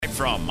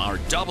from our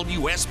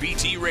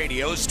WSBT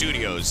radio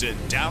studios in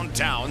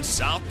downtown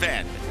South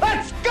Bend.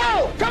 Let's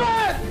go! Come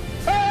on!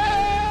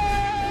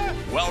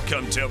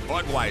 Welcome to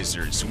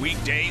Budweiser's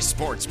Weekday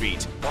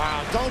Sportsbeat.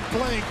 Wow, don't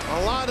blink.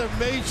 A lot of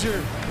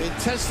major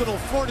intestinal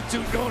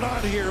fortitude going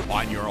on here.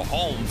 On your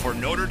home for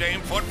Notre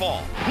Dame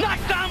football.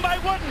 Knocked down by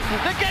Wooden.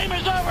 The game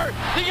is over.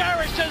 The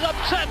Irish is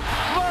upset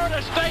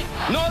Florida State.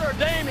 Notre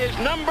Dame is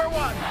number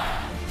one.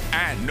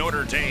 And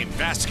Notre Dame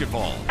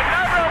basketball. Number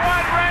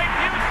one ranked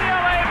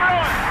UCLA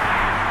Bruins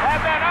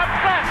have been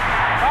upset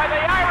by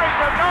the Irish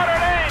of Notre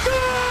Dame.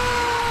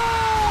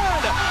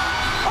 Good!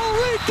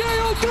 Enrique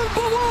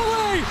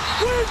Ogunbowale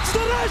wins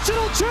the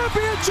national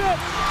championship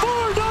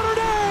for Notre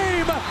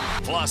Dame.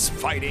 Plus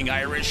Fighting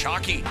Irish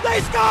hockey. They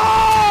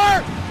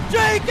score!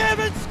 Jake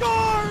Evans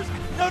scores!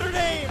 Notre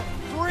Dame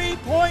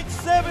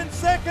 3.7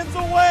 seconds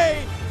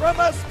away from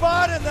a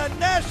spot in the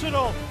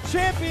national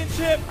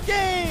championship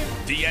game.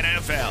 The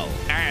NFL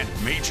and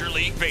Major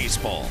League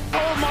Baseball.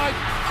 Oh my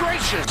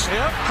gracious!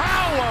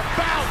 How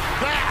about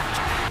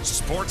that?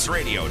 Sports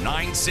Radio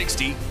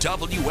 960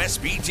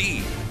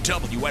 WSBT.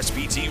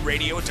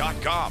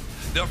 WSBTradio.com.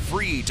 The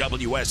free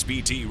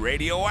WSBT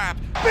radio app.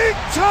 Big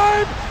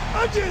time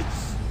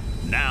onions!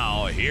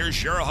 Now,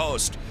 here's your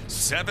host,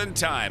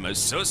 7-time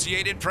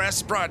Associated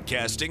Press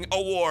Broadcasting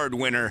Award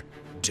winner,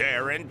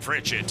 Darren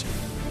Pritchett.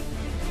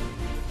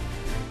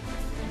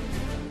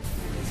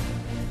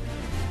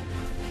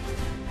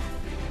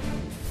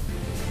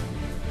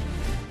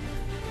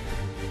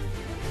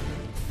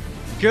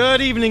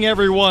 Good evening,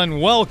 everyone.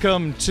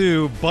 Welcome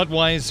to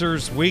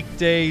Budweiser's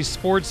Weekday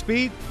Sports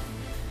Beat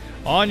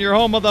on your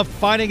home of the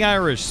Fighting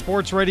Irish,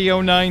 Sports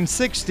Radio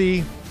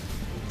 960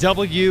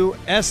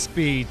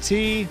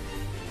 WSBT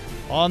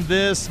on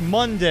this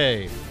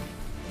Monday,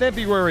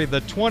 February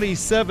the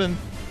 27th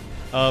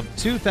of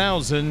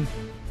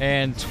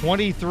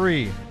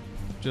 2023.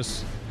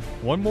 Just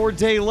one more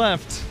day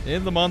left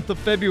in the month of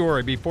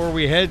February before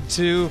we head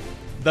to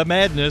the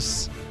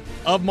madness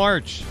of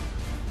March.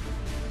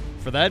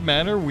 For that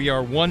matter, we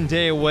are one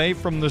day away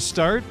from the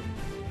start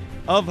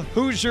of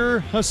Hoosier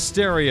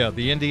Hysteria.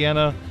 The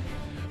Indiana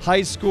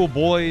High School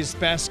Boys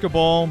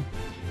Basketball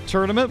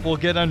Tournament will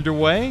get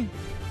underway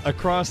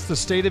across the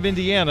state of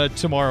Indiana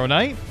tomorrow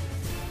night.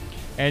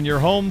 And your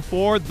home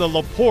for the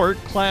LaPorte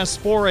Class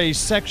 4A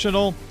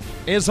Sectional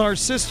is our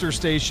sister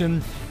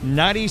station,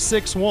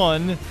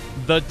 96.1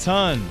 The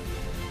Ton.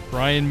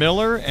 Brian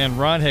Miller and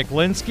Ron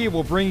Heklinski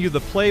will bring you the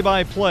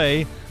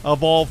play-by-play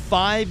of all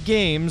 5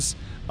 games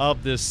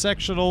of this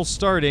sectional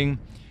starting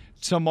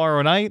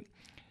tomorrow night.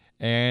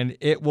 And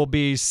it will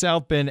be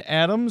South Bend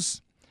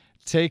Adams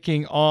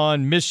taking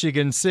on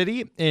Michigan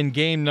City in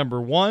game number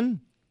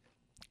 1.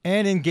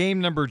 And in game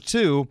number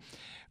 2,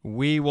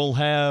 we will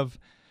have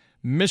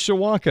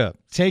Mishawaka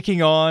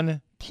taking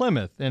on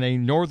Plymouth in a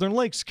Northern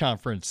Lakes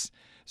Conference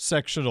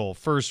sectional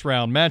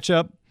first-round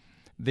matchup.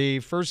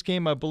 The first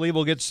game, I believe,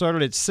 will get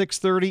started at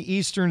 6:30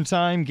 Eastern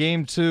Time.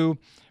 Game 2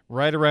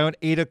 right around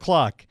 8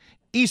 o'clock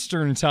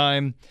Eastern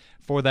Time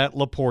for that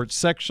LaPorte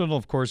sectional.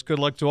 Of course, good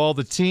luck to all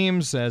the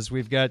teams as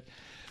we've got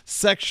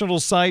sectional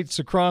sites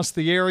across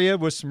the area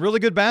with some really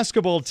good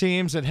basketball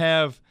teams that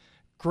have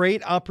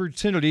great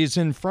opportunities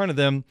in front of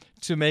them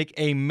to make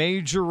a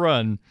major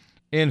run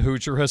in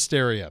Hoosier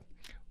Hysteria.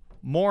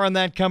 More on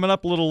that coming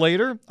up a little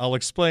later. I'll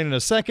explain in a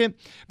second.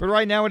 But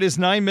right now it is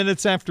 9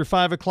 minutes after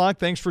 5 o'clock.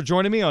 Thanks for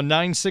joining me on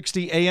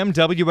 960 AM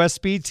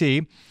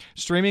WSBT.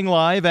 Streaming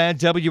live at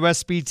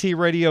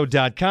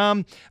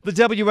WSBTradio.com, the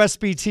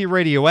WSBT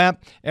radio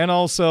app, and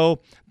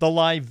also the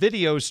live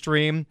video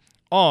stream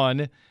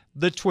on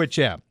the Twitch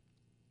app.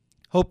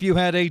 Hope you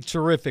had a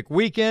terrific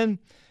weekend.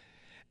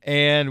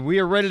 And we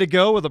are ready to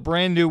go with a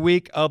brand new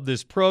week of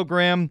this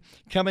program.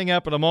 Coming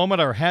up in a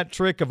moment, our hat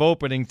trick of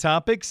opening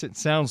topics. It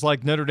sounds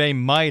like Notre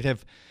Dame might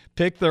have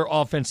picked their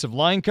offensive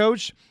line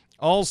coach.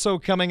 Also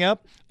coming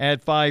up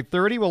at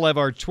 5:30, we'll have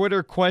our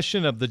Twitter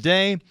question of the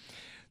day.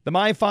 The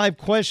My 5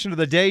 question of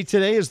the day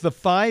today is the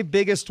 5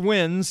 biggest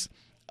wins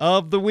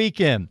of the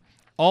weekend.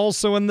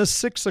 Also in the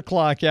 6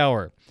 o'clock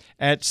hour.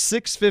 At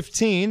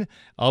 6:15,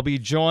 I'll be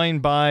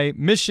joined by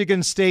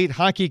Michigan State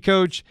hockey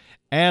coach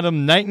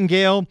Adam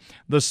Nightingale.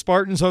 The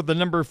Spartans are the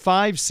number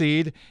 5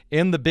 seed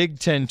in the Big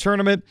Ten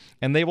tournament,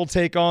 and they will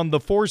take on the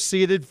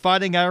 4-seeded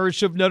Fighting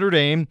Irish of Notre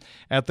Dame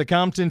at the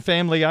Compton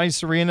Family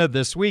Ice Arena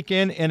this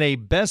weekend in a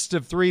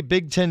best-of-3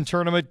 Big Ten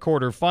tournament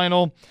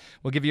quarterfinal.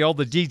 We'll give you all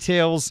the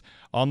details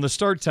on the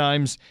start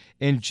times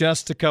in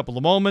just a couple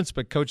of moments,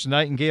 but Coach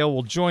Nightingale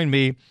will join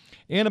me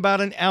in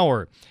about an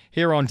hour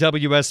here on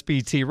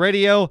WSBT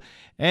Radio.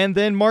 And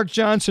then Mark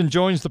Johnson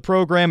joins the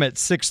program at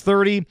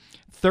 6:30.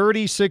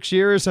 36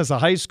 years as a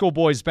high school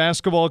boys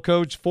basketball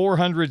coach,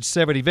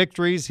 470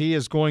 victories. He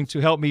is going to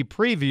help me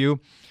preview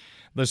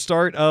the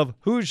start of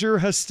Hoosier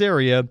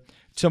Hysteria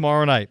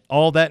tomorrow night.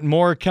 All that and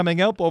more coming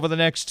up over the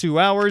next 2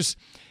 hours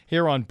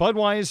here on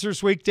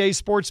Budweiser's Weekday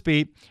Sports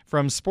Beat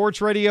from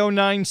Sports Radio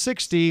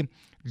 960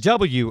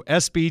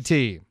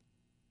 WSBT.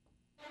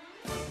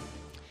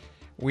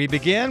 We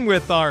begin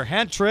with our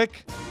hat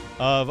trick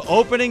of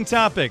opening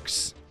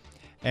topics.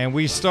 And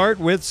we start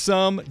with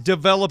some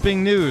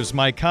developing news.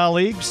 My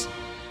colleagues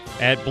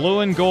at Blue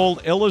and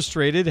Gold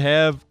Illustrated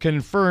have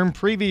confirmed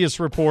previous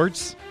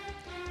reports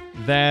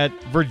that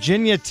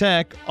Virginia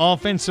Tech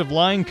offensive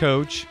line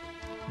coach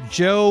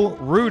Joe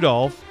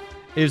Rudolph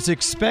is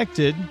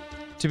expected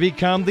to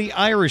become the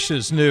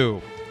Irish's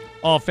new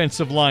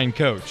offensive line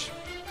coach.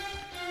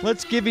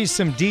 Let's give you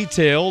some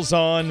details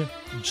on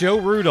Joe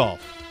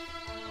Rudolph.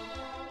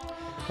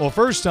 Well,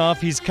 first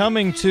off, he's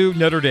coming to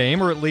Notre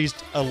Dame, or at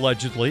least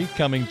allegedly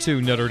coming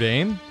to Notre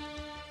Dame,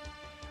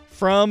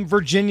 from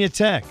Virginia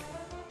Tech.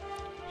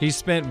 He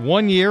spent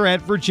 1 year at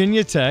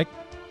Virginia Tech.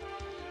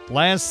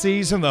 Last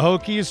season, the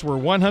Hokies were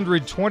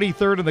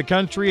 123rd in the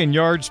country in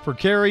yards per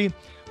carry,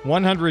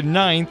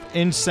 109th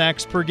in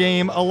sacks per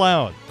game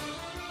allowed.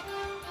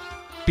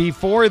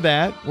 Before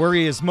that, where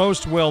he is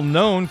most well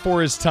known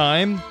for his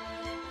time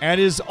at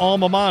his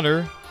alma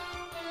mater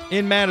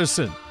in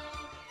Madison.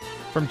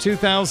 From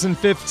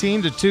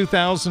 2015 to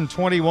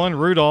 2021,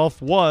 Rudolph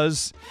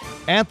was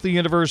at the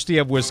University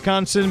of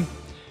Wisconsin,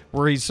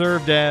 where he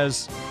served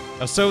as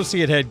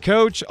associate head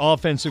coach,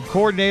 offensive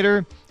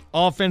coordinator,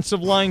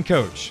 offensive line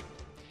coach.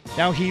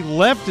 Now, he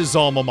left his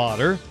alma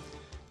mater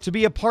to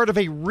be a part of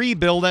a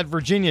rebuild at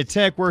Virginia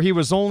Tech, where he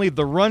was only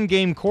the run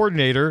game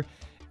coordinator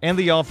and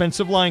the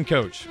offensive line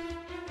coach.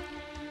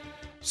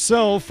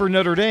 So, for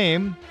Notre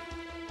Dame,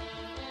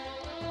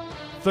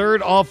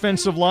 third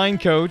offensive line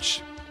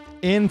coach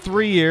in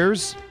 3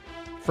 years,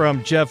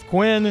 from Jeff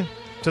Quinn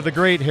to the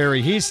great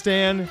Harry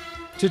Hiestand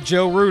to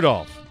Joe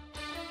Rudolph.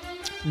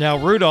 Now,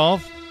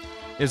 Rudolph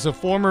is a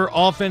former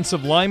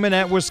offensive lineman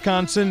at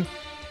Wisconsin.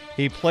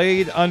 He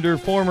played under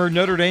former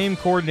Notre Dame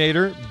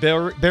coordinator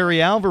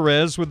Barry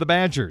Alvarez with the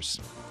Badgers.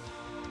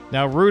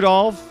 Now,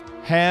 Rudolph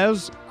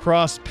has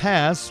crossed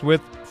paths with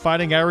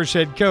Fighting Irish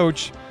head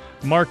coach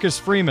Marcus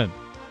Freeman.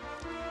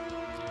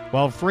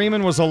 While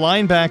Freeman was a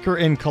linebacker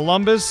in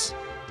Columbus,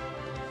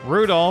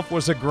 Rudolph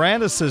was a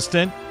grad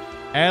assistant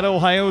at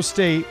Ohio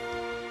State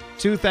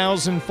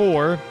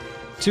 2004,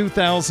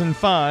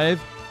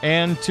 2005,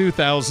 and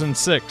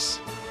 2006.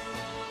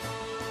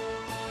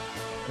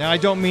 Now, I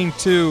don't mean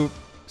to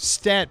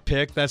stat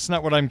pick. That's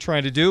not what I'm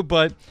trying to do.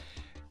 But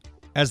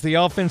as the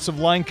offensive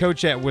line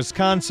coach at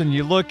Wisconsin,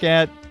 you look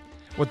at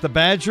what the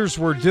Badgers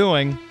were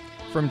doing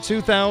from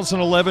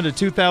 2011 to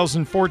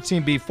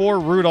 2014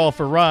 before Rudolph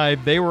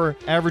arrived. They were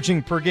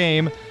averaging per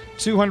game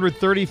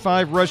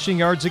 235 rushing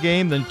yards a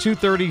game, then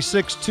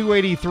 236,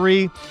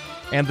 283,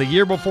 and the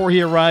year before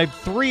he arrived,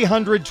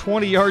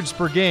 320 yards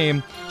per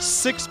game,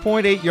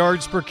 6.8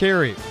 yards per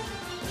carry.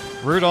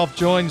 Rudolph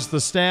joins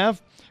the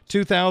staff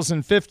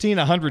 2015,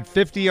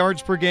 150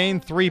 yards per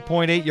game,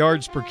 3.8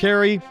 yards per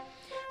carry.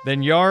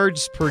 Then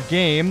yards per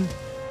game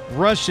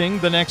rushing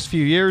the next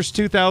few years,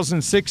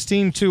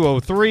 2016,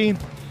 203,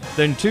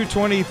 then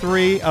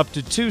 223 up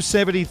to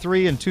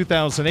 273 in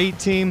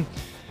 2018,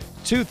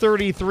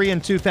 233 in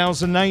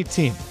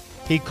 2019.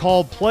 He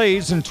called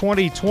plays in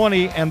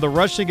 2020, and the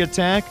rushing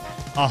attack,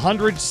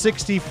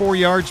 164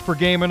 yards per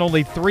game and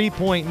only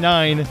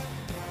 3.9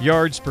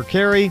 yards per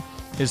carry.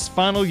 His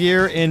final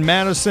year in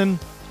Madison,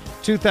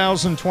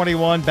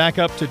 2021, back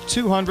up to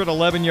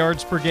 211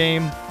 yards per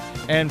game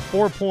and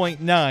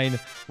 4.9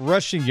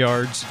 rushing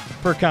yards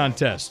per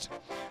contest.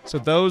 So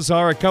those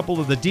are a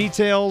couple of the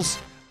details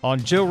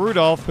on Joe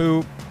Rudolph,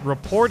 who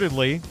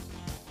reportedly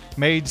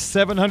made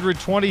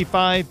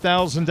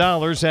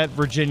 $725,000 at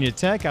Virginia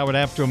Tech. I would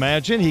have to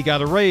imagine he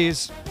got a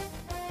raise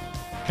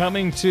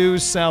coming to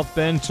South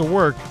Bend to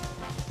work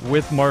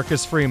with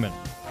Marcus Freeman.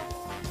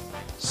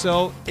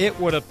 So it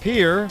would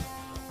appear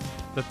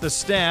that the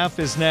staff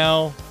is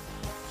now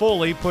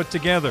fully put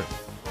together.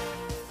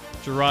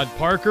 Gerard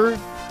Parker,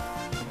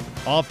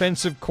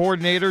 offensive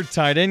coordinator,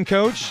 tight end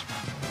coach.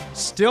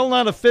 Still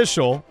not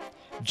official.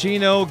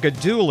 Gino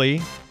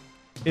Guidugli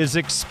is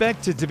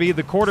expected to be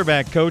the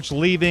quarterback coach,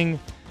 leaving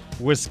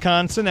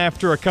Wisconsin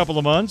after a couple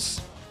of months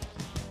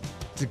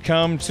to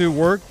come to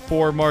work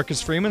for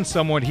Marcus Freeman,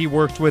 someone he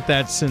worked with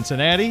at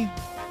Cincinnati.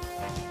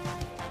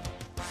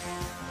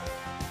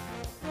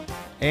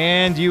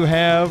 And you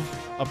have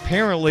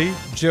apparently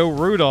Joe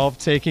Rudolph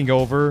taking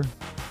over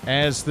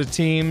as the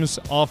team's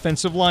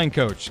offensive line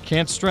coach.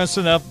 Can't stress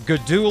enough,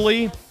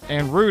 Guidugli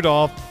and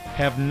Rudolph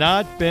have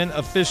not been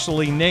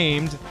officially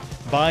named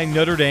by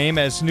Notre Dame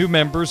as new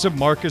members of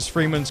Marcus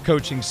Freeman's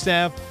coaching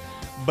staff,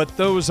 but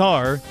those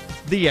are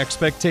the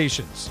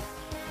expectations.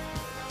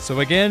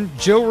 So again,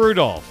 Joe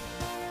Rudolph,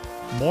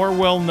 more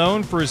well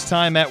known for his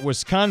time at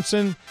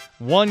Wisconsin,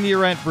 1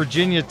 year at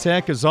Virginia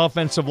Tech as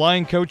offensive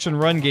line coach and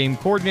run game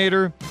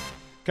coordinator,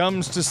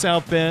 comes to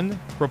South Bend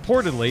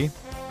reportedly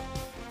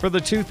for the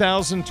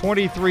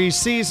 2023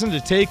 season to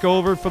take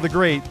over for the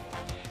great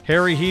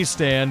Harry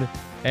Hiestand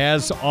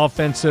as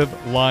offensive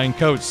line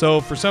coach.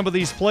 So for some of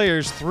these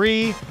players,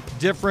 3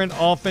 different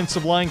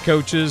offensive line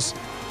coaches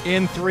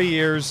in 3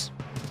 years.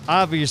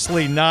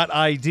 Obviously not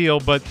ideal,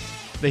 but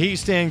the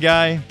Hiestand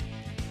guy,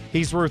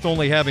 he's worth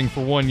only having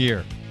for 1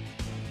 year.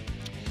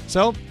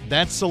 So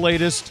that's the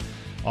latest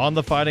on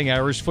the Fighting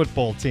Irish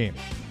football team.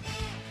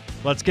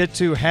 Let's get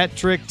to hat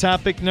trick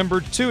topic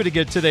number 2 to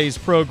get today's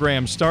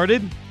program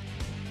started.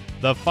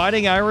 The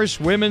Fighting Irish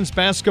women's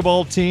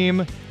basketball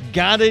team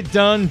got it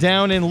done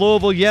down in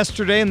Louisville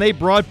yesterday, and they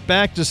brought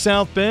back to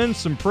South Bend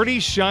some pretty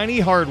shiny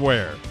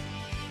hardware.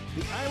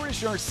 The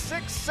Irish are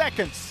 6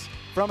 seconds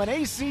from an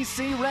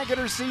ACC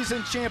regular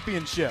season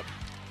championship.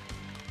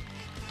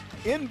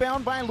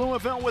 Inbound by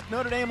Louisville with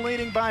Notre Dame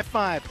leading by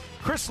 5.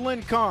 Chris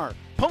Lynn Carr,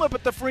 pull up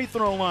at the free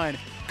throw line.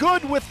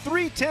 Good with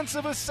 0.3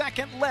 of a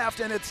second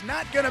left, and it's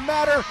not going to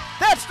matter.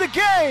 That's the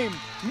game!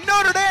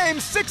 Notre Dame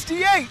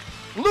 68,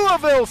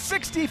 Louisville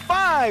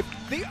 65.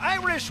 The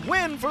Irish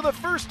win for the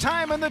first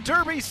time in the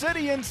Derby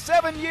City in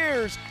 7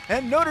 years,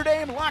 and Notre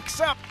Dame locks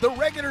up the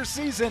regular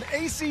season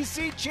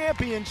ACC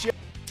championship.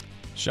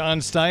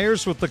 Sean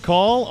Stiers with the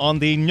call on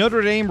the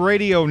Notre Dame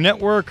Radio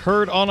Network,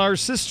 heard on our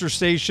sister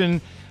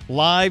station,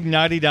 Live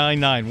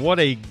 99.9. What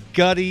a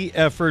gutty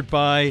effort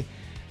by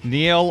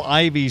Neil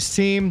Ivy's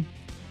team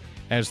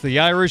as the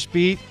Irish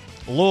beat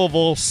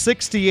Louisville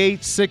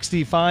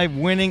 68-65,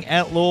 winning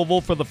at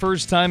Louisville for the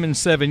first time in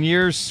 7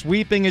 years,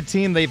 sweeping a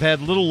team they've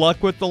had little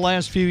luck with the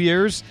last few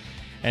years.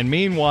 And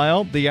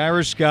meanwhile, the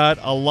Irish got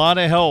a lot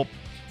of help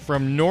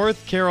from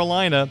North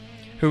Carolina,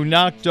 who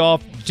knocked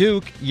off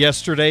Duke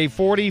yesterday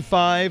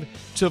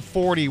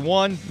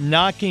 45-41,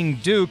 knocking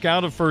Duke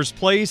out of first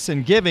place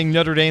and giving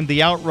Notre Dame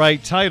the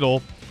outright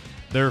title,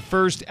 their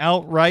first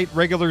outright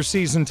regular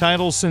season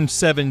title since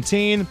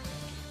 2017.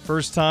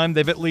 First time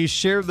they've at least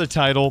shared the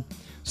title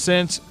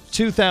since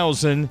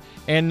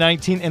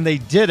 2019, and they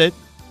did it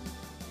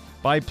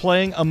by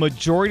playing a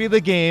majority of the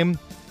game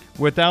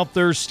without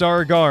their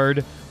star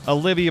guard,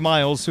 Olivia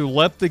Miles, who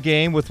left the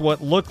game with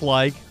what looked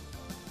like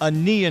a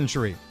knee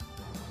injury.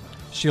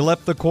 She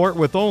left the court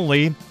with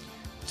only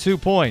 2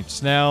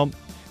 points. Now,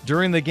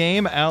 during the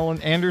game,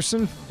 Anthony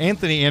Anderson,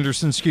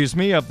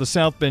 of the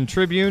South Bend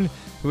Tribune,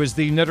 who is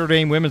the Notre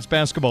Dame women's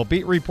basketball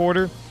beat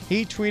reporter,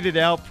 he tweeted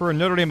out for a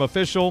Notre Dame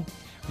official,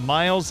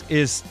 Miles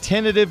is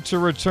tentative to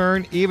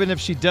return even if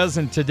she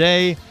doesn't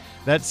today.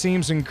 That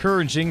seems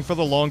encouraging for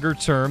the longer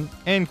term,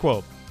 end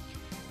quote.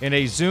 In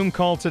a Zoom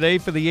call today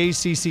for the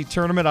ACC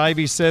tournament,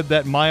 Ivy said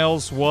that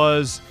Miles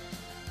was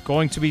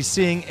going to be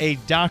seeing a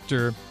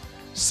doctor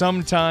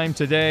sometime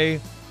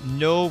today.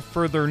 No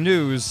further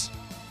news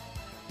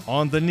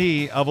on the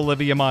knee of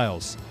Olivia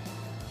Miles.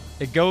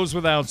 It goes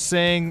without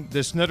saying,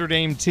 this Notre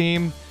Dame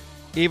team,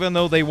 even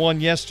though they won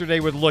yesterday,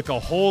 would look a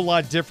whole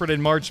lot different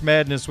in March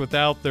Madness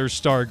without their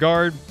star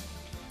guard.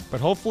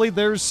 But hopefully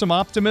there's some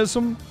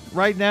optimism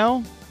right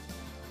now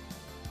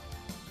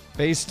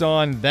based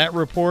on that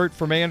report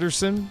from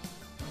Anderson.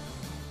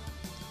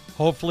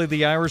 Hopefully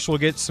the Irish will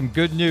get some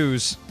good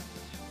news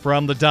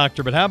from the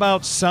doctor. But how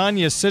about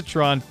Sonia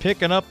Citron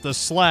picking up the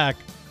slack?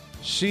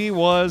 She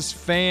was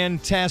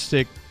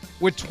fantastic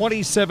with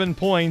 27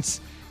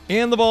 points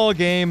in the ball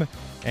game,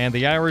 and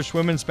the Irish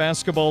women's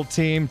basketball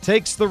team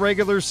takes the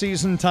regular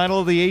season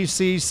title of the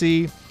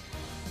ACC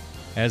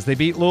as they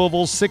beat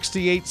Louisville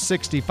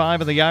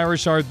 68-65, and the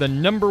Irish are the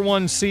number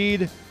 1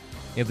 seed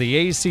in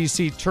the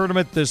ACC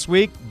tournament this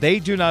week. They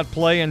do not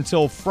play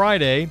until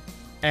Friday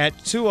at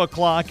 2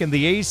 o'clock in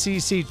the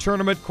ACC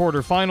tournament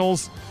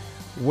quarterfinals,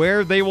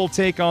 where they will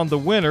take on the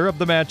winner of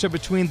the matchup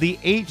between the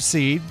 8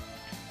 seed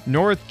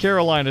North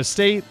Carolina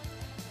State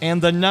and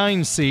the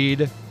 9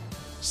 seed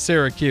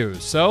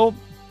Syracuse. So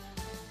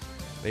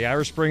the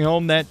Irish bring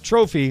home that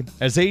trophy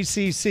as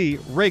ACC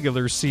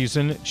regular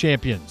season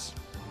champions.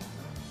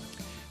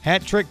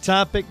 Hat trick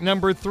topic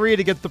number 3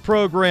 to get the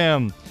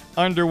program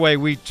underway.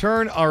 We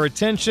turn our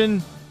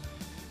attention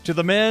to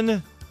the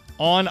men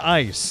on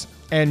ice.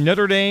 And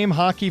Notre Dame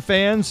hockey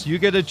fans, you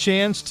get a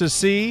chance to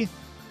see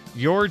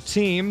your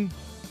team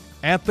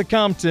at the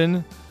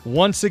Compton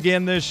once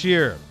again this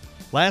year.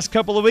 Last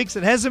couple of weeks,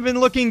 it hasn't been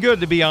looking good,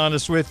 to be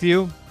honest with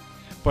you,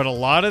 but a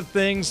lot of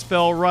things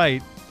fell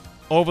right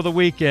over the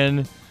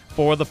weekend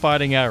for the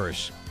Fighting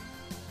Irish.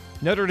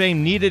 Notre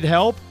Dame needed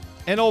help,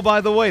 and oh, by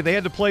the way, they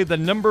had to play the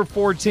number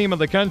 4 team of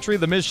the country,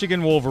 the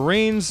Michigan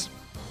Wolverines.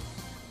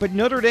 But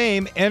Notre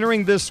Dame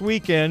entering this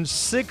weekend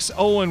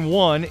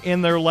 6-0-1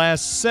 in their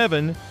last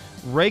 7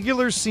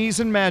 regular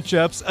season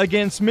matchups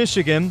against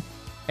Michigan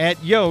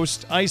at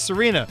Yost Ice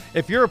Arena.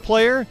 If you're a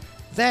player,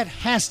 that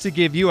has to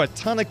give you a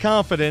ton of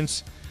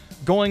confidence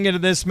going into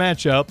this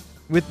matchup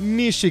with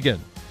Michigan,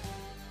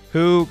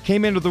 who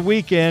came into the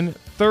weekend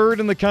 3rd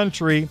in the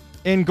country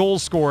in goal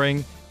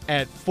scoring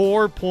at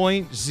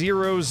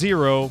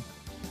 4.00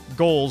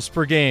 goals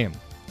per game.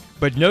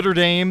 But Notre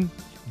Dame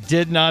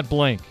did not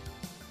blink.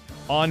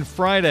 On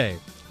Friday,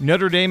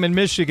 Notre Dame and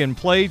Michigan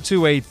played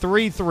to a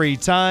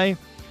 3-3 tie.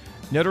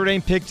 Notre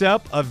Dame picked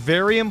up a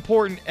very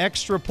important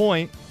extra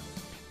point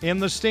in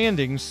the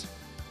standings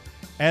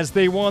as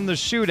they won the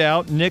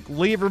shootout. Nick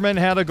Lieberman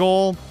had a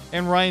goal,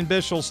 and Ryan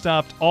Bischel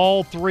stopped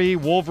all 3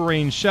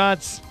 Wolverine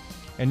shots.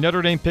 And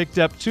Notre Dame picked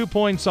up 2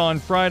 points on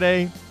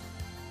Friday.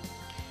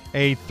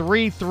 A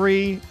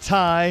 3-3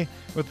 tie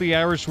with the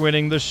Irish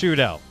winning the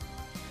shootout.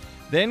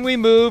 Then we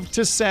moved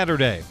to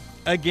Saturday.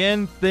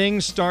 Again,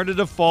 things started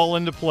to fall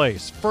into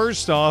place.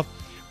 First off,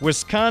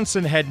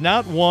 Wisconsin had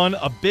not won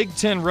a Big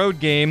Ten road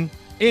game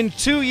in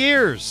 2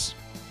 years.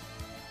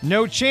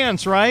 No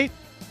chance, right?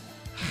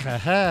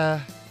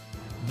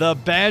 The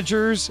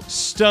Badgers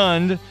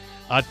stunned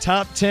a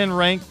top 10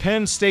 ranked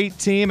Penn State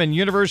team in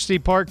University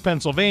Park,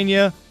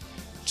 Pennsylvania,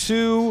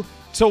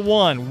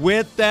 2-1.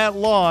 With that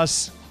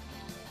loss,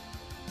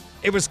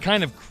 it was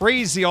kind of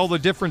crazy, all the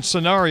different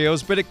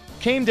scenarios, but it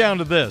came down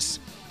to this.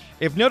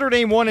 If Notre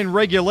Dame won in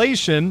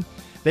regulation,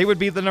 they would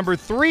be the number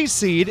 3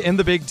 seed in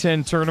the Big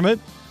Ten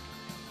tournament,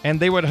 and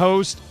they would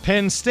host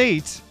Penn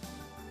State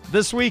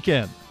this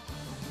weekend.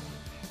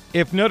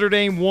 If Notre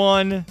Dame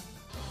won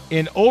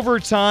in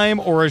overtime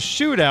or a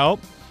shootout,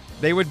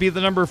 they would be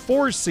the number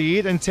 4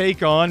 seed and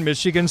take on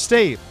Michigan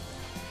State.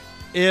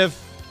 Let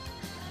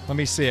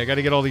me see, I got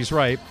to get all these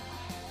right.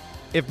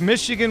 If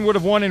Michigan would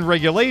have won in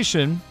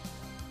regulation,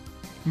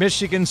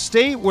 Michigan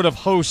State would have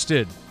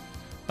hosted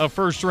a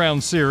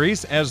first-round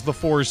series as the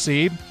 4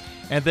 seed.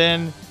 And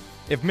then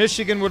if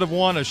Michigan would have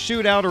won a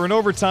shootout or an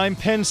overtime,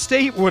 Penn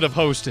State would have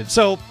hosted.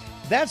 So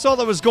that's all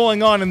that was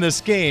going on in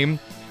this game,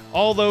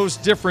 all those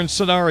different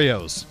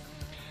scenarios.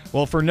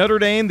 Well, for Notre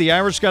Dame, the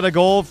Irish got a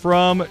goal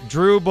from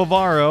Drew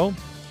Bavaro,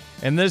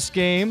 and this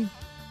game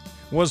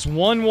was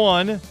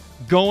 1-1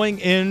 going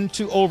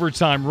into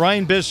overtime.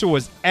 Ryan Bishop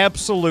was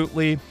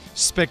absolutely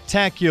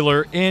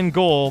spectacular in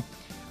goal,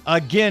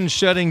 again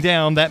shutting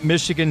down that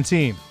Michigan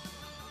team.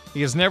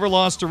 He has never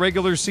lost a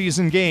regular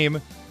season game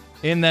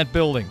in that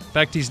building. In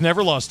fact, he's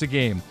never lost a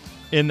game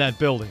in that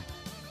building.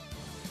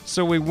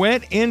 So we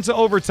went into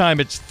overtime.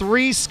 It's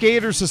 3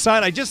 skaters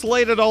aside. I just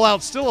laid it all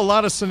out. Still a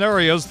lot of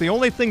scenarios. The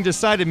only thing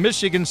decided,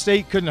 Michigan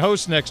State couldn't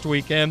host next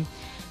weekend.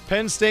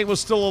 Penn State was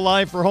still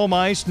alive for home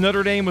ice.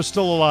 Notre Dame was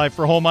still alive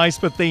for home ice,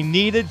 but they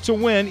needed to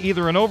win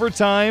either in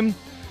overtime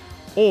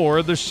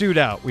or the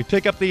shootout. We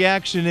pick up the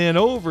action in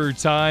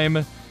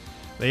overtime.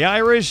 The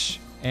Irish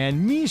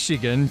and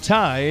Michigan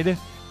tied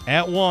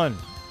at 1.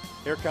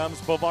 Here comes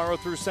Bavaro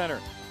through center.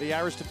 The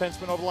Irish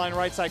defenseman over the line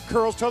right side.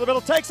 Curls to the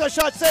middle. Takes a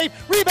shot. Save.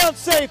 Rebound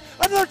save.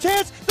 Another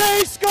chance.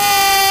 They score!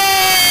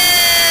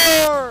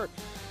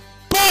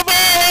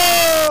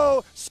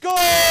 Bavaro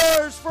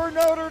scores for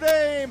Notre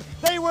Dame.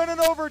 They win in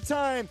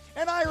overtime.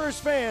 And Irish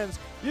fans,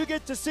 you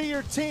get to see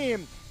your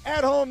team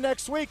at home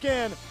next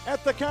weekend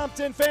at the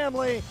Compton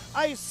Family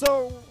Ice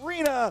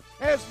Arena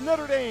as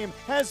Notre Dame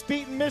has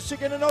beaten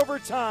Michigan in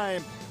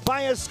overtime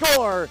by a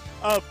score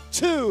of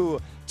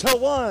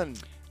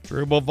 2-1.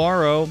 Drew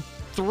Bavaro,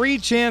 3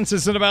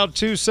 chances in about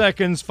 2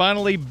 seconds,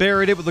 finally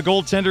buried it with the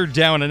goaltender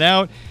down and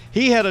out.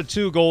 He had a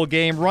 2-goal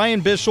game.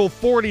 Ryan Bishop,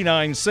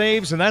 49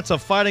 saves, and that's a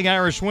Fighting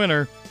Irish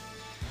winner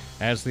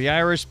as the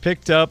Irish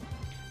picked up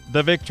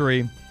the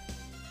victory.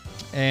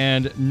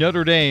 And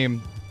Notre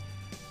Dame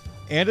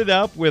ended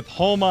up with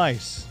home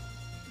ice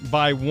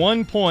by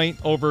 1 point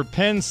over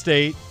Penn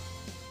State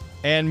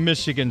and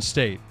Michigan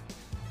State.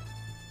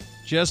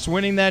 Just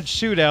winning that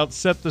shootout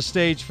set the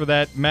stage for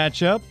that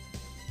matchup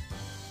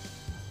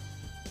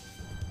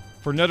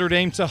for Notre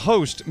Dame to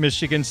host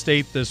Michigan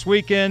State this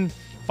weekend.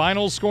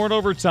 Final score in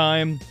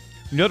overtime,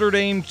 Notre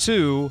Dame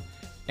 2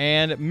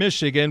 and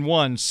Michigan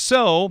 1.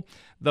 So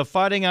the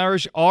Fighting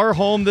Irish are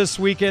home this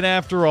weekend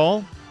after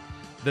all.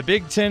 The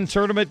Big Ten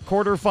Tournament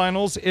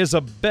quarterfinals is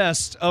a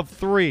best of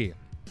 3.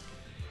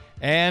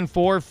 And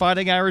for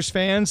Fighting Irish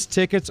fans,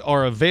 tickets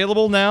are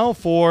available now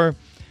for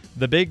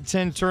the Big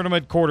Ten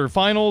Tournament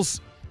quarterfinals.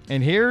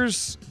 And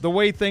here's the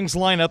way things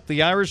line up.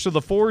 The Irish are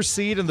the 4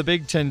 seed in the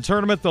Big Ten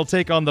Tournament. They'll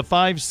take on the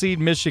 5 seed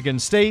Michigan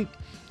State.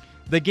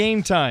 The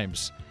game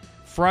times,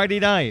 Friday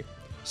night,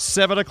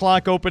 7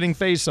 o'clock opening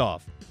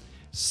faceoff.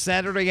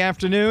 Saturday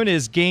afternoon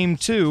is game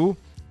 2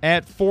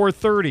 at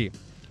 4:30.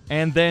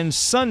 And then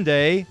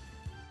Sunday,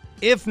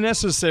 if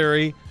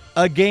necessary,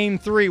 a game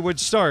 3 would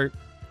start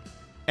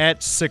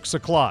at 6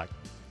 o'clock.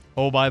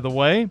 Oh, by the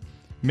way,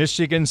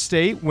 Michigan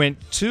State went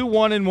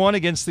 2-1-1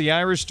 against the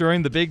Irish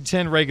during the Big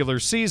Ten regular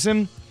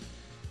season.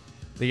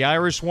 The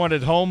Irish won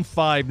at home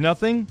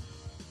 5-0.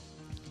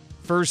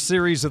 First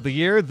series of the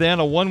year, then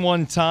a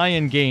 1-1 tie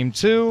in Game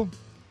 2.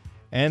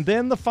 And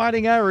then the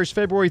Fighting Irish,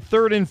 February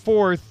 3rd and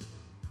 4th,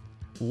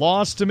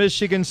 lost to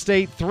Michigan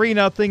State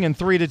 3-0 and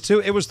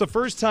 3-2. It was the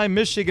first time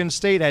Michigan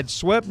State had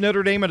swept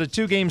Notre Dame in a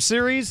 2-game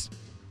series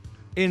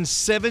in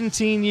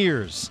 17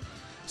 years.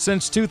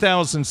 Since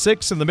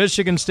 2006, and the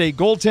Michigan State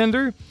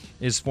goaltender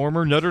is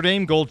former Notre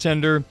Dame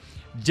goaltender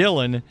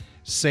Dylan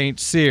St.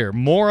 Cyr.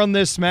 More on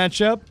this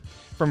matchup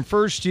from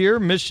first-year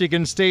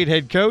Michigan State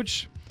head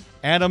coach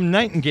Adam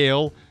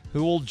Nightingale,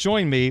 who will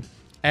join me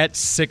at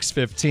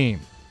 6:15.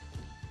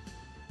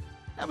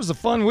 That was a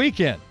fun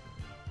weekend.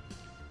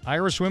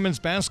 Irish women's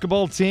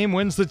basketball team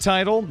wins the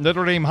title.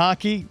 Notre Dame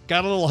hockey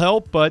got a little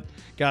help, but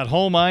got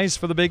home ice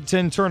for the Big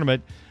Ten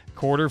Tournament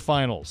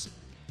quarterfinals.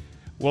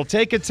 We'll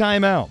take a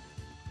timeout.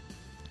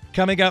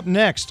 Coming up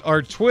next,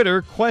 our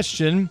Twitter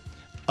question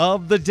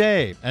of the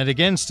day. And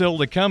again, still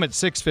to come at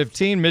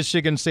 6:15,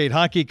 Michigan State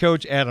hockey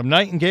coach Adam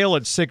Nightingale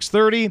at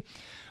 6:30.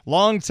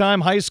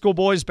 Longtime high school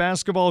boys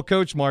basketball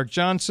coach Mark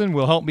Johnson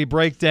will help me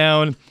break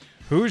down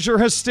Hoosier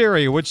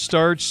Hysteria, which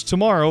starts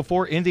tomorrow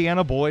for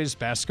Indiana boys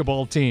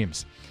basketball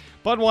teams.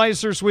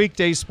 Budweiser's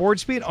Weekday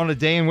Sportsbeat on a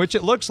day in which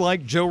it looks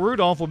like Joe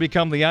Rudolph will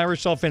become the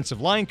Irish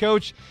offensive line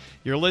coach.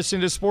 You're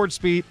listening to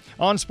Sportsbeat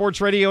on Sports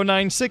Radio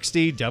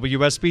 960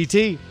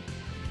 WSBT.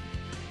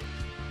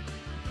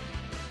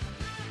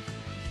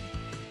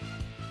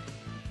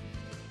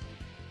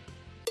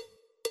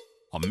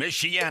 A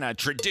Michiana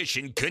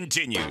tradition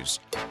continues.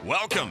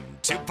 Welcome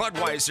to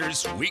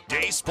Budweiser's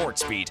Weekday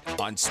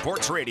Sportsbeat on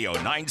Sports Radio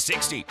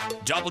 960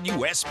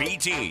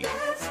 WSBT.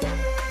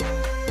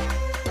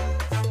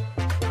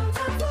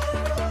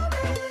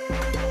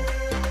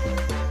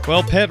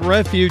 Well, Pet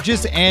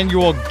Refuge's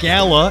annual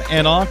gala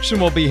and auction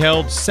will be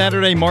held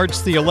Saturday,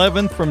 March the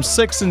 11th from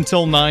 6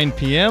 until 9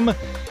 p.m.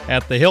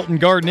 at the Hilton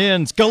Garden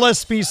Inn's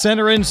Gillespie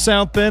Center in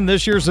South Bend.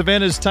 This year's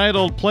event is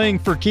titled Playing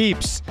for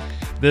Keeps.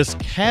 This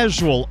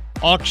casual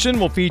auction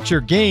will feature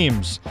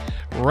games,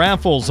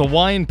 raffles, a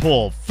wine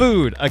pull,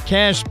 food, a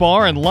cash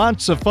bar, and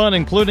lots of fun,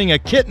 including a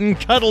kitten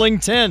cuddling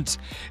tent.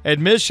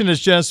 Admission is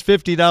just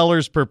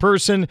 $50 per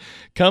person.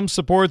 Come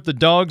support the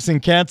dogs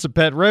and cats of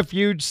Pet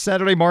Refuge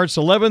Saturday, March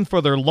 11th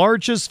for their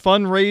largest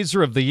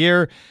fundraiser of the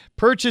year.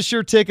 Purchase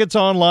your tickets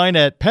online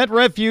at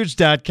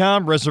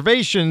petrefuge.com.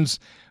 Reservations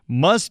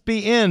must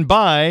be in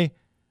by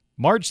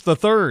March the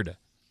 3rd.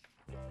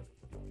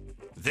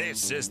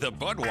 This is the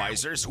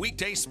Budweiser's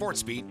Weekday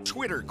Sportsbeat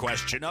Twitter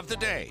question of the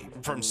day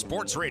from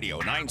Sports Radio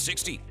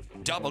 960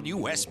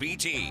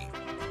 WSBT.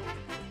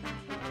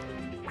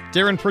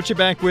 Darren Pritchett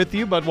back with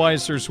you,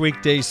 Budweiser's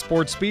Weekday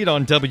Sportsbeat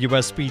on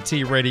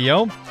WSBT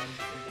Radio.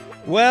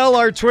 Well,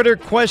 our Twitter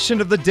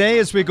question of the day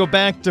as we go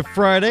back to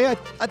Friday,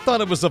 I thought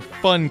it was a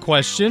fun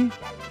question.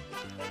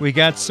 We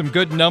got some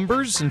good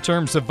numbers in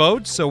terms of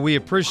votes, so we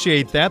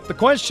appreciate that. The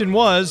question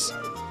was,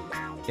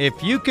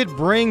 if you could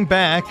bring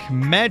back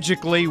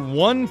magically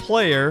one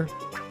player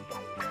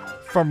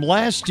from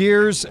last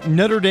year's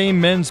Notre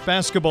Dame men's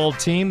basketball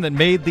team that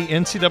made the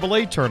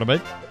NCAA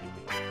tournament,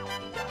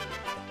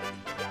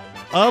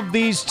 of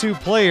these two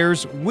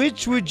players,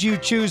 which would you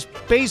choose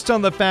based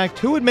on the fact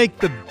who would make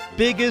the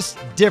biggest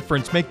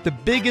difference, make the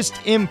biggest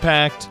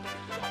impact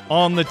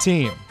on the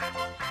team?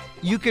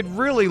 You could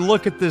really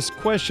look at this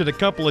question a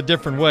couple of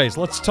different ways.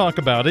 Let's talk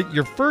about it.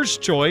 Your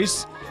first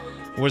choice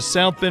was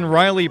South Bend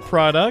Riley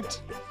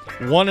product,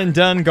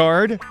 one-and-done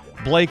guard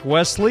Blake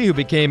Wesley, who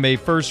became a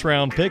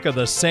first-round pick of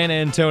the San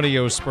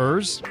Antonio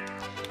Spurs.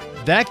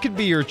 That could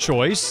be your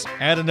choice.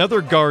 Add another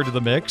guard to the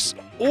mix.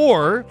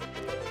 Or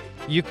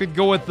you could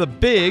go with the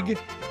big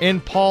in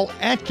Paul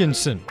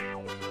Atkinson.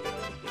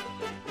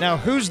 Now,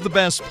 who's the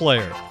best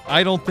player?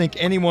 I don't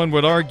think anyone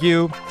would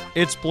argue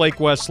it's Blake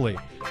Wesley.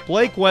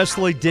 Blake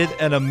Wesley did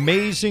an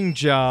amazing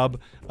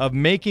job of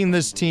making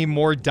this team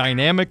more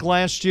dynamic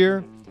last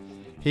year.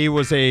 He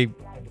was a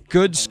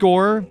good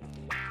scorer.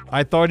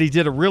 I thought he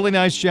did a really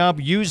nice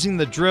job using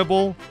the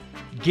dribble,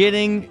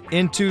 getting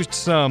into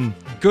some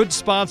good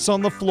spots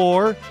on the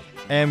floor,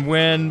 and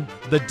when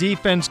the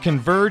defense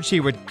converged, he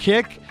would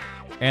kick,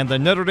 and the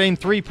Notre Dame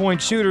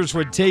three-point shooters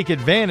would take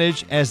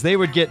advantage as they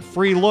would get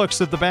free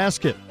looks at the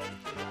basket.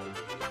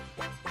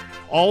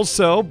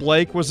 Also,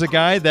 Blake was a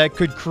guy that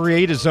could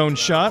create his own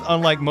shot,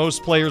 unlike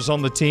most players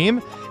on the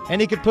team,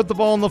 and he could put the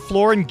ball on the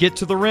floor and get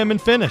to the rim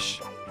and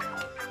finish.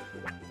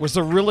 Was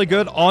a really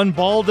good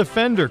on-ball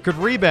defender, could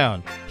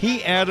rebound.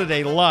 He added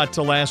a lot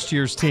to last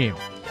year's team.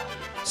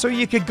 So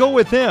you could go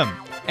with him,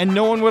 and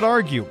no one would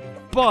argue.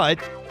 But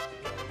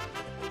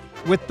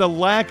with the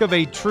lack of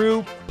a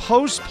true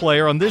post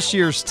player on this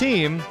year's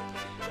team,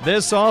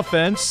 this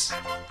offense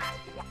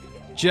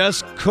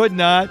just could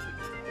not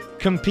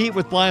compete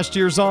with last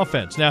year's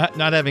offense. Now,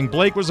 not having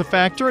Blake was a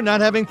factor, and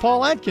not having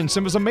Paul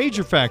Atkinson was a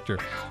major factor.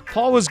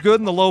 Paul was good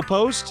in the low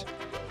post,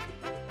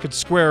 could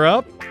square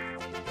up.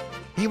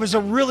 He was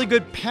a really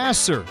good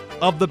passer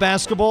of the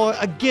basketball.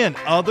 Again,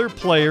 other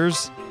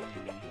players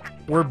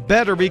were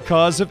better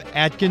because of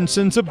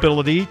Atkinson's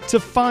ability to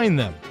find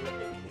them.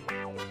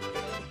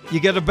 You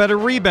get a better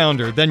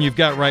rebounder than you've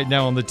got right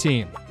now on the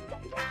team.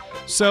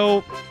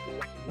 So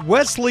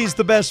Wesley's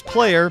the best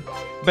player,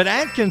 but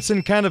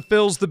Atkinson kind of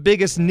fills the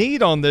biggest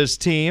need on this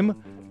team,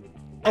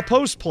 a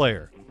post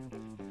player.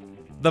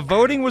 The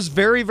voting was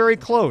very, very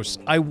close.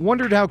 I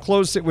wondered how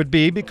close it would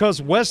be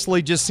because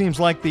Wesley just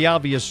seems like the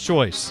obvious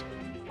choice.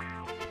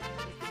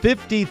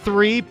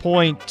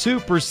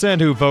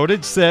 53.2% who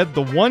voted said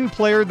the one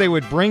player they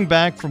would bring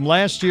back from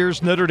last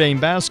year's Notre Dame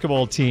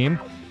basketball team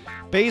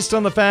based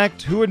on the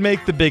fact who would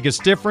make the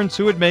biggest difference,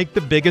 who would make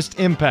the biggest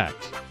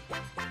impact.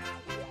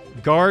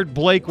 Guard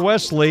Blake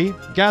Wesley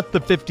got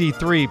the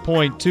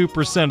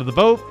 53.2% of the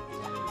vote.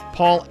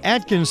 Paul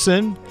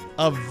Atkinson,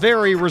 a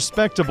very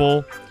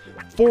respectable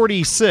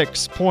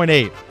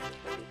 46.8%.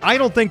 I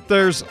don't think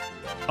there's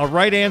a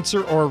right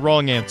answer or a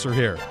wrong answer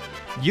here.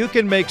 You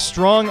can make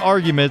strong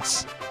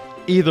arguments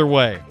either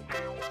way.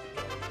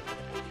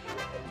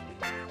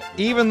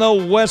 Even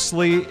though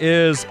Wesley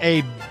is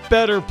a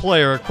better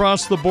player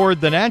across the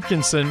board than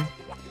Atkinson,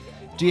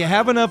 do you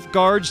have enough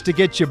guards to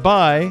get you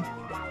by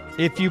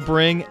if you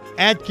bring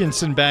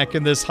Atkinson back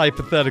in this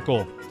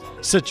hypothetical?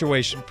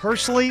 situation.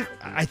 Personally,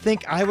 I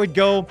think I would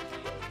go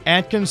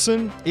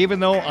Atkinson, even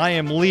though I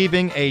am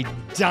leaving a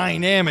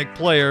dynamic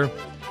player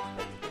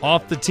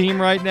off the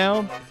team right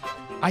now.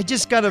 I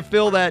just got to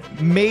fill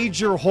that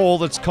major hole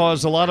that's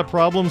caused a lot of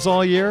problems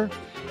all year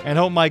and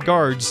hope my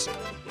guards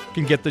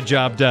can get the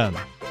job done.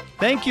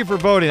 Thank you for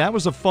voting. That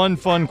was a fun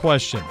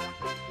question.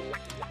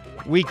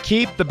 We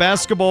keep the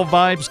basketball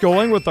vibes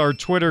going with our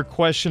Twitter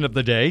question of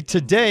the day.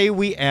 Today,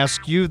 we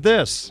ask you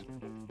this.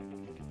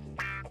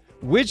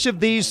 Which of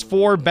these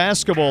 4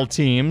 basketball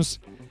teams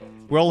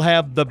will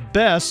have the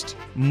best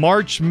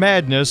March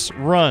Madness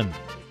run?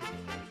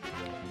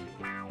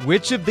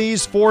 Which of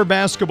these 4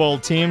 basketball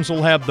teams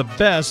will have the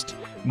best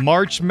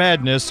March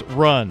Madness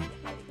run?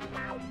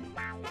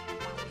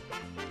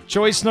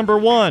 Choice number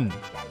 1,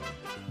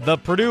 the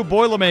Purdue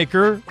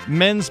Boilermaker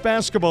men's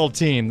basketball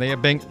team. They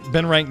have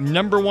been ranked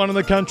number 1 in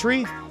the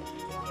country.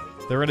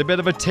 They're in a bit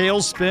of a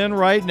tailspin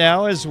right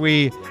now as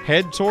we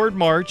head toward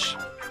March,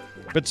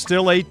 but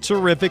still a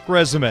terrific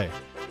resume.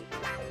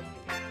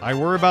 I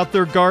worry about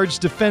their guards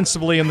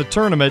defensively in the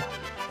tournament,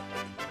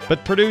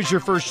 but Purdue's your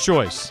first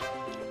choice.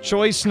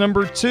 Choice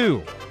number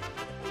 2,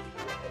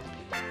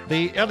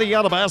 the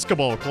Indiana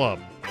Basketball Club.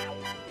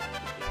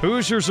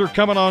 Hoosiers are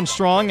coming on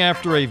strong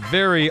after a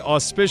very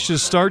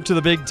auspicious start to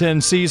the Big Ten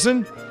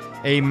season.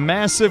 A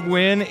massive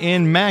win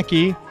in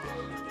Mackey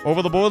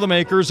over the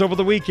Boilermakers over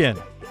the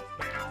weekend.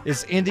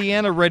 Is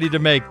Indiana ready to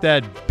make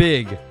that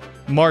big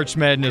March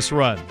Madness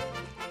run?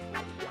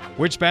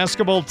 Which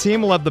basketball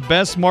team will have the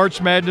best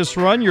March Madness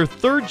run? Your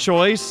third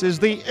choice is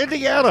the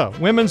Indiana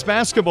women's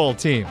basketball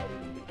team.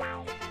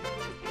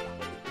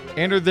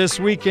 Entered this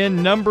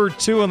weekend, number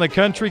 2 in the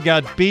country,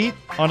 got beat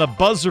on a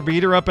buzzer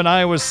beater up in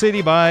Iowa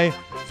City by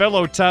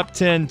fellow top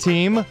 10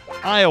 team,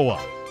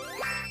 Iowa.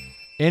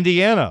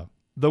 Indiana,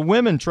 the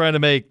women trying to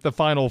make the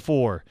Final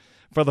Four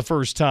for the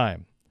first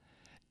time.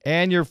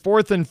 And your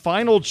fourth and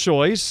final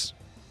choice,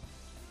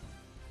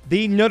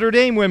 the Notre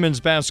Dame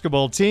women's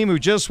basketball team, who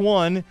just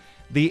won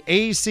the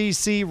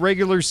ACC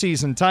regular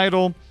season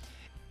title.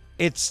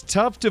 It's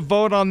tough to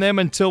vote on them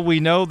until we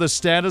know the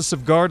status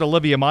of guard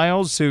Olivia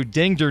Miles, who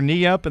dinged her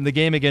knee up in the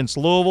game against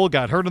Louisville,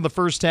 got hurt in the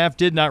first half,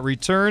 did not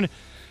return,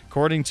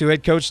 according to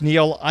head coach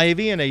Neil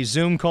Ivey in a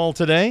Zoom call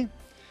today.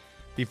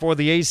 Before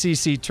the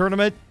ACC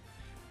tournament,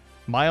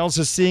 Miles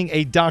is seeing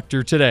a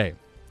doctor today.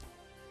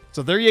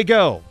 So there you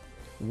go.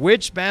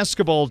 Which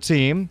basketball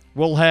team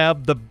will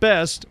have the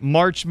best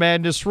March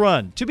Madness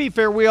run? To be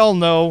fair, we all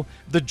know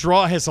the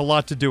draw has a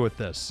lot to do with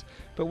this,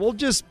 but we'll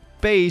just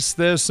base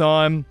this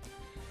on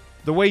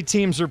the way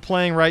teams are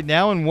playing right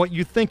now and what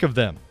you think of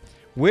them.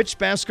 Which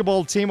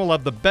basketball team will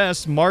have the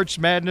best March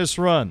Madness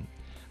run?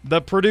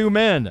 The Purdue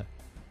men,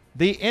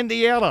 the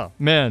Indiana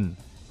men,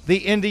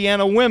 the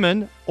Indiana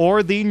women,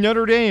 or the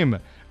Notre Dame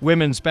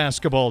women's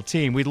basketball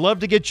team? We'd love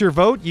to get your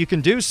vote. You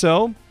can do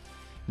so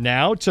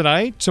now,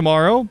 tonight,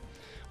 tomorrow,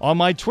 on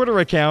my Twitter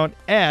account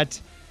at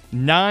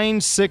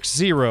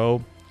 960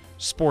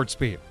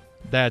 Sportsbeat.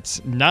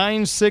 That's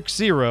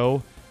 960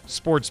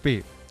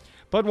 Sportsbeat.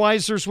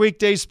 Budweiser's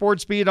Weekday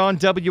Sportsbeat on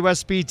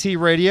WSBT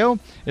Radio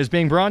is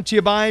being brought to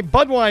you by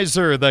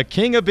Budweiser, the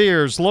king of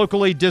beers,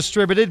 locally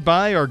distributed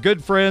by our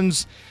good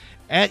friends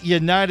at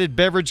United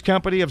Beverage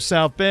Company of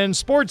South Bend.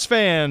 Sports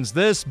fans,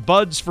 this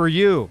Bud's for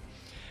you.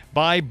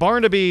 By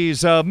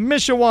Barnaby's of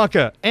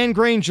Mishawaka and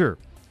Granger.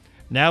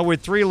 Now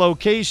with 3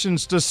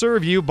 locations to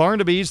serve you,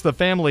 Barnaby's the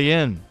Family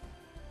Inn.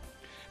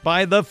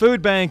 By the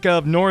Food Bank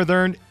of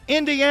Northern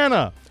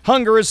Indiana.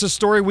 Hunger is a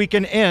story we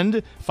can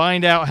end.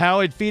 Find out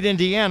how at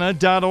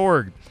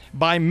feedindiana.org.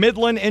 By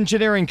Midland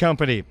Engineering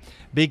Company,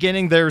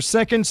 beginning their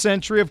 2nd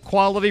century of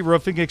quality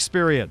roofing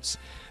experience.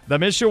 The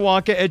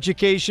Mishawaka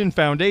Education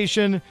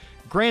Foundation,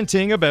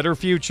 granting a better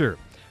future.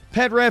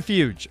 Pet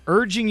Refuge,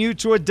 urging you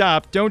to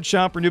adopt, don't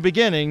shop for new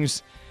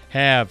beginnings,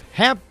 have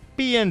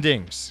happy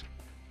endings.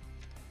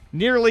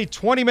 Nearly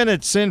 20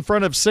 minutes in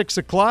front of 6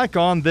 o'clock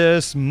on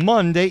this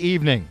Monday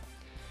evening.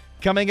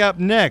 Coming up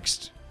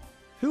next,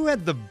 who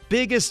had the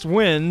biggest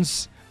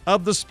wins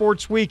of the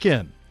sports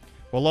weekend?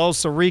 We'll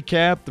also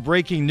recap the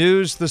breaking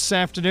news this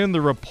afternoon,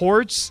 the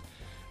reports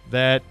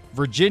that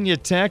Virginia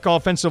Tech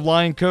offensive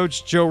line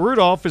coach Joe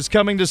Rudolph is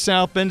coming to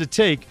South Bend to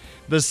take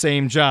the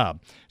same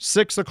job.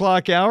 6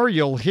 o'clock hour,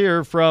 you'll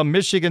hear from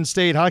Michigan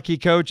State hockey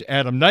coach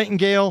Adam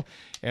Nightingale,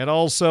 and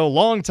also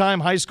longtime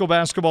high school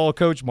basketball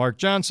coach Mark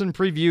Johnson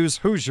previews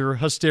Hoosier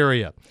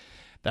Hysteria.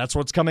 That's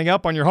what's coming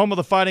up on your home of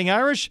the Fighting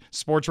Irish,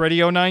 Sports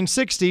Radio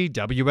 960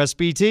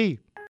 WSBT.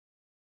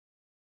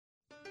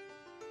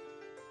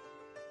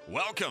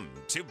 Welcome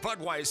to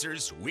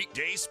Budweiser's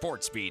Weekday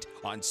Sports Beat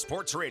on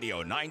Sports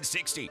Radio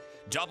 960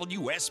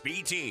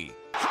 WSBT.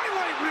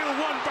 Highlight reel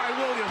won by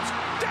Williams.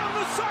 Down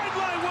the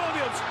sideline,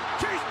 Williams.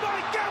 Chased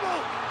by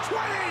Gamble.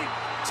 20,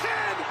 10.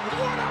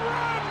 What a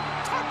run.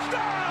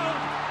 Touchdown.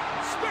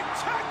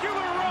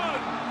 Spectacular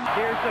run.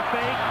 Here's the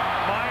fake.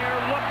 Meyer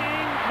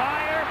looking.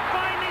 Meyer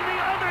finding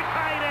the other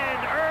tight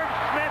end. Irv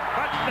Smith,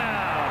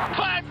 touchdown.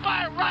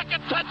 5-5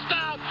 rocket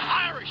touchdown.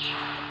 Irish.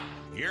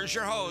 Here's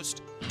your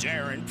host,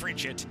 Darren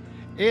Pritchett.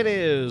 It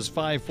is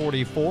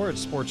 5:44 at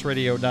Sports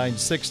Radio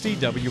 960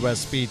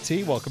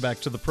 WSBT. Welcome back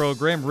to the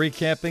program.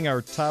 Recapping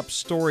our top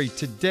story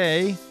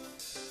today.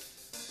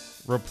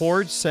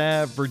 Reports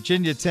have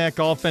Virginia Tech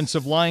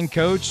offensive line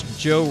coach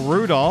Joe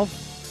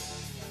Rudolph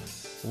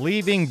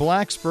leaving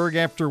Blacksburg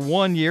after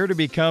 1 year to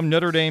become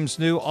Notre Dame's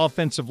new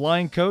offensive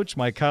line coach.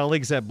 My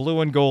colleagues at Blue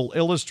and Gold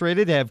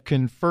Illustrated have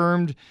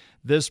confirmed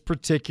this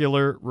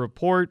particular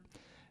report.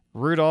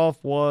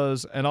 Rudolph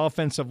was an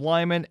offensive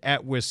lineman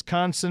at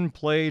Wisconsin,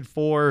 played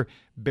for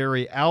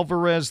Barry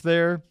Alvarez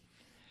there.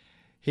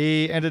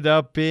 He ended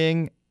up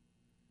being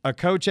a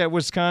coach at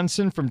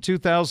Wisconsin from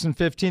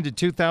 2015 to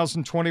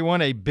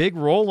 2021, a big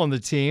role on the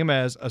team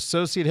as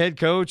associate head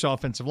coach,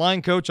 offensive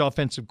line coach,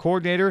 offensive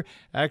coordinator,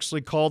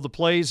 actually called the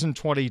plays in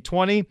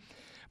 2020.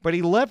 But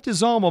he left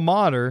his alma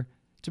mater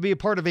to be a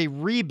part of a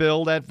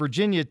rebuild at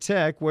Virginia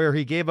Tech, where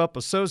he gave up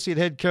associate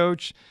head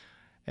coach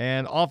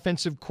and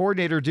offensive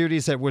coordinator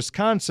duties at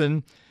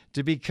Wisconsin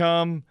to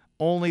become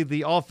only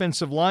the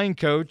offensive line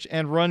coach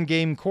and run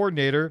game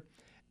coordinator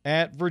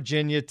at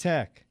Virginia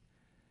Tech.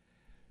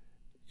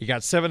 You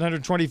got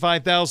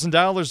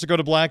 $725,000 to go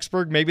to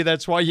Blacksburg. Maybe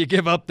that's why you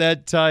give up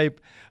that type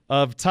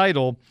of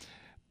title.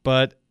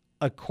 But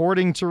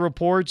according to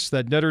reports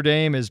that Notre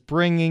Dame is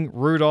bringing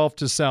Rudolph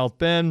to South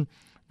Bend.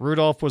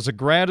 Rudolph was a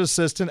grad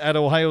assistant at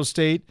Ohio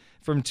State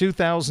from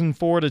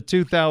 2004 to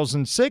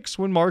 2006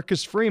 when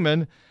Marcus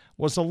Freeman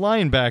was a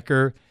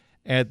linebacker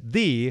at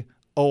the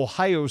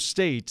Ohio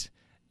State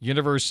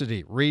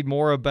University. Read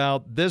more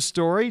about this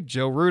story.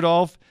 Joe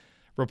Rudolph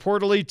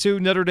reportedly to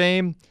Notre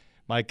Dame.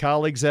 My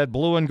colleagues at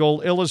Blue and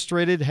Gold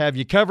Illustrated have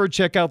you covered.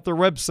 Check out their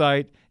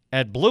website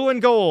at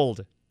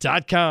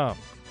blueandgold.com.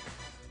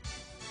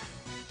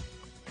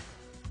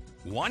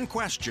 One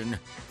question,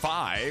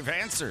 5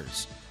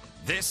 answers.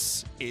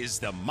 This is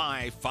the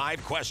My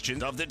 5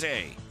 Questions of the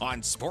Day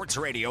on Sports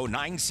Radio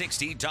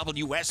 960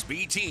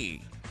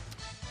 WSBT.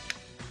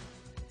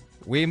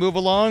 We move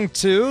along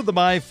to the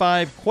My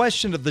 5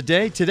 Question of the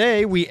Day.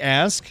 Today we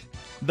ask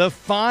the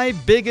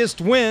 5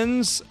 biggest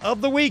wins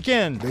of the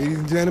weekend. Ladies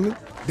and gentlemen,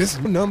 this is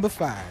number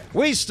 5.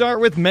 We start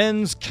with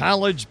men's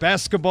college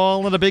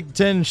basketball in a Big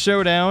Ten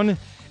showdown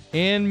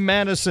in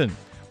Madison.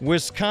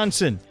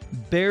 Wisconsin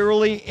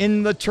barely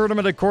in the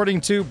tournament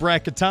according to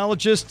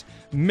bracketologists.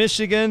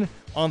 Michigan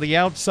on the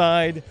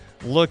outside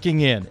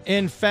looking in.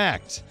 In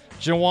fact,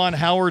 Juwan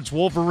Howard's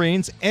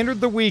Wolverines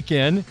entered the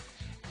weekend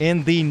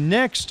in the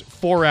next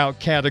 4-out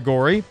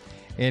category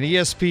in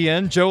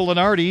ESPN Joe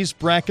Lunardi's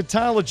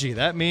bracketology.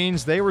 That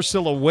means they were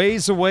still a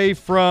ways away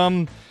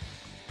from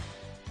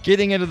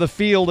getting into the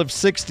field of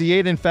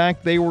 68. In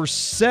fact, they were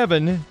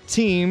 7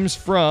 teams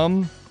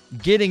from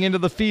getting into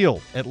the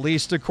field, at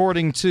least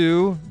according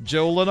to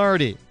Joe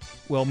Lunardi.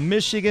 Well,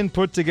 Michigan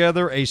put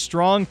together a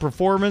strong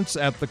performance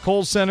at the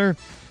Kohl Center,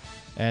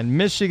 and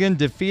Michigan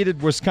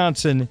defeated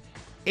Wisconsin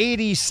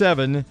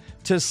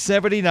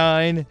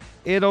 87-79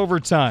 in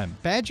overtime.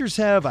 Badgers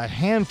have a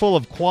handful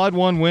of quad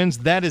 1 wins.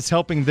 That is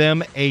helping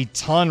them a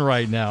ton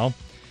right now.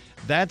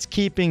 That's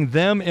keeping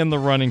them in the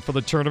running for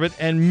the tournament.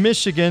 And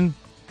Michigan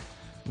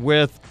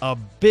with a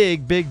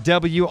big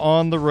W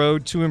on the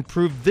road to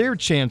improve their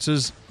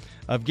chances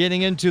of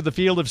getting into the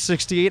field of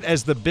 68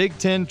 as the Big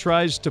Ten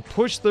tries to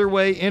push their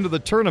way into the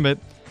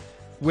tournament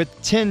with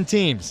 10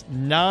 teams.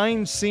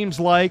 9 seems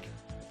like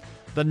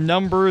the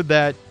number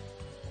that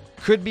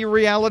could be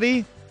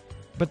reality,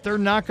 but they're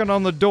knocking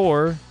on the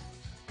door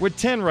with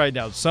 10 right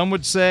now. Some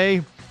would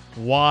say,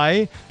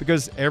 why?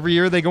 Because every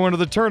year they go into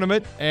the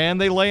tournament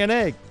and they lay an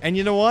egg. And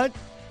you know what?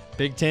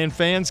 Big Ten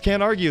fans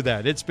can't argue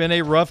that. It's been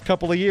a rough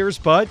couple of years,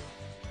 but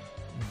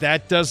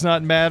that does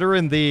not matter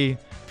in the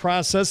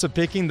process of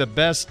picking the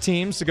best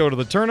teams to go to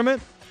the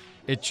tournament.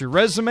 It's your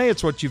resume.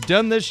 It's what you've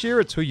done this year.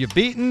 It's who you've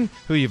beaten,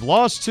 who you've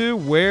lost to,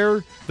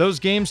 where those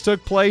games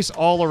took place.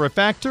 All are a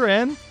factor.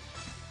 And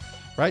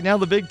right now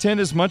the Big Ten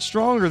is much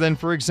stronger than,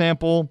 for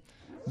example,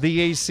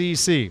 the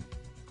ACC.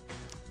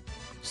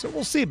 So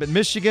we'll see. But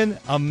Michigan,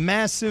 a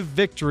massive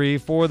victory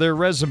for their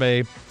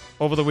resume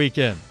over the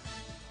weekend.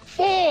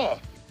 4.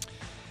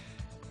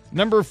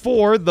 Number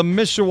 4, the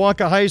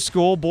Mishawaka High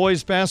School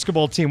boys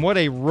basketball team. What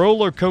a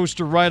roller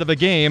coaster ride of a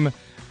game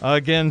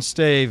against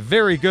a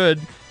very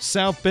good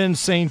South Bend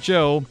St.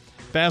 Joe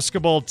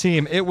basketball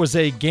team. It was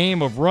a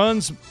game of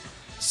runs.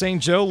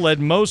 St. Joe led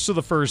most of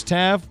the first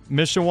half.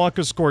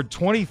 Mishawaka scored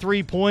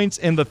 23 points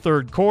in the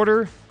third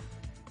quarter.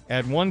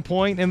 At one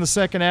point in the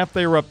second half,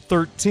 they were up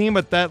 13,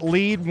 but that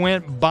lead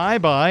went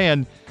bye-bye,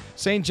 and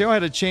St. Joe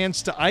had a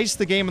chance to ice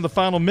the game in the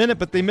final minute,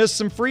 but they missed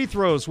some free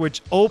throws,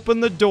 which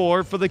opened the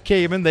door for the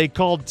Cavemen. They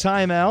called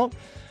timeout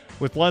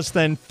with less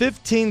than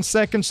 15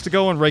 seconds to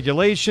go in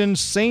regulation.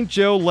 St.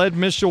 Joe led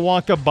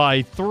Mishawaka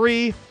by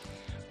 3,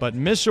 but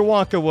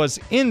Mishawaka was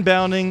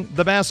inbounding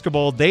the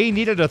basketball. They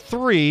needed a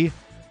 3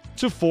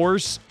 to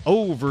force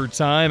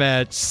overtime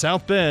at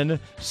South Bend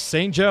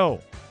St. Joe.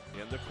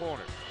 In the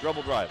corner,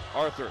 dribble drive.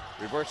 Arthur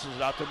reverses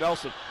it out to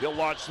Nelson. He'll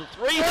launch the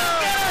 3. He'll get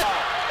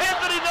it!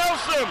 Anthony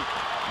Nelson!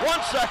 1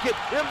 second,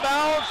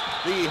 inbounds.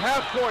 The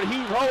half-court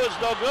heave-ho is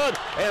no good.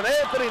 And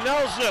Anthony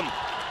Nelson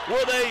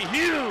with a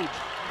huge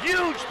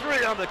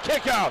three on the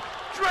kickout.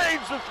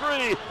 Drains the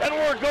three, and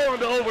we're going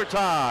to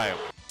overtime.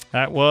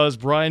 That was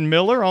Brian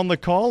Miller on the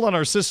call on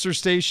our sister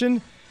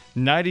station,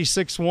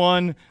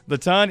 96.1 The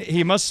Ton.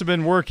 He must have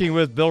been working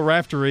with Bill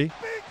Raftery.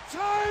 Big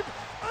time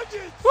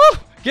again. Woo!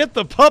 Get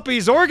the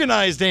puppies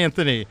organized,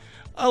 Anthony.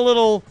 A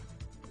little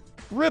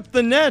rip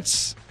the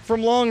nets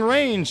from long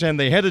range, and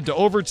they headed to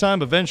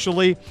overtime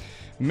eventually.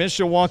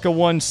 Mishawaka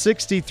won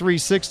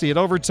 63-60 at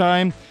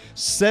overtime.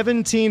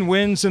 17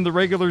 wins in the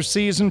regular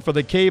season for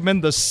the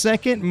Cavemen, the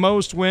second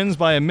most wins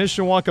by a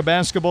Mishawaka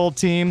basketball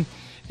team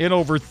in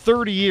over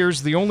 30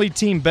 years. The only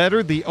team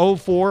better, the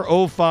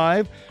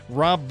 04-05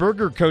 Rob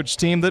Berger coach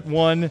team that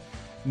won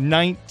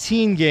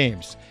 19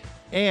 games.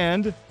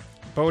 And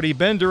Bodie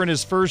Bender, in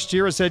his first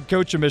year as head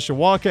coach of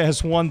Mishawaka,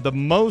 has won the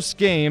most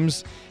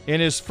games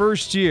in his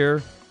first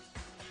year,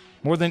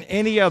 more than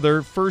any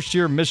other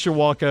first-year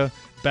Mishawaka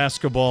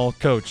basketball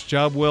coach.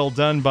 Job well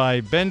done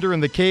by Bender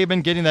and the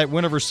Cavemen getting that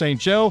win over St.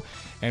 Joe,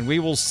 and we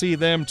will see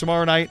them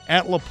tomorrow night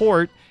at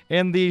LaPorte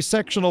in the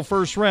sectional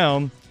first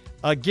round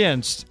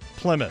against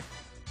Plymouth.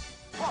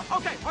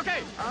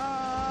 Okay.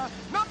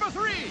 Number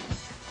 3.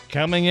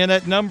 Coming in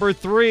at number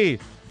 3,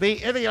 the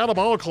Indiana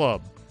Ball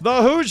Club.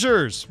 The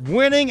Hoosiers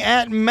winning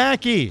at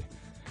Mackey.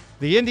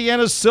 The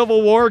Indiana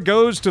Civil War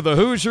goes to the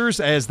Hoosiers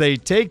as they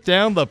take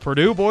down the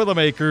Purdue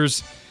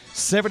Boilermakers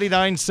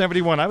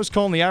 79-71. I was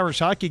calling the Irish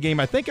hockey game.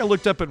 I think I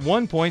looked up at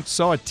one point,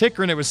 saw a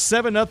ticker, and it was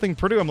 7-0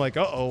 Purdue. I'm like,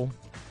 uh-oh.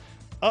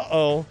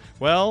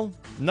 Well,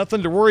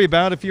 nothing to worry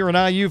about if you're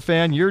an IU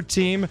fan. Your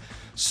team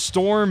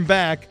stormed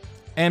back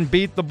and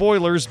beat the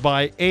Boilers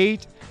by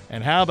 8.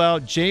 And how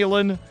about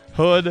Jalen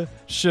Hood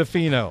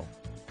Schifino?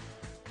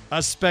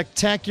 A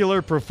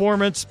spectacular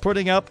performance,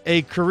 putting up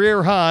a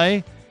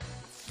career-high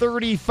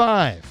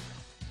 35.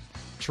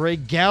 Trey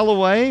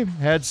Galloway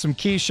had some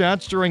key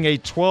shots during a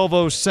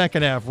 12-0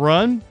 second-half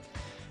run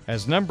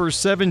as number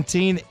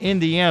 17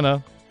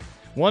 Indiana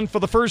won for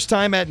the first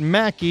time at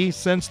Mackey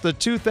since the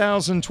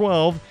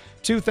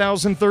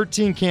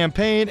 2012-2013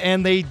 campaign,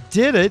 and they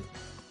did it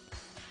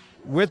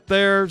with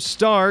their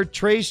star,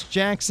 Trace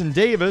Jackson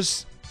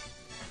Davis,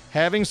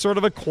 having sort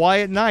of a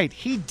quiet night.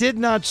 He did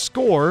not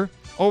score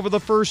over the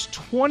first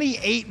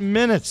 28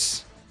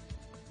 minutes.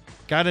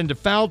 Got into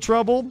foul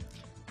trouble,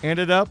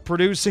 ended up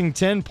producing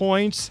 10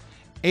 points,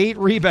 8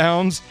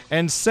 rebounds,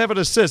 and 7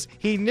 assists.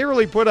 He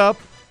nearly put up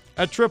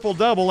a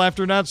triple-double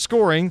after not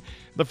scoring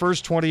the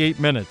first 28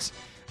 minutes.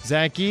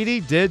 Zach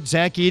Edey did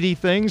Zach Edey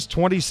things,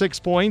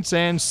 26 points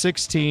and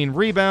 16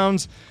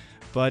 rebounds,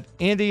 but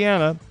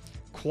Indiana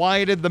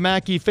quieted the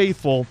Mackey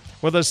faithful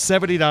with a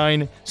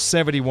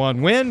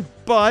 79-71 win.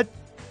 But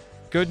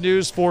good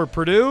news for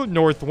Purdue.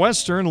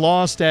 Northwestern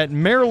lost at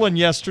Maryland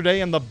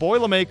yesterday, and the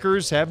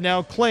Boilermakers have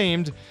now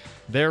claimed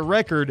their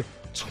record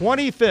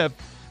 25th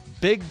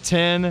Big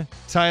Ten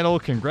title.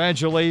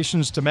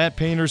 Congratulations to Matt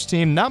Painter's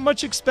team. Not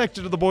much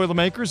expected of the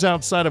Boilermakers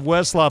outside of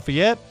West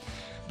Lafayette,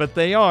 but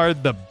they are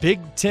the Big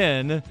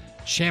Ten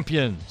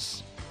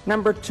champions.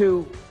 Number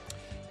 2.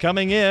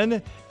 Coming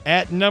in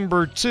at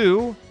number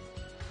 2,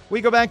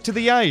 we go back to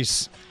the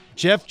ice.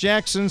 Jeff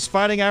Jackson's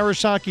Fighting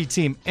Irish hockey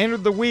team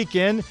entered the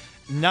weekend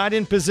not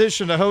in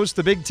position to host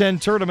the Big Ten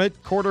tournament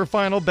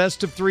quarterfinal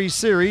best-of-3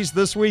 series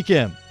this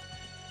weekend.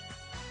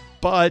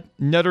 But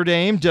Notre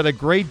Dame did a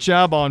great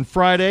job on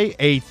Friday,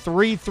 a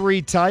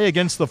 3-3 tie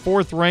against the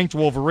 4th-ranked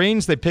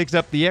Wolverines. They picked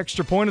up the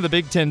extra point of the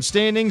Big Ten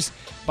standings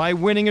by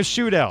winning a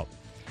shootout.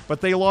 But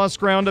they lost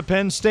ground to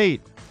Penn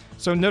State.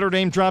 So Notre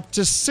Dame dropped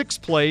to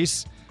 6th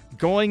place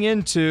going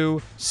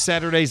into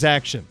Saturday's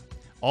action.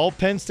 All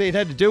Penn State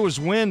had to do was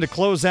win to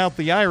close out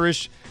the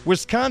Irish.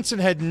 Wisconsin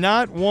had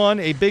not won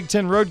a Big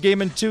Ten road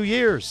game in 2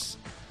 years.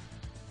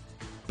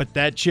 But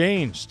that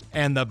changed,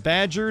 and the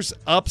Badgers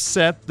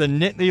upset the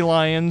Nittany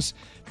Lions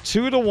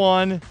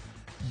 2-1.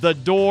 The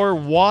door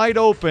wide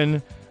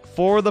open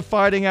for the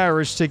Fighting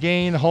Irish to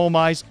gain home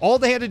ice. All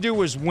they had to do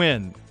was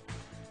win.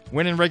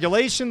 Win in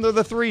regulation, they're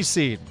the 3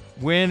 seed.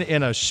 Win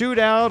in a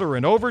shootout or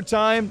in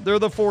overtime, they're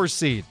the 4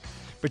 seed.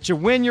 But you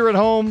win, you're at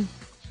home.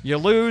 You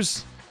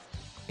lose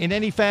in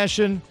any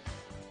fashion,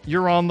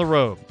 you're on the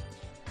road.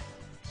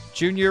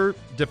 Junior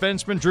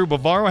defenseman Drew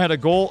Bavaro had a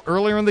goal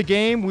earlier in the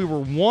game. We were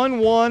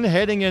 1-1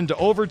 heading into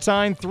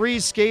overtime, 3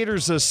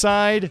 skaters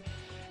aside,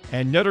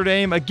 and Notre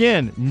Dame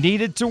again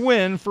needed to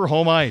win for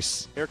home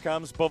ice. Here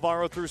comes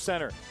Bavaro through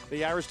center.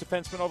 The Irish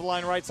defenseman over the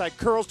line right side,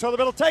 curls toward the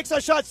middle, takes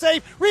a shot,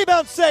 save,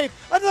 rebound, save,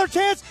 another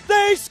chance,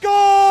 they score!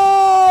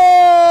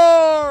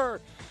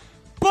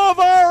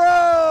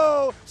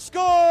 Bavaro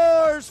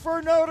scores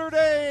for Notre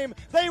Dame.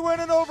 They win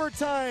in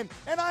overtime.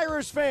 And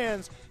Irish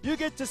fans, you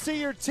get to see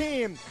your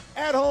team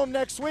at home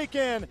next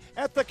weekend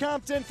at the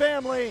Compton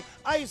Family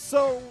Ice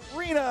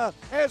Arena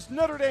as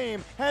Notre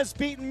Dame has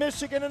beaten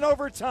Michigan in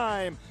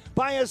overtime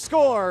by a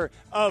score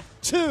of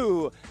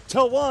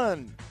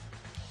 2-1.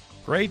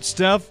 Great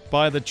stuff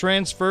by the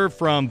transfer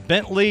from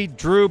Bentley,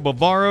 Drew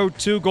Bavaro,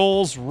 2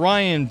 goals,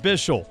 Ryan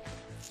Bischel.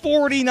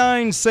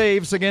 49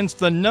 saves against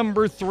the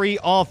number 3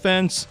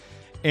 offense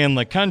in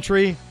the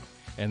country.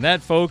 And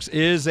that, folks,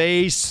 is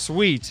a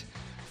sweet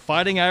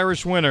Fighting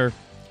Irish winner,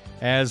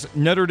 as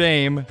Notre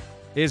Dame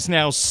is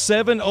now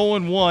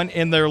 7-0-1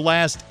 in their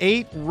last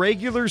 8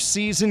 regular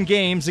season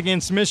games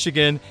against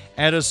Michigan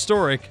at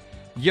historic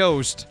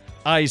Yost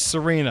Ice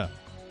Arena.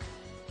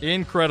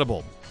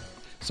 Incredible.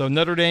 So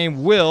Notre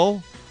Dame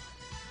will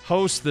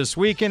host this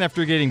weekend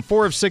after getting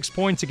 4 of 6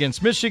 points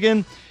against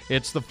Michigan.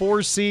 It's the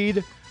 4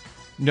 seed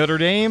Notre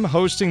Dame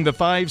hosting the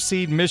 5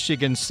 seed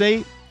Michigan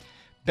State.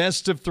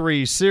 Best of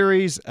 3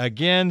 series.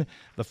 Again,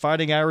 the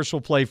Fighting Irish will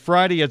play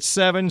Friday at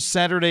 7,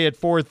 Saturday at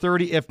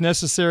 4:30. If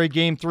necessary,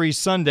 Game 3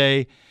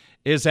 Sunday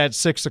is at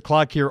 6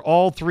 o'clock here.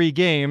 All 3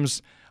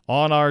 games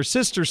on our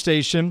sister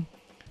station,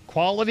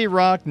 Quality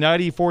Rock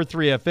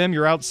 94.3 FM.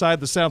 You're outside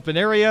the South Bend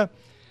area.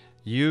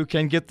 You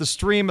can get the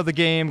stream of the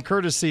game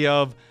courtesy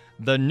of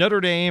the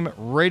Notre Dame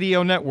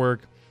Radio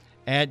Network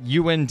at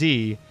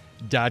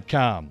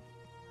UND.com.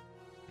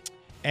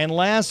 And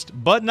last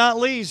but not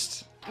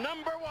least,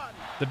 Number 1.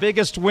 the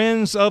biggest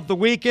wins of the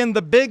weekend,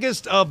 the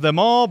biggest of them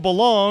all,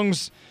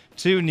 belongs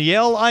to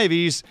Niele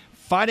Ivy's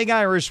Fighting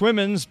Irish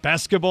women's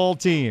basketball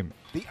team.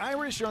 The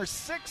Irish are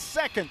 6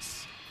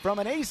 seconds from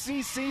an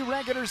ACC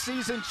regular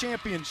season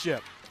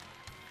championship.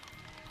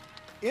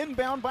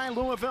 Inbound by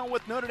Louisville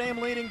with Notre Dame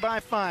leading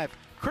by 5.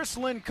 Chris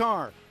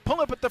Carr,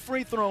 pull up at the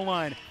free throw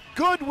line.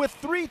 Good with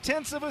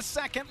 0.3 of a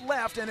second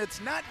left, and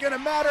it's not going to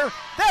matter.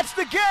 That's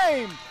the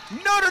game!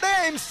 Notre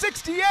Dame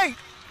 68,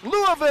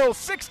 Louisville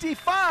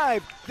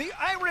 65. The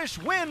Irish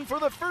win for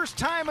the first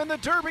time in the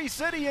Derby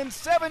City in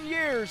 7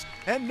 years,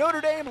 and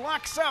Notre Dame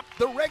locks up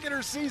the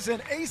regular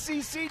season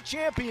ACC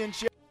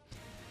championship.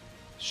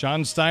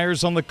 Sean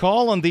Steyer's on the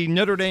call on the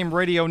Notre Dame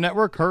Radio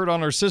Network, heard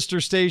on our sister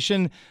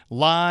station,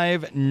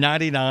 Live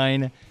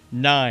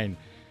 99.9.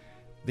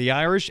 The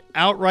Irish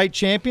outright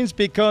champions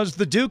because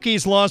the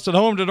Dukies lost at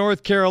home to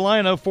North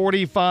Carolina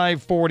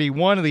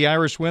 45-41. The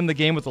Irish win the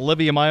game with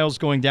Olivia Miles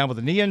going down with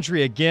a knee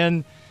injury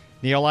again.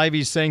 Niele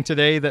Ivy saying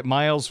today that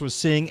Miles was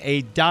seeing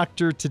a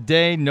doctor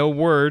today. No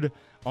word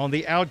on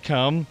the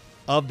outcome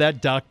of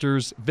that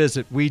doctor's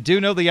visit. We do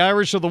know the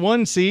Irish are the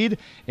 1 seed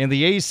in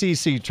the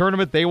ACC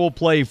tournament. They will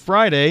play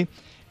Friday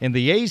in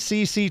the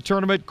ACC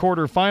tournament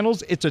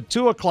quarterfinals. It's a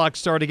 2 o'clock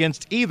start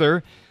against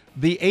either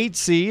the 8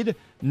 seed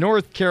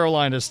North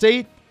Carolina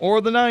State or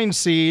the 9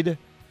 seed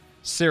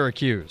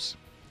Syracuse.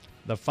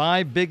 The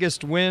 5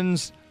 biggest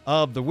wins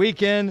of the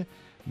weekend: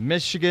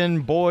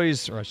 Michigan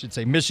boys, or I should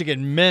say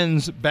Michigan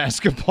men's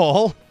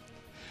basketball.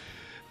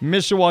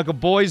 Mishawaka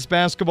boys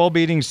basketball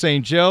beating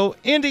St. Joe.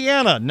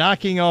 Indiana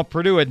knocking off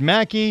Purdue at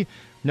Mackey.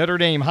 Notre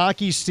Dame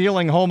hockey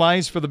stealing home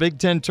ice for the Big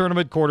Ten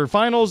tournament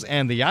quarterfinals.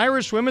 And the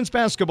Irish women's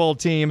basketball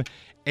team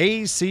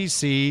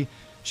ACC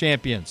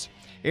champions.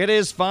 It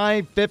is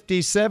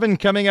 5:57.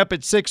 Coming up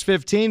at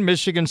 6:15,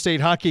 Michigan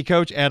State hockey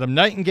coach Adam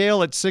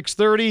Nightingale. At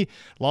 6:30,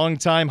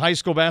 longtime high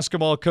school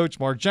basketball coach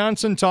Mark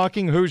Johnson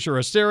talking Hoosier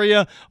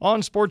Hysteria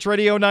on Sports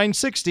Radio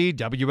 960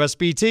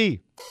 WSBT.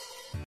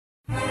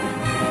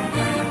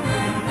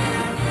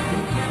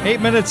 8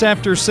 minutes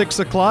after 6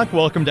 o'clock.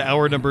 Welcome to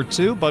hour number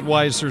 2,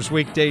 Budweiser's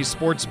Weekday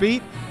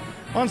Sportsbeat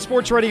on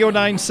Sports Radio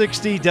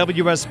 960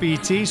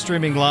 WSBT,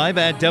 streaming live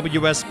at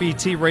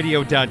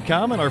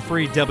WSBTradio.com and our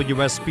free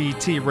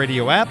WSBT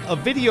radio app, a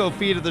video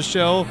feed of the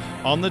show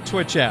on the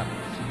Twitch app.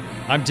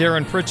 I'm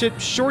Darren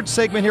Pritchett. Short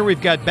segment here. We've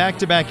got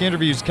back-to-back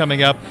interviews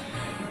coming up.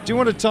 Do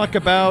want to talk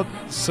about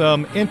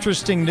some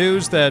interesting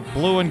news that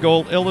Blue and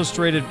Gold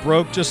Illustrated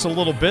broke just a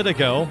little bit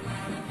ago.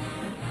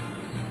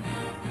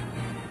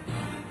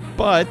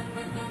 But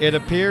it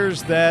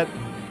appears that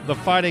the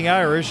Fighting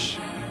Irish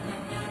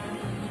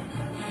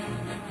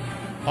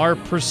are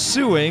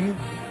pursuing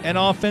an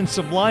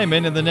offensive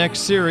lineman in the next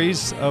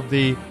series of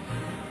the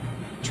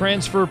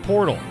transfer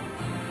portal.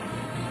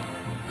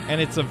 And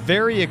it's a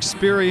very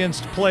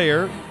experienced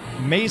player,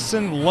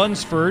 Mason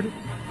Lunsford,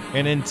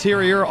 an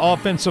interior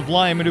offensive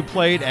lineman who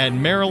played at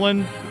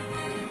Maryland.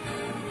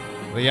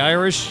 The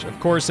Irish, of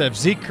course, have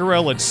Zeke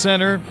Carell at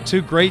center,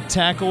 2 great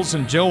tackles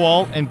in Joe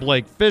Alt and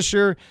Blake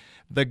Fisher.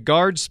 The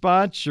guard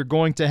spots, you're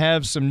going to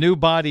have some new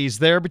bodies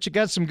there, but you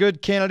got some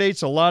good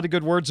candidates. A lot of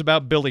good words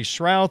about Billy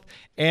Schrouth,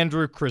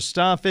 Andrew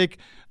Kristofic,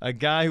 a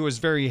guy who was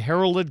very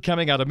heralded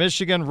coming out of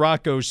Michigan,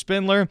 Rocco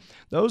Spindler.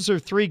 Those are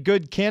 3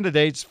 good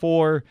candidates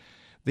for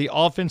the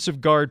offensive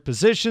guard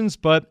positions,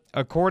 but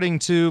according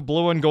to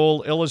Blue and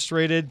Gold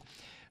Illustrated,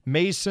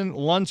 Mason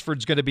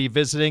Lunsford's going to be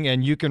visiting,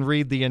 and you can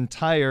read the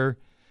entire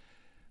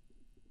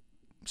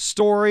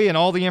story and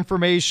all the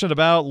information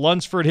about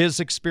Lunsford, his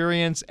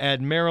experience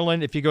at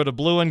Maryland, if you go to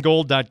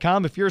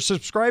blueandgold.com. If you're a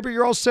subscriber,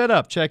 you're all set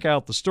up. Check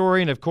out the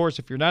story. And, of course,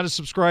 if you're not a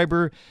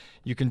subscriber,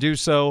 you can do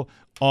so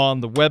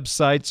on the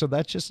website. So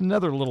that's just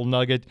another little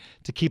nugget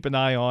to keep an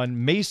eye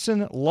on.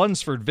 Mason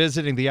Lunsford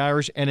visiting the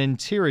Irish, an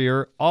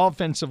interior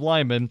offensive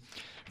lineman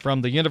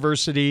from the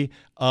University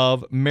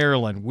of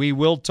Maryland. We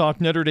will talk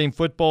Notre Dame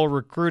football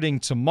recruiting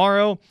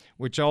tomorrow,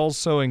 which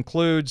also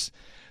includes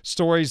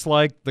stories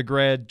like the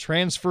grad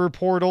transfer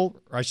portal,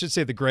 or I should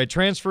say the grad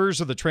transfers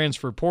or the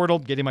transfer portal,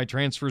 getting my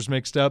transfers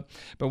mixed up.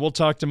 But we'll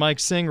talk to Mike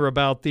Singer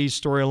about these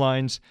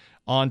storylines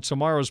on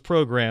tomorrow's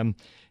program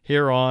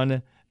here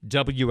on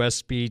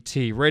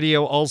WSBT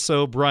Radio.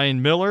 Also,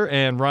 Brian Miller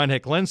and Ron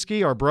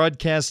Heklinski, our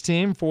broadcast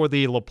team for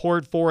the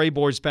LaPorte 4A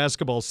Boys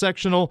Basketball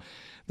Sectional.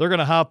 They're going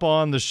to hop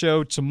on the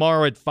show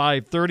tomorrow at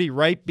 5:30,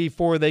 right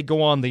before they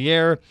go on the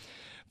air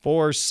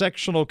for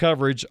sectional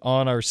coverage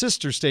on our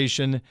sister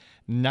station,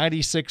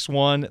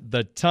 96.1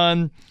 The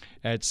Ton.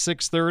 At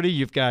 6:30,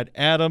 you've got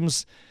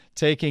Adams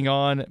taking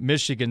on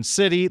Michigan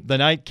City. The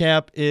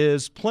nightcap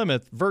is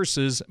Plymouth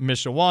versus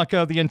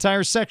Mishawaka. The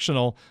entire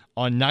sectional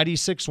on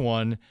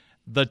 96.1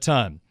 The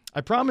Ton.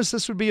 I promised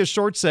this would be a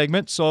short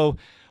segment, so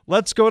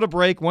let's go to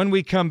break. When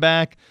we come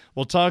back,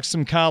 we'll talk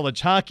some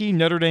college hockey.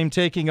 Notre Dame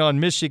taking on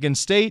Michigan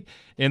State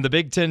in the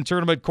Big Ten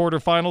Tournament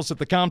quarterfinals at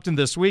the Compton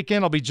this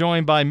weekend. I'll be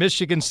joined by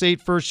Michigan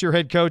State first-year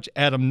head coach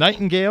Adam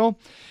Nightingale,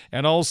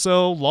 and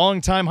also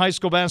longtime high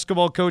school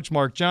basketball coach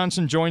Mark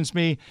Johnson joins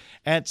me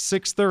at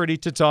 6:30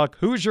 to talk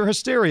Hoosier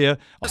Hysteria.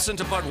 Listen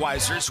to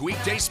Budweiser's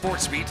Weekday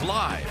Sportsbeat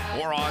live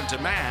or on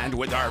demand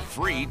with our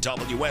free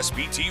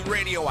WSBT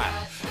radio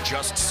app.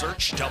 Just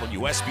search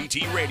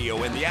WSBT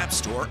Radio in the App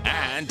Store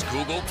and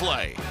Google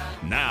Play.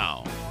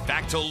 Now,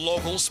 back to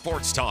local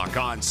sports talk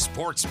on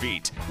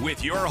Sportsbeat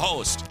with your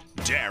host,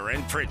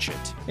 Darren Pritchett.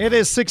 It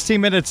is 16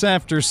 minutes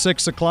after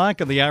 6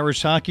 o'clock, and the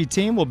Irish hockey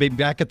team will be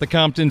back at the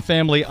Compton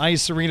Family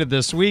Ice Arena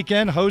this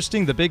weekend,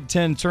 hosting the Big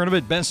Ten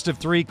Tournament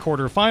best-of-3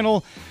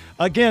 quarterfinal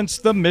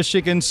against the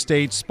Michigan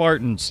State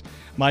Spartans.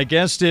 My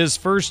guest is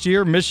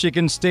first-year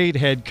Michigan State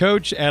head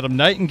coach Adam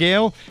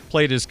Nightingale,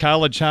 played his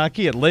college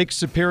hockey at Lake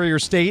Superior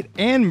State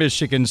and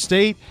Michigan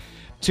State.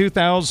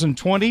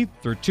 2020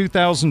 through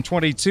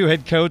 2022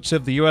 head coach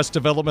of the U.S.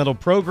 Developmental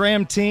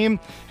Program team,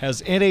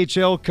 has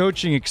NHL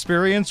coaching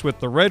experience with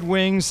the Red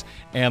Wings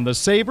and the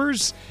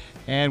Sabres,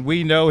 and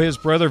we know his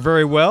brother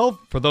very well.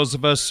 For those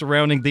of us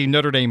surrounding the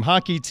Notre Dame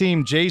hockey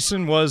team,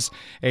 Jason was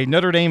a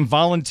Notre Dame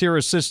volunteer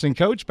assistant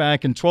coach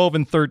back in 12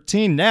 and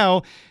 13.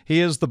 Now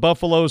he is the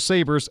Buffalo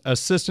Sabres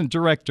assistant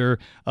director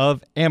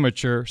of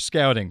amateur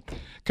scouting.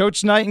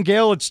 Coach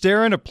Nightingale, it's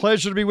Darren. A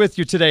pleasure to be with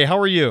you today. How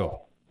are you?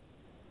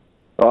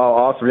 Oh,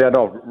 awesome. Yeah,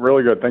 no,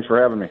 really good. Thanks for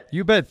having me.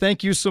 You bet.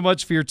 Thank you so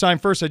much for your time.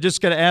 First, I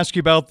just got to ask you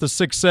about the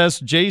success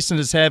Jason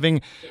is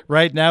having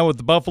right now with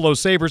the Buffalo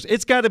Sabres.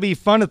 It's got to be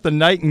fun at the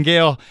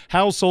Nightingale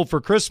household for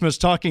Christmas,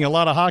 talking a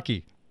lot of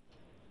hockey.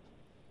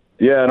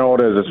 Yeah, no,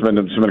 it is. It's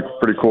been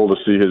pretty cool to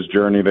see his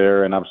journey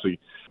there, and obviously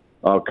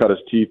cut his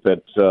teeth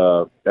at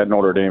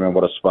Notre Dame, and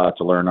what a spot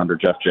to learn under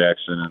Jeff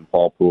Jackson and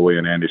Paul Pooley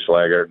and Andy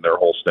Slaggert and their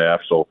whole staff.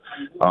 So,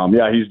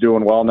 yeah, he's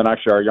doing well. And then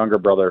actually our younger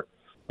brother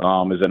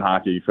is in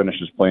hockey. He finished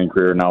his playing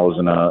career, now is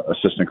an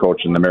assistant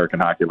coach in the American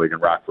Hockey League in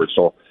Rockford.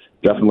 So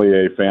definitely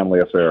a family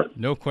affair.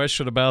 No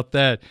question about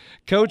that.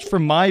 Coach,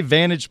 from my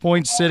vantage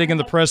point sitting in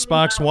the press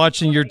box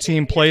watching your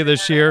team play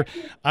this year,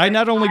 I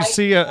not only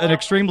see an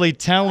extremely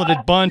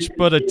talented bunch,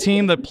 but a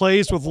team that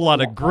plays with a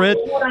lot of grit,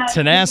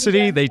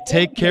 tenacity. They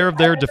take care of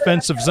their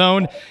defensive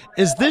zone.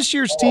 Is this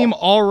year's team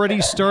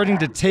already starting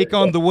to take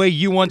on the way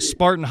you want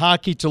Spartan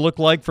hockey to look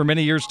like for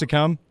many years to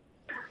come?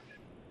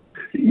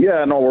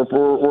 Yeah, no,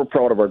 we're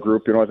proud of our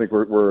group. I think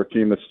we're a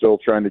team that's still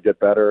trying to get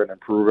better and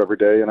improve every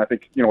day. And I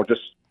think,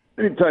 just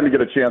anytime you get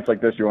a chance like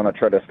this, you want to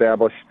try to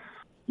establish,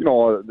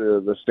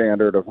 the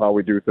standard of how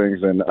we do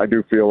things. And I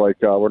do feel like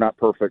we're not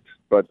perfect,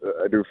 but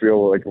I do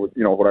feel like,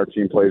 what our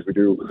team plays, we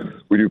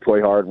do play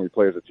hard and we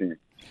play as a team.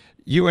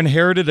 You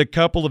inherited a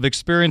couple of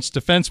experienced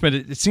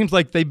defensemen. It seems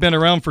like they've been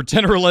around for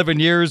 10 or 11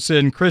 years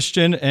in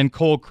Christian and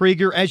Cole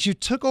Krieger. As you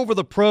took over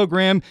the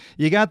program,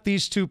 you got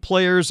these two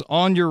players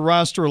on your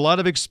roster, a lot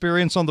of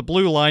experience on the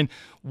blue line.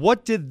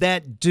 What did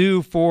that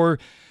do for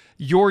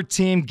your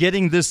team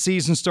getting this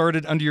season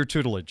started under your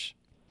tutelage?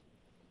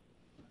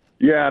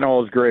 Yeah, no,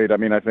 it was great. I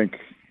mean, I think,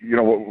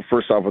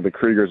 first off with the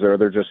Kriegers there,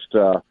 they're just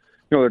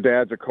their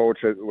dad's a coach.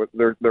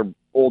 Their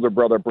older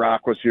brother,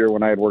 Brock, was here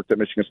when I had worked at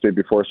Michigan State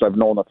before, so I've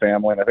known the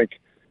family. And I think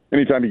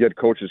anytime you get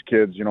coaches'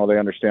 kids, they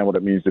understand what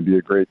it means to be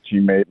a great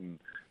teammate. And,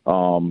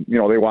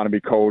 they want to be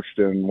coached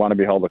and want to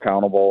be held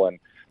accountable. And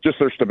just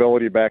their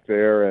stability back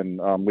there and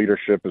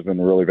leadership has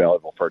been really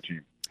valuable for our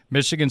team.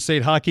 Michigan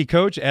State hockey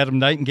coach Adam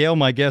Nightingale,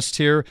 my guest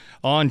here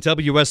on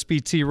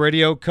WSBT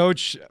Radio.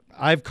 Coach,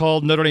 I've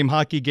called Notre Dame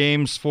hockey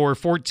games for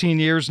 14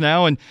 years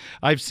now, and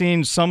I've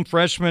seen some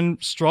freshmen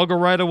struggle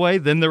right away.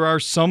 Then there are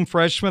some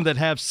freshmen that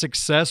have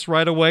success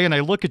right away, and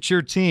I look at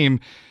your team.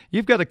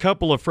 You've got a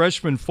couple of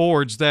freshman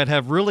forwards that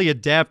have really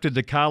adapted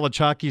to college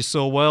hockey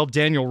so well.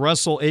 Daniel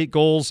Russell, 8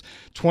 goals,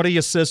 20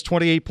 assists,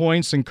 28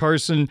 points, and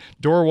Carson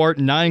Dorwart,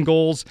 9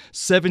 goals,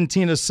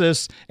 17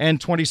 assists,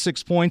 and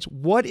 26 points.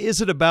 What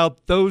is it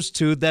about those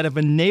two that have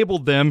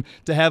enabled them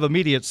to have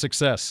immediate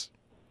success?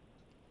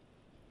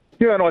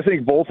 Yeah, no, I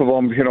think both of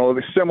them,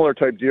 the similar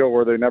type deal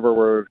where they never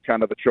were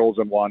kind of the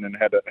chosen one and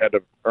had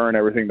to earn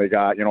everything they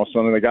got.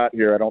 So when they got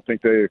here, I don't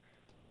think there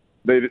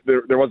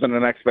wasn't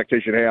an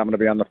expectation, hey, I'm going to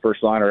be on the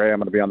first line or hey, I'm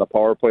going to be on the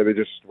power play. They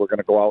just were going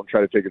to go out and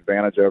try to take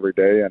advantage of every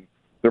day. And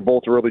they're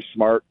both really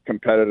smart,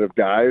 competitive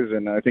guys.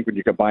 And I think when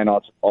you combine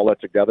all that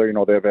together,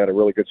 they've had a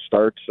really good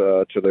start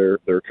to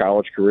their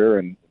college career,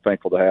 and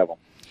thankful to have them.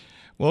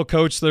 Well,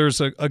 Coach,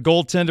 there's a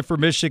goaltender for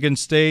Michigan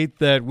State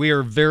that we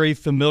are very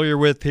familiar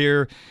with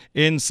here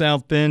in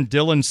South Bend.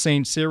 Dylan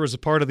St. Cyr was a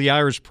part of the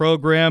Irish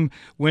program,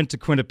 went to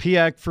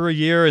Quinnipiac for a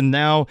year, and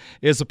now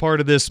is a part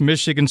of this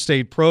Michigan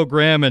State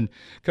program. And,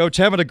 Coach,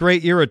 having a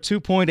great year, a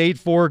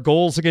 2.84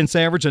 goals against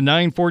average, a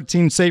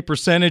 .914 save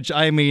percentage.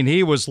 I mean,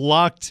 he was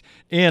locked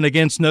in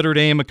against Notre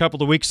Dame a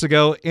couple of weeks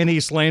ago in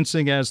East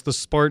Lansing as the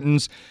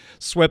Spartans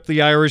swept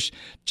the Irish.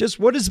 Just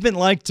what has it been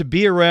like to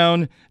be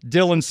around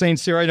Dylan St.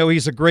 Cyr? I know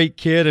he's a great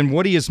kid, and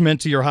what he has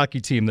meant to your hockey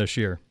team this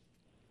year.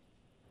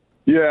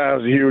 Yeah, it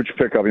was a huge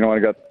pickup. I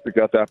got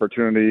the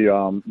opportunity.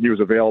 He was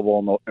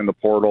available in the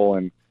portal,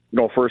 and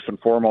first and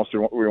foremost,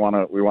 we want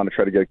to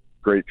try to get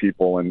great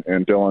people, and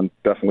Dylan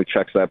definitely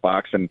checks that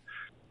box. And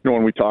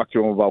when we talked to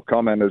him about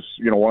coming, is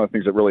one of the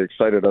things that really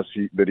excited us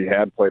that he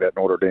had played at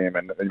Notre Dame,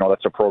 and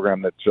that's a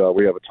program that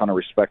we have a ton of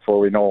respect for.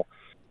 We know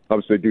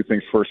obviously they do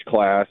things first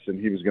class, and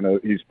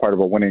he's part of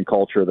a winning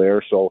culture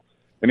there. So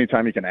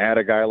anytime you can add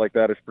a guy like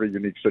that, it's a pretty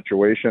unique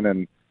situation,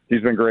 and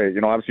he's been great.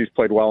 Obviously he's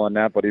played well in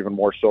that, but even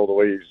more so the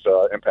way he's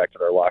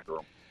impacted our locker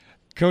room.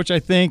 Coach, I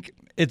think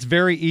it's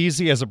very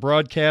easy as a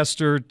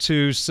broadcaster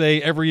to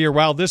say every year,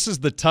 wow, this is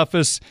the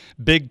toughest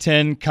Big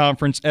Ten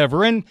conference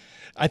ever. And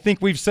I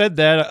think we've said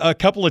that a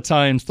couple of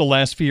times the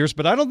last few years,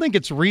 but I don't think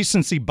it's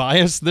recency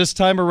bias this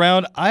time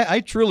around.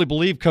 I truly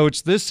believe,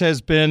 Coach, this has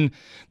been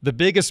the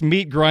biggest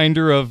meat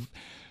grinder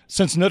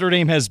since Notre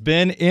Dame has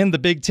been in the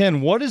Big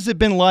Ten. What has it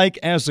been like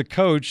as a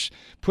coach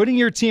putting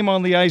your team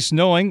on the ice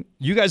knowing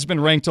you guys have been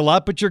ranked a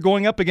lot, but you're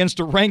going up against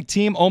a ranked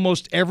team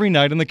almost every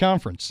night in the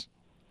conference?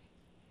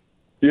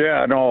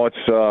 Yeah, no,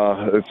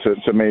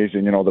 it's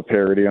amazing, the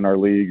parity in our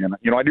league. And,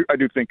 I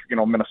do think,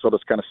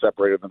 Minnesota's kind of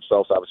separated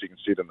themselves. Obviously, you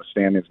can see it in the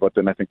standings, but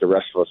then I think the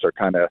rest of us are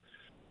kind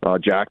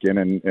of jacking,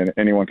 and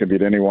anyone can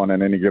beat anyone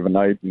on any given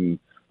night. And,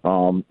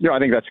 I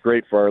think that's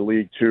great for our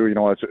league, too.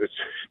 It's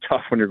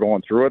tough when you're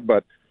going through it,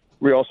 but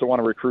we also want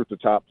to recruit the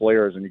top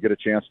players, and you get a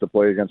chance to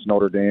play against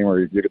Notre Dame, or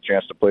you get a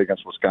chance to play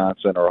against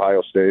Wisconsin or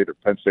Ohio State or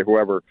Penn State,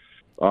 whoever.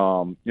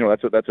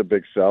 That's a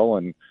big sell,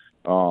 and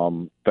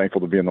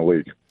thankful to be in the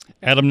league.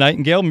 Adam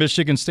Nightingale,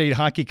 Michigan State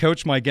hockey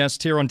coach, my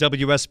guest here on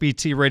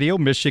WSBT Radio.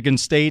 Michigan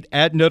State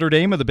at Notre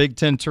Dame of the Big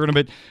Ten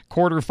Tournament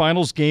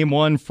quarterfinals. Game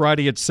 1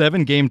 Friday at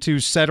 7, Game 2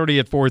 Saturday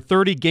at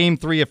 4:30, Game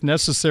 3 if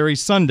necessary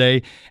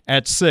Sunday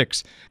at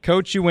 6.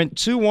 Coach, you went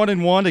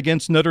 2-1-1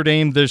 against Notre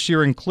Dame this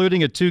year,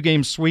 including a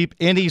 2-game sweep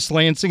in East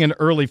Lansing in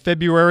early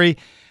February.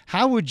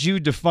 How would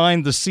you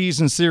define the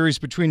season series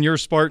between your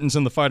Spartans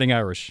and the Fighting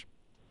Irish?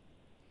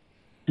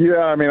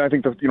 Yeah, I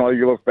think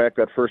you look back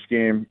that first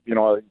game,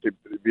 they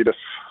beat us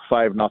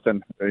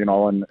 5-0,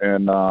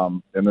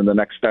 and then the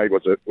next night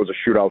was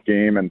a shootout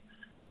game, and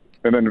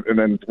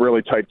then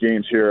really tight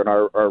games here in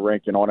our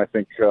rank, and I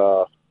think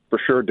for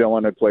sure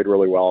Dylan had played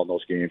really well in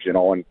those games,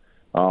 and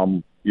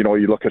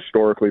you look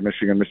historically,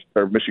 Michigan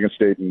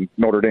State and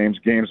Notre Dame's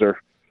games are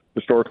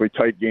historically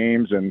tight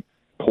games and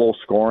close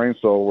scoring,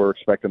 so we're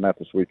expecting that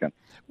this weekend.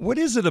 What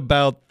is it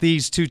about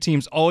these two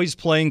teams always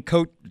playing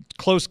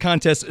close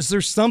contests? Is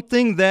there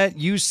something that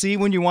you see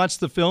when you watch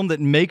the film that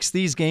makes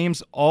these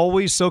games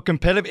always so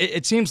competitive?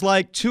 It seems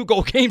like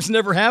 2-goal games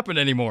never happen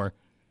anymore.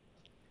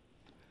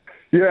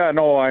 Yeah,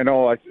 no, I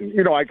know. I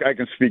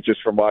can speak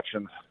just from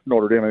watching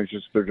Notre Dame.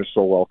 They're just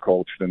so well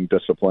coached and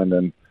disciplined,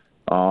 and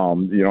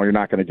you're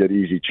not going to get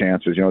easy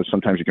chances.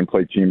 Sometimes you can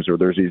play teams where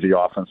there's easy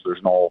offense.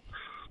 There's no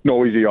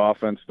easy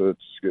offense.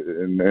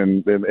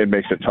 And it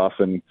makes it tough,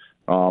 and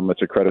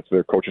it's a credit to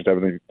their coaches.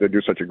 They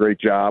do such a great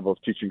job of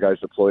teaching guys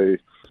to play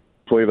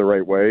the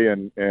right way,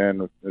 and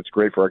it's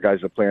great for our guys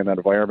to play in that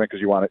environment, because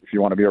if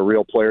you want to be a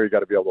real player, you got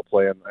to be able to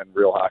play in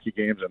real hockey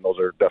games, and those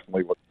are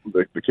definitely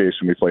the case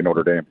when we play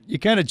Notre Dame. You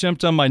kind of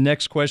jumped on my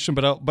next question,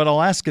 but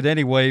I'll ask it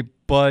anyway.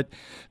 But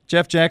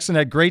Jeff Jackson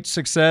had great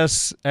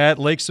success at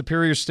Lake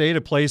Superior State,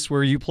 a place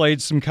where you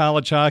played some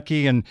college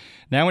hockey, and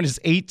now in his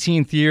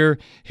 18th year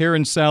here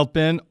in South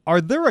Bend.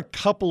 Are there a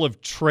couple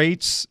of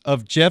traits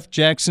of Jeff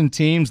Jackson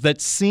teams that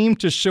seem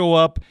to show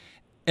up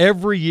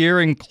every year,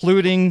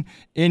 including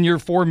in your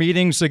 4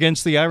 meetings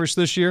against the Irish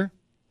this year?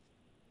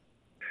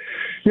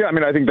 Yeah,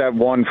 I think that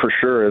one for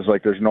sure is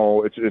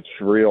it's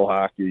real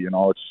hockey.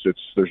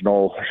 There's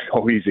no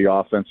easy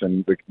offense,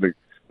 and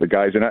the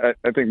guys. And I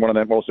think one of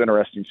the most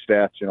interesting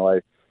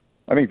stats.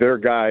 I think their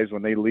guys,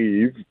 when they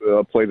leave,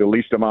 play the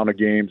least amount of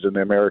games in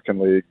the American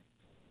League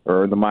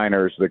or in the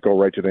minors that go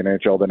right to the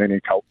NHL than any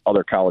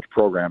other college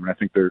program. And I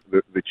think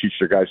they teach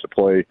their guys to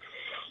play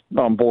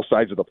both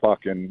sides of the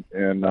puck, and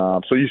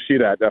so you see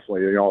that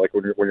definitely.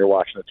 When you're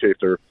watching the tape,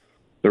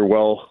 they're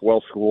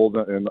well schooled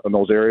in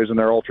those areas, and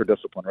they're ultra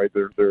disciplined. Right,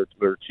 they're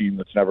a team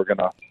that's never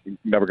gonna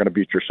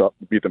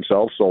beat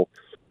themselves. So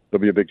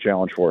they'll be a big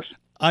challenge for us.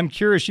 I'm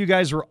curious, you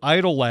guys were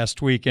idle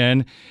last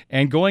weekend,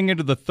 and going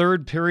into the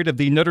third period of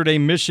the Notre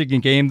Dame-Michigan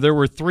game, there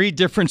were 3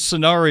 different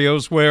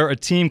scenarios where a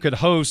team could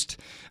host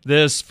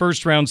this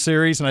first-round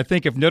series, and I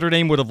think if Notre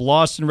Dame would have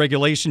lost in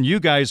regulation, you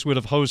guys would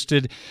have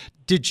hosted.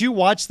 Did you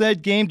watch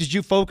that game? Did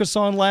you focus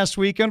on last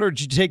weekend, or did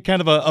you take kind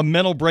of a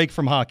mental break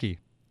from hockey?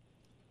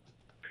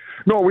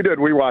 No, we did.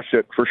 We watched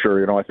it for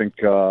sure. I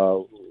think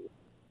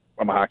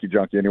I'm a hockey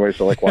junkie anyway,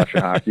 so I like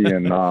watching hockey.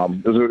 And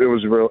it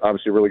was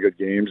obviously really good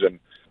games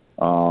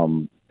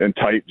and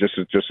tight, just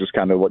as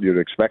kind of what you'd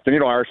expect.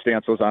 And, our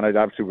stance was on it.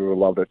 Obviously, we would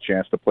love a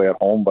chance to play at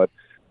home, but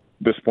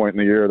this point in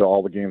the year,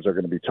 all the games are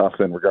going to be tough,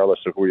 and regardless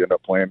of who we end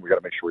up playing, we got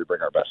to make sure we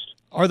bring our best.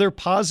 Are there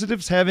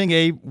positives having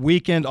a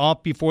weekend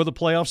off before the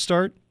playoffs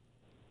start?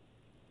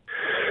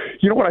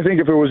 You know what? I think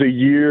if it was a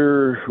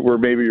year where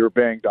maybe you're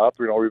banged up,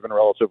 we've been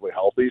relatively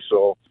healthy,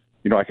 so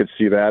I could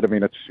see that. I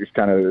mean,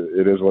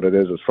 it is what it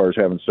is as far as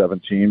having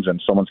 7 teams, and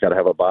someone's got to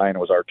have a bye, and it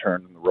was our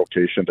turn in the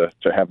rotation to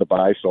have the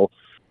bye. So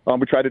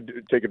we try to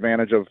take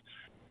advantage of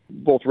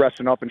both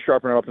resting up and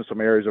sharpening up in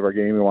some areas of our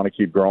game we want to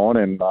keep growing.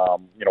 And,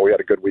 we had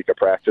a good week of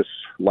practice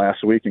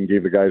last week and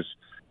gave the guys,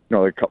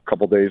 a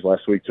couple days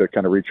last week to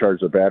kind of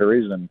recharge the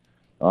batteries. And,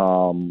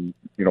 a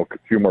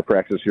few more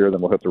practice here,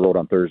 then we'll hit the road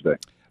on Thursday.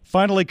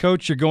 Finally,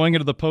 Coach, you're going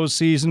into the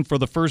postseason for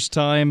the first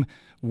time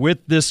with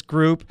this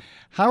group.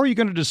 How are you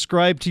going to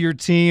describe to your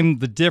team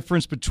the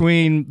difference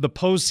between the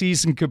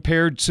postseason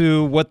compared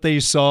to what they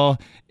saw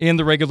in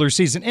the regular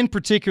season, in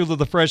particular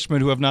the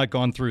freshmen who have not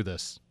gone through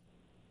this?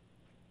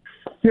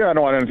 Yeah,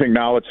 no, I don't think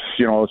now it's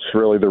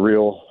really the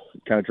real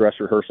kind of dress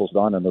rehearsal's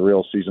done and the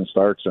real season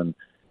starts. And,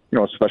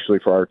 especially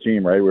for our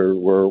team, right?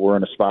 We're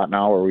in a spot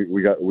now where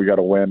we got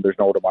to win. There's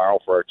no tomorrow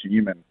for our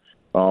team. And,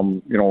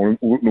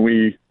 when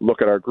we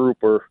look at our group,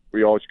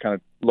 we always kind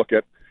of look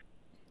at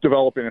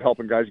developing and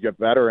helping guys get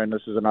better. And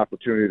this is an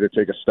opportunity to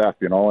take a step,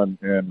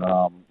 and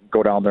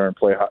go down there and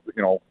play,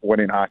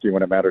 winning hockey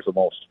when it matters the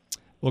most.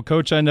 Well,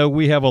 Coach, I know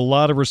we have a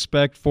lot of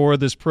respect for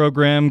this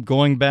program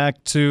going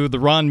back to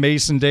the Ron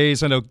Mason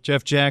days. I know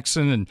Jeff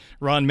Jackson and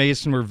Ron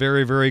Mason were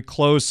very, very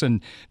close,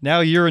 and now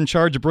you're in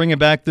charge of bringing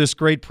back this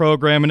great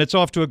program, and it's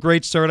off to a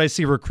great start. I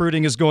see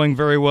recruiting is going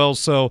very well.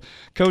 So,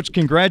 Coach,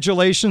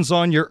 congratulations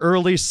on your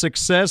early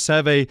success.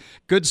 Have a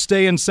good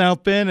stay in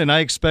South Bend, and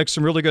I expect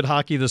some really good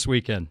hockey this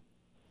weekend.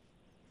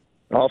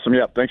 Awesome.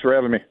 Yeah. Thanks for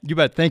having me. You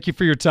bet. Thank you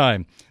for your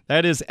time.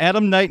 That is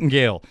Adam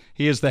Nightingale.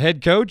 He is the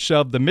head coach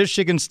of the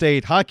Michigan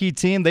State hockey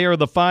team. They are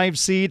the 5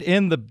 seed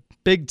in the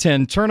Big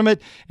Ten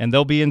tournament, and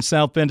they'll be in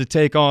South Bend to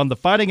take on the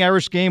Fighting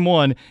Irish. Game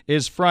 1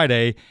 is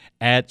Friday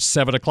at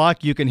 7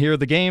 o'clock. You can hear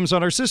the games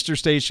on our sister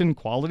station,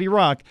 Quality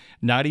Rock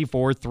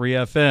 94.3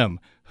 FM.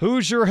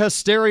 Hoosier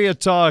Hysteria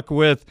Talk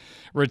with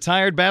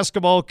retired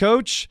basketball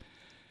coach,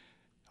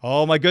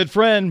 my good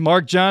friend,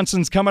 Mark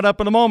Johnson's coming up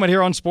in a moment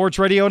here on Sports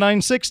Radio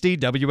 960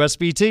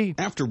 WSBT.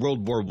 After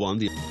World War I,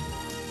 the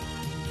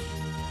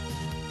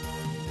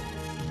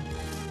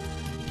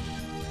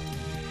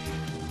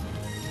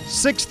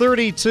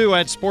 6:32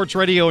 at Sports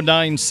Radio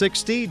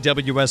 960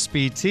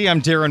 WSBT.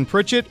 I'm Darren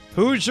Pritchett.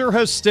 Hoosier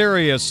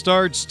Hysteria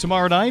starts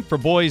tomorrow night for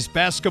boys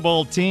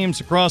basketball teams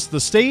across the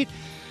state.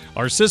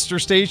 Our sister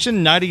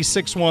station,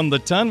 96.1 The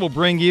Ton, will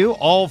bring you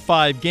all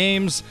 5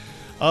 games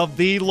of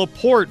the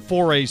LaPorte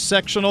 4A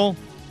sectional.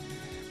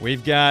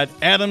 We've got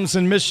Adams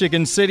and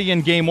Michigan City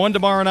in Game 1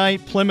 tomorrow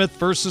night, Plymouth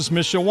versus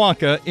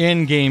Mishawaka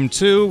in Game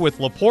 2, with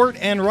LaPorte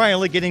and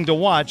Riley getting to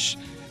watch.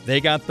 They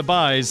got the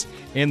byes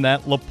in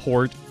that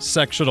LaPorte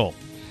sectional.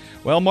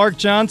 Well, Mark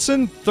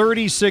Johnson,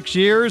 36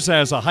 years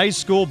as a high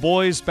school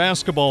boys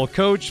basketball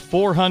coach,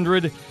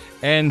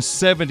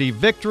 470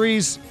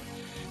 victories,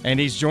 and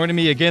he's joining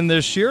me again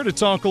this year to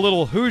talk a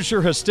little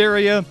Hoosier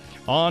Hysteria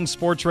on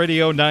Sports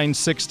Radio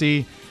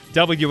 960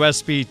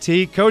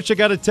 WSBT. Coach, I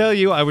got to tell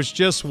you, I was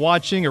just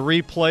watching a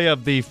replay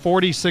of the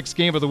 46th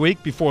game of the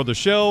week before the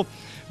show.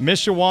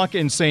 Mishawaka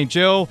and St.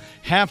 Joe,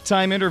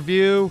 halftime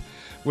interview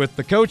with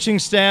the coaching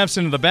staffs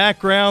in the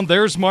background.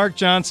 There's Mark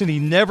Johnson. He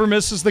never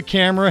misses the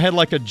camera, had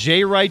like a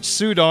Jay Wright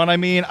suit on. I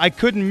mean, I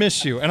couldn't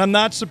miss you, and I'm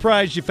not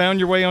surprised you found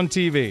your way on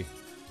TV.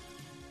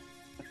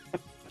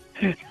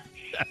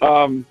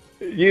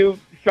 You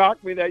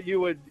shocked me that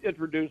you would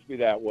introduce me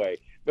that way.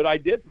 But I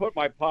did put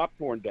my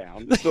popcorn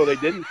down so they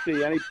didn't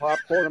see any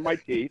popcorn in my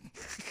teeth.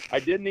 I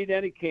didn't eat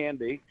any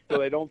candy, so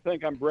they don't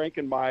think I'm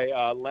breaking my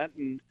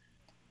Lenten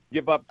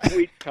give-up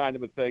sweets kind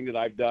of a thing that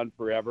I've done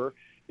forever.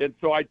 And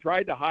so I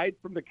tried to hide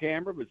from the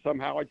camera, but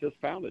somehow I just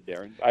found it,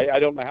 Darren. I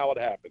don't know how it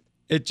happened.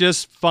 It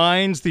just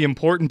finds the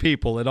important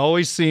people. It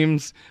always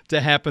seems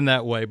to happen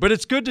that way. But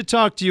it's good to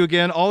talk to you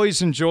again.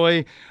 Always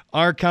enjoy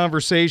our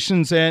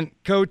conversations. And,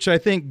 Coach, I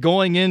think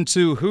going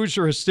into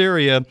Hoosier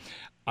Hysteria,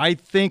 I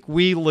think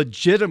we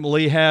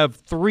legitimately have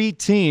 3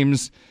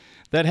 teams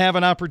that have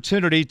an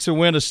opportunity to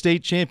win a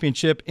state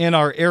championship in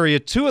our area.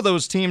 2 of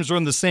those teams are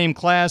in the same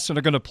class and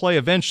are going to play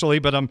eventually,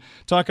 but I'm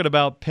talking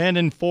about Penn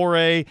in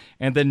 4A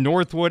and then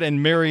Northwood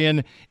and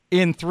Marion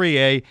in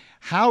 3A.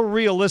 How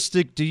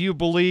realistic do you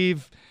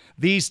believe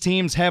these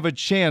teams have a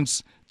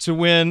chance to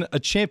win a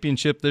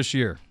championship this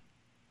year?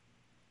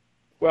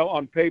 Well,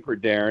 on paper,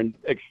 Darren,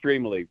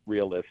 extremely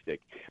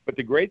realistic. But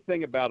the great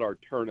thing about our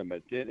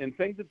tournament, and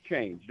things have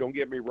changed, don't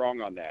get me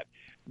wrong on that,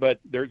 but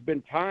there's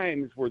been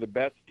times where the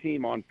best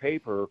team on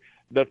paper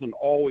doesn't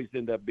always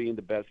end up being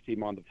the best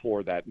team on the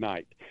floor that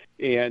night.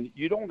 And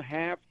you don't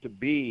have to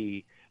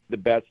be the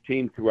best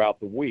team throughout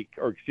the week,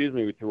 or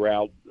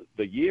throughout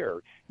the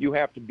year. You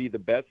have to be the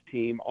best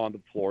team on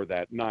the floor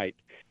that night.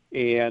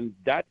 And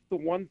that's the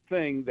one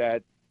thing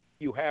that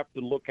you have to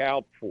look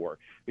out for,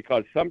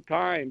 because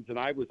sometimes, and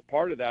I was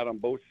part of that on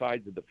both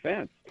sides of the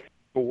fence,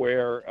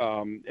 where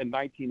in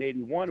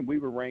 1981 we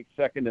were ranked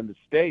second in the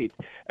state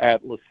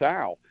at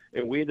LaSalle,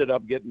 and we ended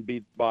up getting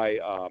beat by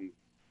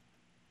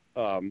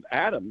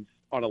Adams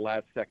on a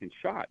last-second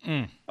shot.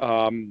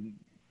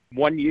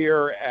 1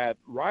 year at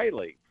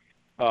Riley,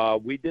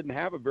 we didn't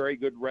have a very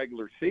good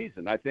regular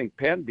season. I think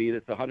Penn beat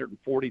us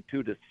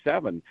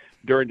 142-7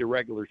 during the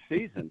regular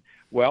season.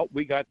 Well,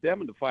 we got them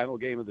in the final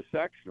game of the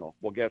sectional.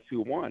 Well, guess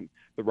who won?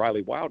 The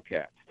Riley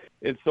Wildcats.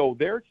 And so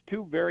there's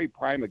two very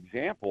prime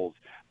examples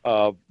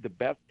of the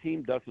best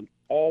team doesn't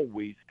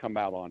always come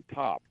out on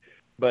top.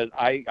 But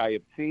I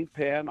have seen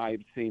Penn, I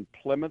have seen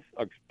Plymouth,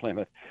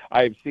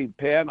 I have seen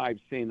Penn, I've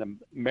seen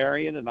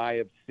Marion, and I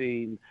have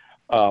seen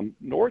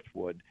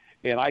Northwood.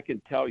 And I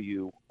can tell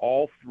you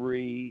all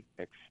three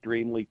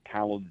extremely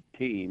talented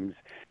teams,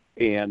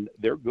 and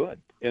they're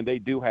good. And they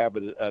do have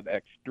an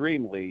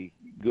extremely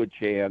good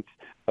chance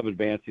of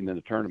advancing in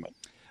the tournament.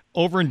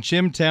 Over in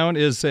Jimtown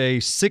is a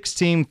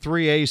 6-team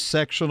 3A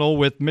sectional,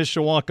 with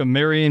Mishawaka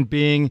Marion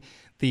being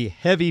the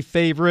heavy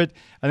favorite.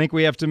 I think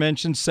we have to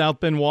mention South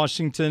Bend,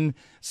 Washington,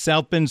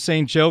 South Bend,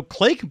 St. Joe.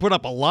 Clay can put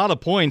up a lot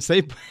of points.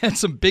 They've had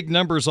some big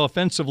numbers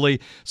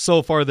offensively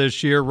so far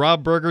this year.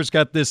 Rob Berger's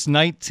got this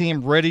night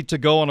team ready to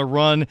go on a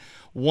run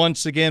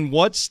once again.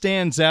 What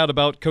stands out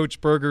about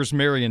Coach Berger's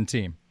Marion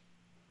team?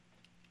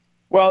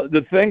 Well,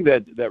 the thing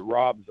that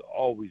Rob's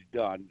always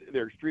done,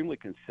 they're extremely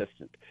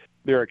consistent.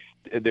 They're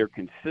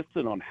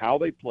consistent on how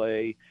they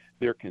play.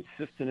 They're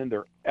consistent in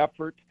their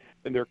effort,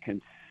 and they're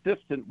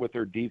consistent with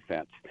their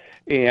defense.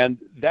 And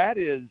that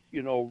is,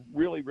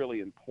 really, really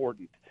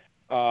important.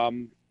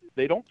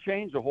 They don't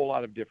change a whole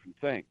lot of different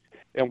things.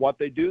 And what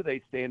they do,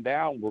 they stand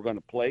down. We're going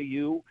to play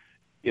you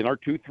in our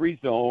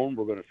 2-3 zone.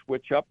 We're going to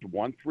switch up to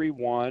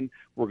 1-3-1.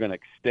 We're going to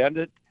extend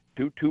it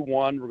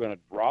 2-2-1. We're going to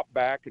drop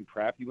back and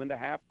trap you into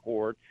half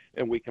court,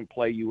 and we can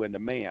play you into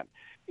man.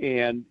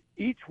 And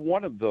each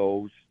one of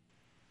those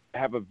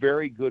have a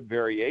very good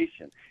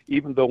variation,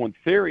 even though in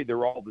theory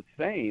they're all the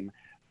same.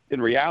 In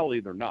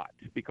reality, they're not,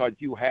 because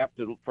you have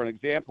to, for an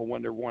example,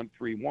 when they're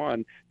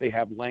 1-3-1, they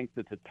have length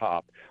at the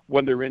top.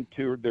 When they're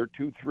into their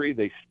 2-3,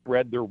 they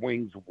spread their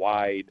wings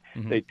wide.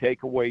 Mm-hmm. They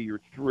take away your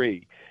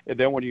 3. And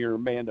then when you're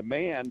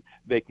man-to-man,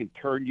 they can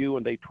turn you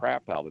and they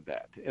trap out of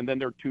that. And then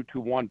their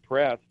 2-2-1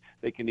 press,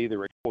 they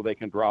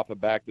can drop it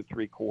back to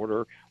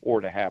 3/4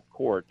 or to half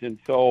court. And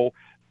so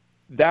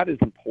that is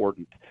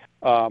important.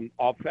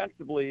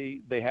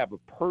 Offensively, they have a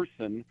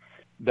person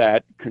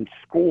that can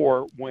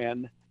score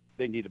when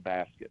they need a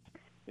basket.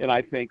 And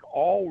I think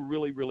all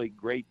really, really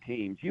great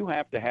teams, you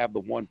have to have the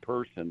one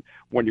person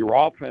when your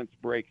offense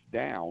breaks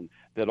down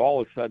that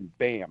all of a sudden,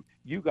 bam,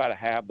 you got to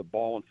have the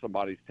ball in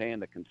somebody's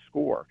hand that can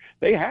score.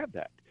 They have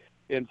that.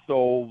 And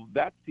so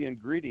that's the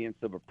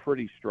ingredients of a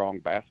pretty strong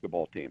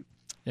basketball team.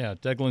 Yeah,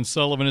 Declan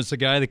Sullivan is a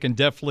guy that can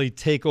definitely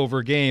take over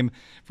a game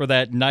for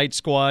that night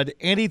squad.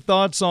 Any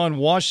thoughts on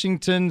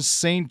Washington,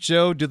 St.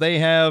 Joe? Do they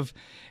have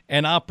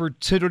an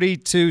opportunity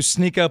to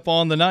sneak up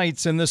on the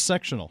Knights in this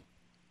sectional?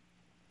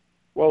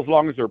 Well, as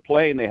long as they're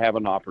playing, they have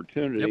an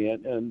opportunity.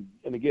 Yep. And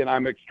again,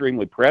 I'm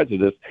extremely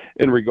prejudiced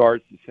in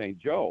regards to St.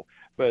 Joe,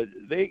 but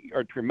they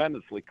are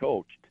tremendously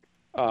coached.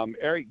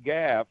 Eric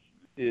Gaff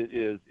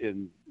is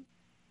in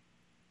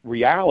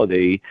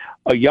reality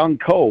a young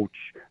coach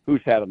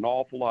who's had an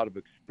awful lot of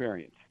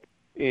experience.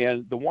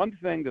 And the one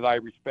thing that I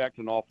respect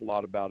an awful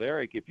lot about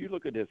Eric, if you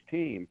look at his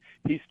team,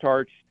 he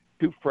starts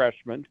one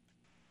freshman,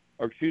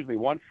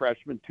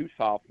 2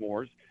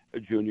 sophomores, a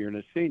junior, and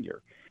a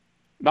senior.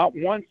 Not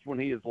once when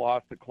he has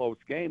lost a close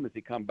game has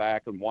he come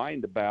back and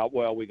whined about,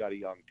 well, we got a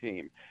young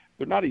team.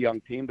 They're not a young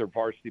team. They're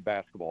varsity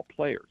basketball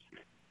players.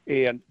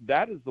 And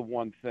that is the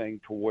one thing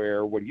to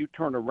where when you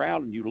turn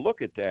around and you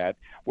look at that,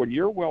 when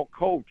you're well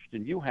coached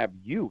and you have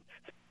youth,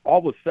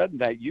 all of a sudden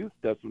that youth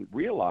doesn't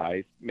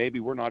realize maybe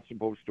we're not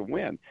supposed to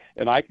win.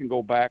 And I can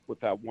go back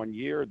with that 1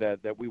 year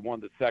that we won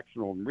the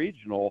sectional and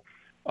regional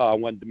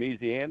when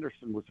Demezy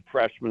Anderson was a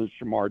freshman and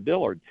Shamar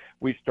Dillard.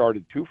 We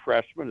started 2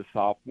 freshmen, a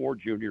sophomore,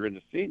 junior, and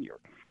a senior.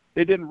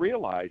 They didn't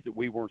realize that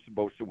we weren't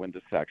supposed to win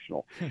the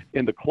sectional.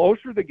 And the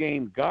closer the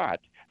game got,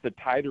 the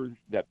tighter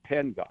that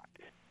Penn got.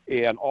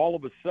 And all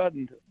of a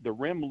sudden, the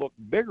rim looked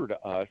bigger to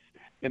us,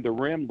 and the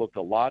rim looked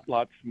a lot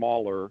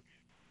smaller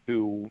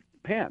to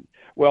Penn.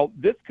 Well,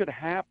 this could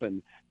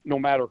happen no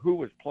matter who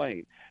was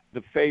playing.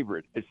 The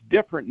favorite. It's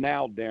different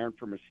now, Darren,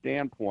 from a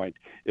standpoint.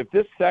 If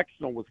this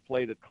sectional was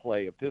played at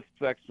Clay, if this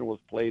sectional was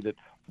played at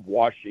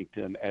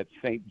Washington, at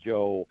St.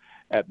 Joe,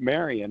 at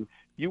Marion,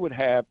 you would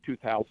have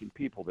 2,000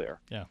 people there.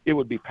 Yeah. It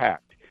would be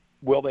packed.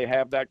 Will they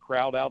have that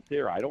crowd out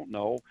there? I don't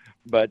know.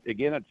 But,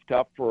 again, it's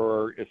tough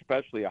for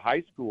especially a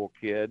high school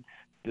kid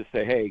to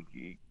say,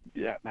 hey,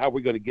 how are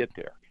we going to get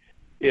there?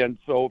 And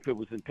so if it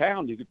was in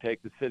town, you could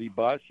take the city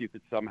bus. You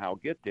could somehow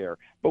get there.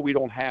 But we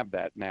don't have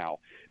that now.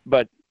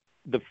 But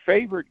the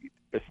favorite,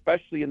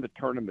 especially in the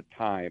tournament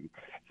time,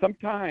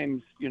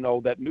 sometimes,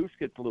 that noose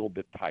gets a little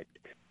bit tight.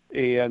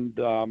 And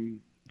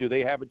do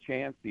they have a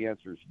chance? The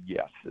answer is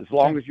yes. As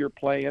long as you're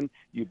playing,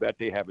 you bet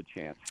they have a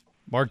chance.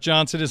 Mark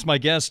Johnson is my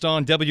guest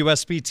on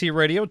WSBT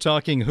Radio,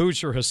 talking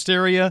Hoosier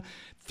Hysteria.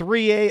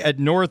 3A at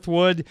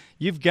Northwood.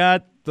 You've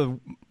got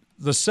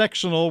the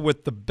sectional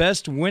with the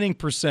best winning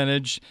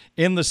percentage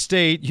in the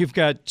state. You've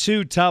got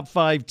 2 top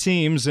 5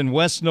 teams in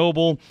West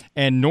Noble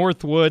and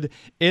Northwood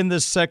in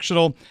this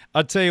sectional.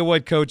 I'll tell you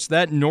what, Coach,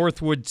 that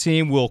Northwood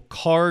team will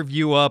carve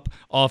you up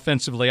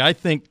offensively. I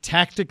think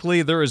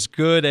tactically they're as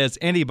good as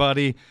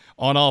anybody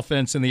on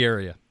offense in the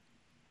area.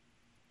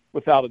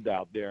 Without a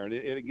doubt, Darren.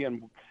 And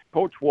again,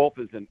 Coach Wolf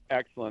is an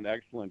excellent,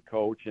 excellent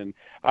coach, and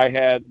I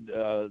had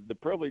the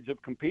privilege of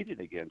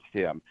competing against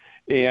him.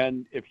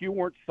 And if you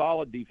weren't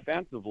solid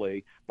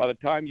defensively, by the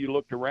time you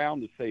looked around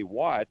to say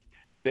what,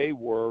 they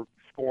were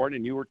scoring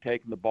and you were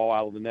taking the ball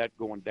out of the net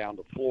going down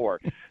the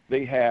floor.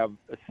 They have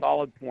a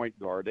solid point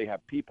guard. They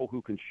have people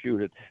who can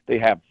shoot it. They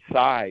have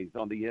size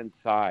on the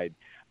inside.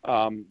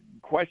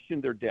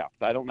 Question their depth.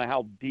 I don't know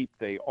how deep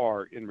they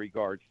are in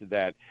regards to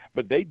that,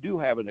 but they do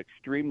have an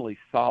extremely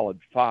solid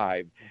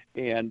 5,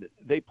 and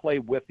they play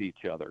with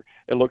each other.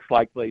 It looks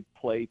like they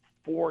play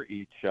for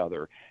each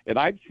other. And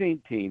I've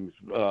seen teams,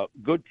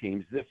 good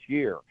teams this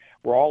year,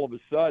 where all of a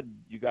sudden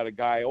you got a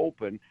guy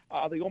open,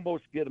 they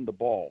almost get him the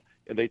ball,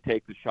 and they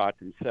take the shot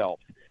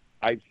themselves.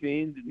 I've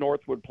seen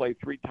Northwood play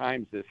 3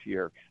 times this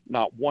year.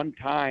 Not one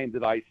time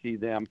did I see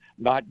them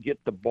not get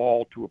the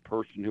ball to a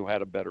person who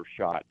had a better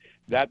shot.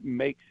 That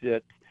makes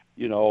it,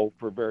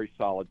 for a very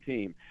solid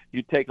team.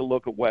 You take a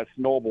look at West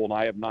Noble, and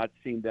I have not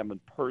seen them in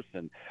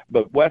person.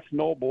 But West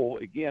Noble,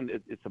 again,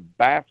 it's a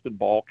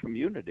basketball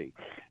community.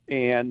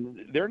 And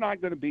they're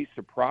not going to be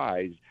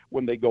surprised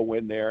when they go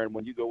in there. And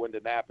when you go into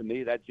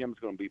Napanee, that gym's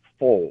going to be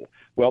full.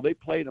 Well, they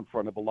played in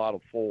front of a lot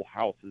of full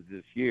houses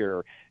this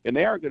year, and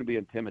they aren't going to be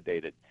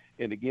intimidated.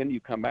 And again, you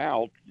come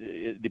out,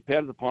 it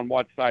depends upon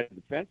what side of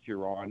the fence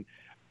you're on.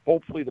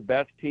 Hopefully the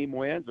best team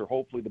wins, or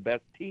hopefully the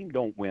best team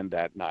don't win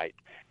that night.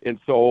 And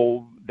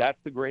so that's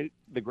the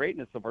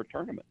greatness of our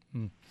tournament.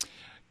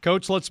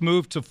 Coach, let's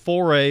move to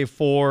 4A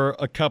for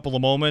a couple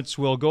of moments.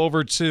 We'll go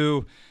over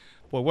to,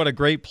 what a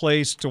great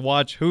place to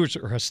watch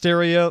Hoosier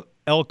Hysteria,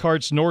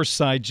 Elkhart's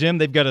Northside Gym.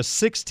 They've got a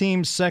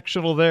 6-team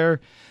sectional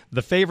there.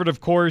 The favorite, of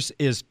course,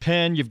 is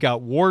Penn. You've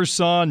got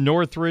Warsaw,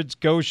 Northridge,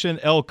 Goshen,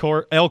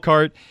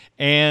 Elkhart,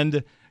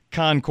 and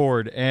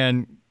Concord.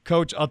 And,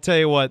 Coach, I'll tell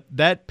you what,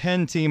 that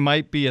Penn team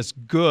might be as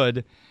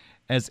good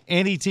as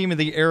any team in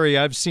the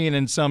area I've seen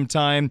in some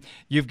time.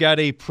 You've got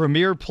a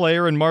premier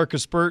player in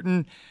Marcus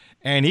Burton,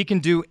 and he can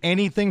do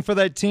anything for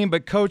that team.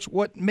 But, Coach,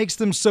 what makes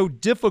them so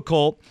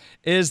difficult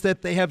is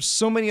that they have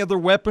so many other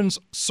weapons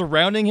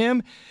surrounding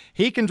him.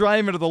 He can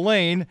drive into the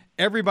lane.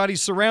 Everybody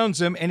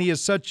surrounds him, and he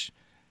is such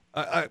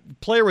a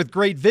player with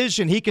great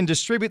vision. He can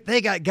distribute. They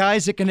got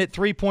guys that can hit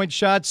 3-point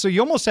shots. So you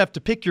almost have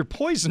to pick your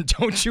poison,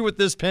 don't you, with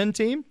this Penn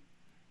team?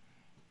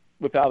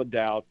 Without a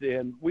doubt.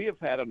 And we have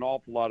had an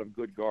awful lot of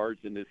good guards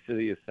in the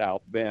city of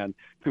South Bend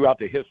throughout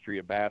the history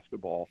of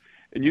basketball.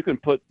 And you can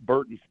put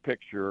Burton's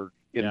picture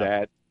in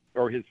that,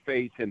 or his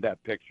face in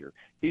that picture.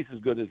 He's as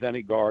good as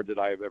any guard that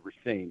I have ever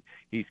seen.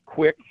 He's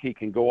quick. He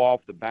can go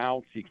off the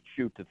bounce. He can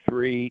shoot the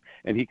 3,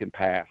 and he can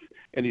pass.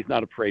 And he's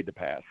not afraid to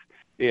pass.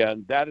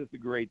 And that is the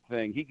great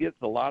thing. He gets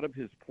a lot of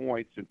his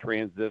points in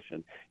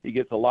transition. He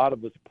gets a lot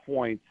of his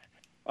points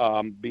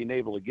being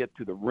able to get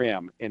to the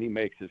rim, and he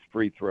makes his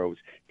free throws.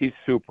 He's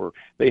super.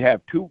 They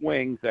have 2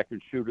 wings that can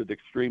shoot it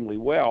extremely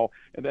well,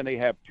 and then they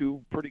have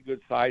 2 pretty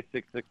good size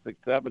 6'6",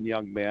 6'7"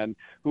 young men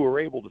who are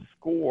able to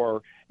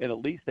score, and at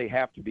least they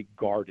have to be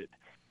guarded.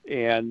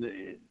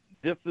 And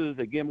this is,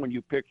 again, when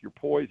you pick your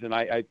poison,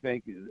 I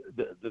think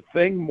the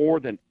thing more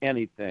than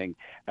anything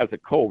as a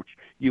coach,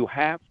 you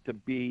have to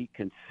be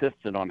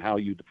consistent on how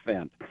you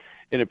defend.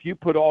 And if you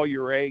put all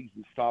your eggs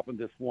in stopping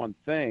this one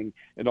thing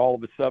and all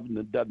of a sudden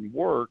it doesn't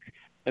work,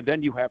 and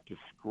then you have to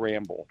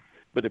scramble.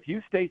 But if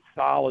you stay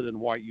solid in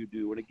what you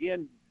do, and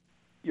again,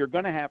 you're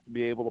going to have to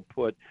be able to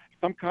put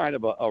some kind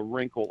of a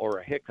wrinkle or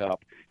a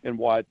hiccup in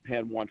what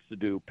Penn wants to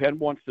do. Penn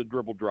wants to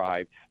dribble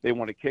drive. They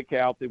want to kick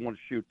out. They want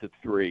to shoot the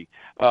 3.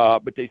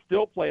 But they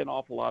still play an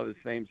awful lot of the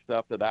same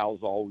stuff that Al's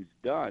always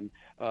done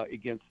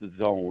against the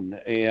zone.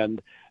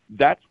 And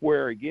that's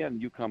where,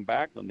 again, you come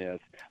back on this.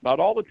 Not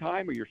all the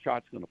time are your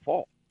shots going to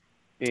fall.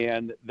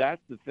 And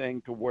that's the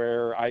thing to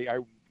where I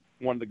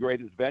one of the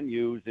greatest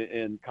venues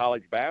in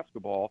college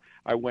basketball,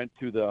 I went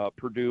to the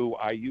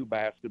Purdue-IU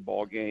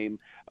basketball game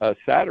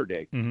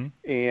Saturday.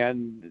 Mm-hmm.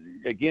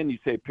 And, again, you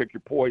say pick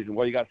your poison.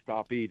 Well, you got to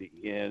stop eating.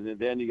 And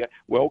then you got,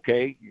 well,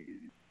 okay,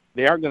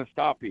 they aren't going to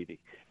stop eating.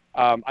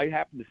 I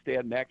happen to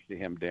stand next to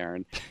him,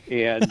 Darren,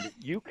 and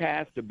you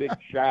cast a big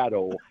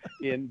shadow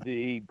in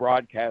the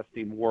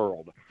broadcasting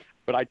world.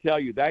 But I tell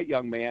you, that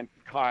young man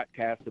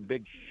cast a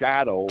big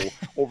shadow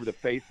over the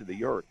face of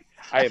the earth.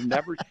 I have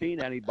never seen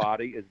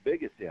anybody as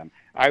big as him.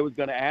 I was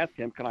going to ask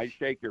him, can I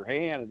shake your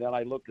hand? And then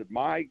I looked at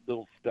my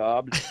little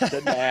stubs and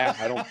said, nah,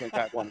 I don't think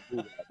I want to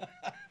do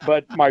that.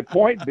 But my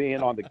point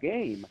being on the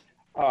game,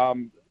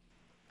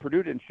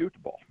 Purdue didn't shoot the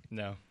ball.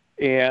 No.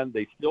 And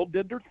they still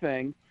did their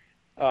thing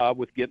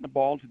with getting the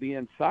ball to the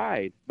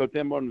inside. But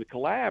then when it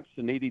collapsed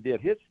and Edey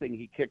did his thing,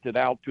 he kicked it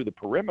out to the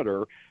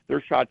perimeter.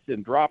 Their shots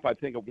didn't drop. I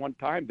think at one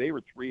time they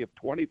were 3 of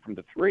 20 from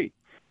the three.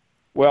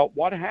 Well,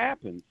 what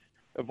happens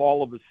if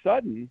all of a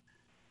sudden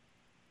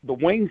the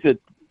wings at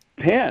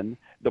Penn,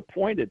 the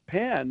point at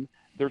Penn,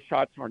 their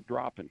shots aren't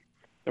dropping?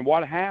 And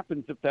what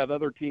happens if that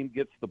other team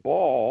gets the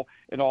ball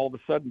and all of a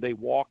sudden they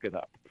walk it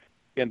up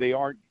and they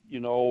aren't,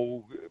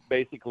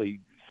 basically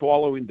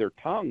swallowing their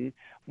tongue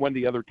when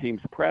the other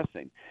team's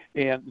pressing?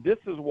 And this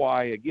is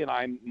why, again,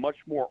 I'm much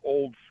more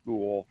old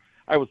school.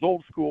 I was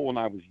old school when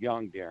I was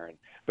young, Darren.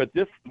 But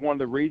this is one of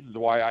the reasons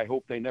why I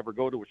hope they never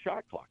go to a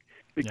shot clock.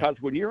 Because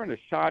when you're in a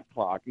shot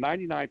clock,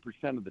 99%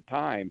 of the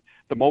time,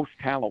 the most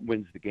talent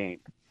wins the game.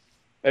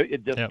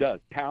 It just does.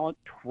 Talent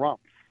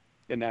trumps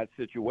in that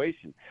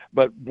situation.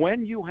 But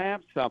when you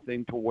have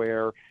something to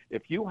where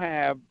if you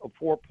have a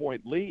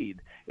 4-point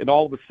lead and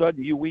all of a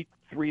sudden you eat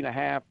 3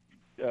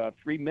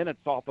 minutes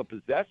off a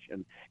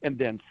possession and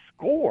then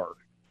score,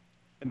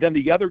 and then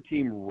the other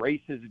team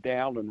races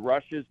down and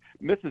rushes,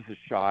 misses a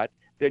shot,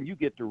 then you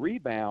get to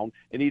rebound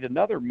and eat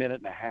another minute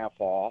and a half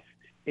off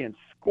and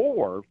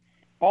score,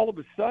 all of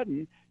a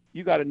sudden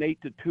you got an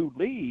 8-2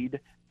 lead,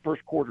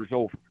 first quarter's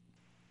over.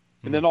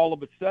 And then all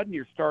of a sudden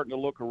you're starting to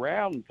look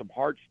around and some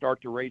hearts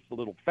start to race a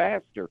little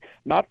faster,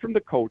 not from the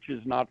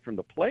coaches, not from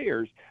the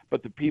players,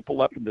 but the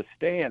people up in the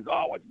stands.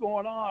 Oh, what's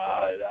going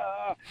on?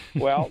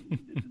 Well,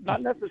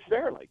 not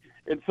necessarily.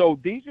 And so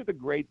these are the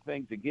great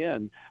things,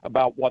 again,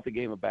 about what the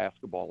game of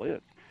basketball is.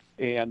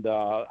 And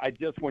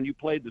when you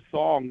played the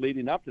song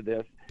leading up to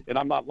this, and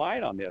I'm not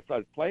lying on this, I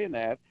was playing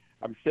that,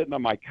 I'm sitting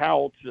on my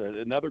couch,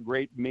 another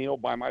great meal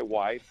by my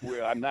wife.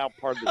 I'm now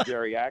part of the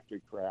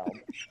geriatric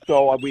crowd.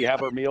 So we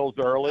have our meals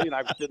early, and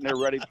I'm sitting there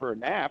ready for a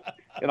nap.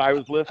 And I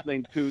was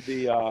listening to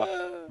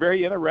the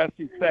very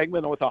interesting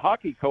segment with a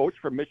hockey coach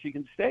from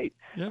Michigan State.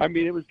 Yep. I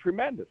mean, it was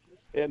tremendous.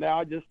 And now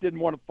I just didn't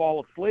want to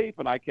fall asleep,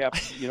 and I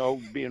kept,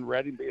 being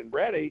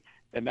ready.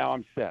 And now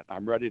I'm set.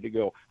 I'm ready to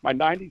go. My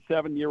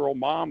 97-year-old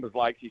mom was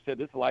like, she said,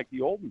 this is like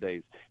the olden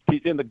days.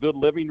 She's in the good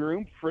living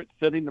room,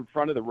 sitting in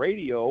front of the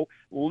radio,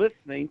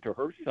 listening to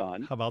her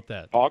son. How about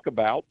that? Talk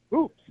about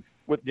hoops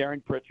with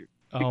Darren Pritchard.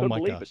 She couldn't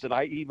believe gosh. it that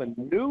I even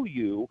knew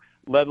you,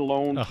 let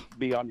alone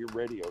be on your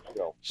radio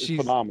show. It's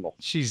phenomenal.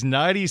 She's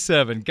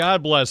 97.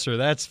 God bless her.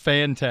 That's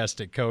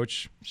fantastic,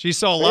 Coach. She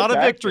saw a lot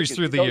of victories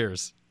through the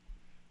years.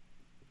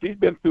 She's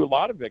been through a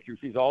lot of victories.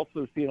 She's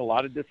also seen a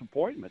lot of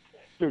disappointments.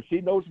 So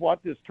she knows what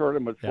this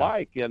tournament's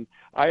like. And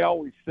I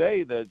always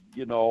say that,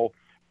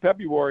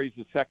 February is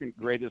the second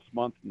greatest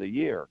month in the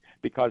year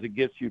because it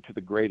gets you to the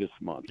greatest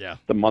month,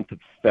 the month of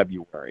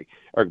February,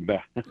 or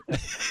the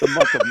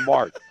month of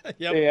March.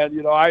 Yep.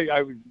 And,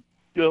 I was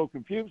still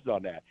confused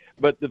on that.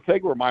 But the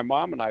thing where my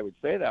mom and I would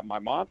say that, my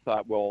mom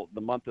thought, well,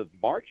 the month of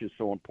March is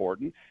so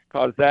important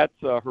because that's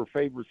her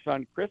favorite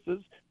son,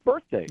 Chris's,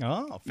 birthday.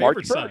 Oh, favorite March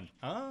 1st. son.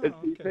 Oh, and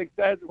she thinks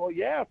that,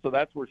 so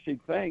that's where she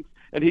thinks.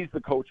 And he's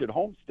the coach at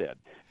Homestead.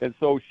 And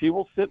so she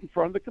will sit in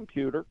front of the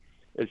computer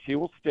and she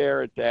will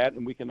stare at that,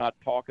 and we cannot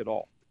talk at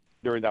all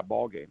during that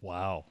ball game.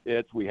 Wow.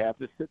 We have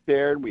to sit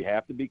there and we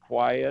have to be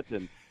quiet,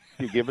 and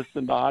she gives us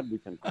the nod. We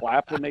can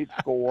clap when they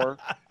score.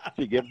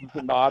 She gives us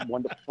a nod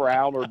when to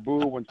frown or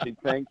boo when she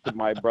thinks that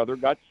my brother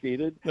got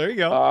cheated. There you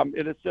go. And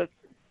it's just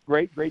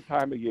great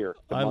time of year.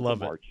 I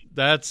love it. March.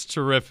 That's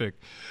terrific.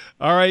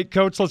 All right,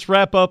 Coach, let's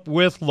wrap up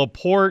with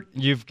LaPorte.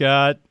 You've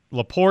got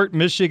LaPorte,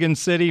 Michigan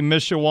City,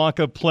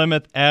 Mishawaka,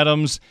 Plymouth,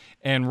 Adams,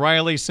 and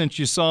Riley. Since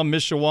you saw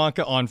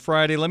Mishawaka on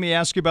Friday, let me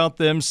ask you about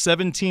them.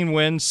 17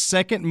 wins,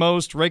 second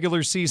most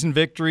regular season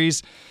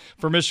victories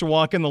for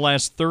Mishawaka in the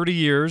last 30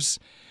 years.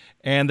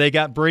 And they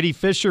got Brady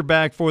Fisher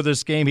back for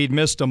this game. He'd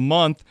missed a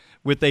month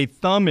with a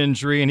thumb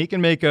injury, and he can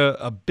make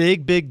a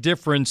big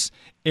difference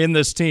in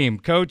this team.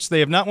 Coach, they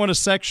have not won a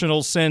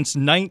sectional since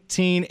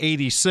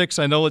 1986.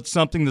 I know it's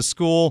something the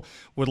school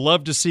would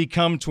love to see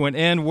come to an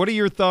end. What are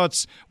your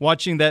thoughts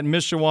watching that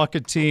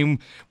Mishawaka team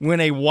win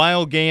a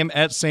wild game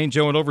at St.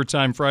 Joe in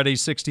overtime Friday,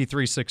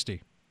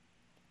 63-60?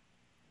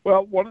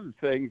 Well, one of the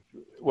things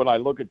when I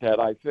look at that,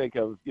 I think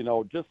of,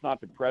 just not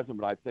the present,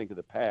 but I think of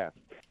the past.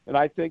 And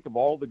I think of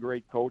all the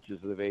great coaches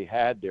that they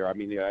had there. I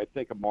mean, I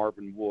think of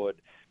Marvin Wood,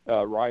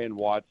 Ryan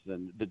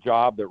Watson, the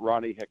job that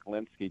Ronnie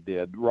Heklinski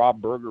did. Rob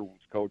Berger was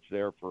coach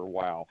there for a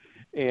while.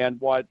 And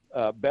what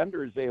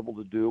Bender is able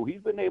to do,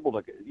 he's been able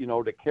to,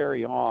 to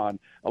carry on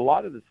a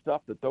lot of the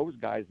stuff that those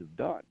guys have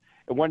done.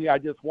 And I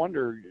just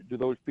wonder, do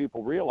those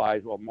people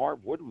realize, well,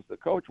 Marv Wood was the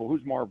coach. Well,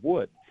 who's Marv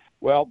Wood?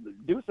 Well,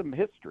 do some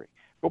history.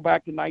 Go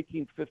back to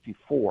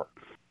 1954.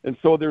 And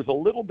so there's a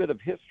little bit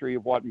of history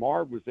of what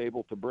Marv was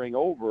able to bring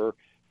over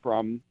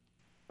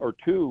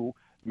to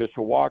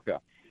Mishawaka.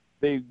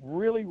 They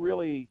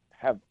really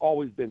have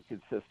always been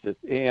consistent.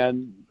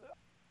 And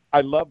I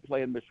love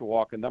playing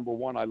Mishawaka. Number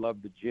one, I love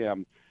the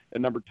gym.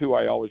 And number two,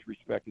 I always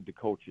respected the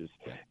coaches.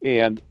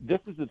 And this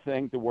is the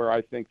thing to where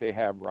I think they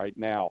have right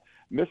now.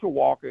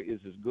 Mishawaka is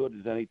as good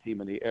as any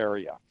team in the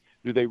area.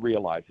 Do they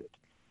realize it?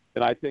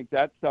 And I think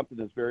that's something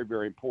that's very,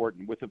 very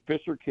important. With the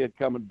Fisher kid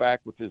coming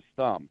back with his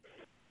thumb,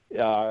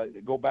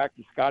 go back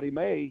to Scotty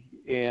May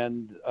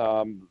and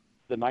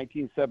the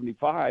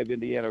 1975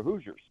 Indiana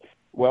Hoosiers.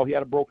 Well, he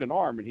had a broken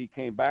arm, and he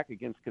came back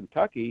against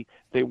Kentucky.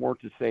 They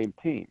weren't the same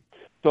team.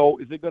 So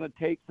is it going to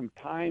take some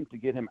time to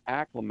get him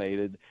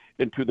acclimated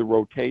into the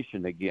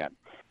rotation again?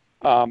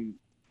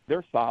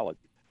 They're solid.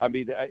 I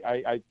mean,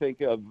 I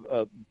think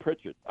of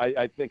Pritchett.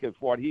 I think of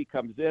what he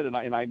comes in,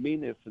 and I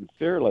mean this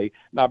sincerely,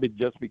 not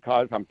just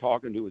because I'm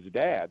talking to his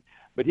dad,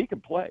 but he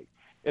can play.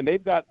 And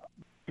they've got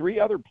 3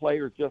 other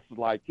players just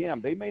like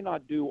him. They may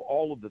not do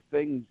all of the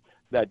things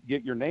that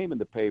get your name in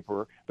the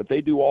paper, but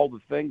they do all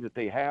the things that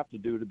they have to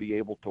do to be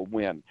able to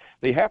win.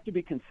 They have to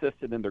be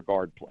consistent in their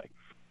guard play.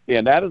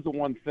 And that is the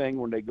one thing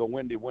when they go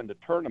in to win the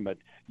tournament,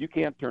 you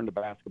can't turn the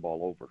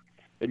basketball over.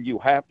 And you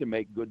have to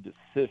make good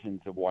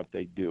decisions of what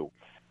they do.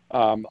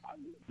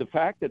 The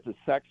fact that the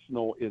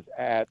sectional is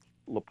at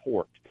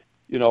LaPorte,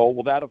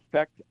 will that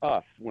affect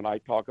us when I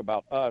talk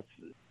about us,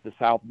 the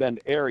South Bend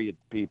area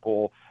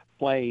people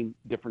playing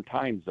different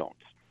time zones?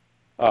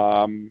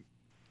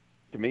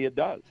 To me, it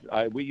does.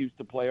 We used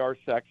to play our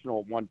sectional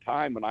at one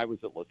time when I was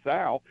at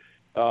LaSalle.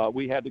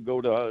 We had to go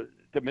to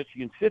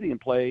Michigan City and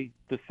play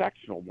the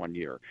sectional one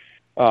year.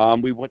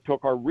 We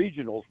took our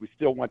regionals. We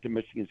still went to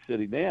Michigan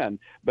City then.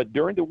 But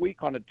during the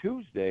week on a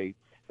Tuesday,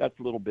 that's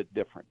a little bit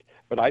different.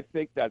 But I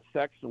think that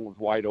sectional was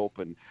wide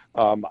open.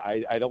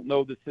 I don't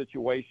know the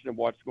situation of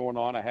what's going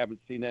on. I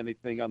haven't seen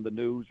anything on the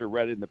news or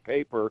read in the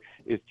paper.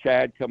 Is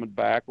Chad coming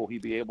back? Will he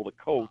be able to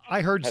coach?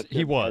 I heard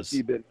he was. Has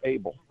he been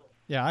able?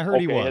 Yeah, I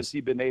heard he was. Has he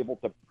been able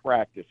to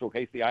practice?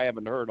 Okay, see, I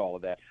haven't heard all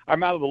of that.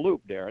 I'm out of the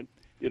loop, Darren.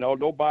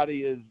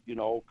 Nobody is,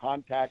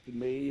 contacting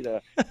me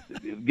to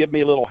give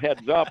me a little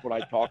heads up when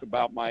I talk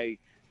about my,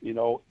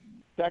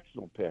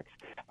 sectional picks.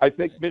 I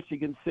think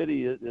Michigan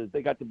City,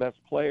 they got the best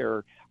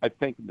player, I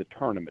think, in the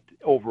tournament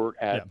over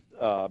at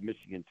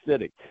Michigan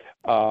City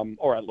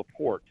or at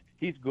LaPorte.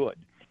 He's good.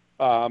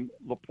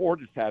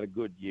 LaPorte has had a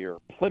good year.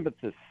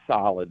 Plymouth is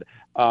solid.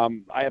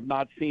 I have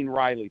not seen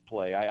Riley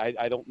play.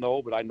 I don't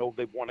know, but I know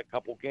they've won a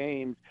couple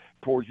games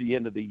towards the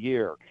end of the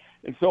year.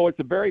 And so it's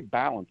a very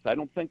balanced. I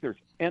don't think there's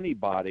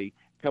anybody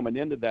coming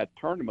into that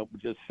tournament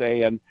just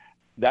saying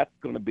that's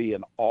going to be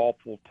an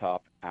awful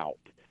tough out.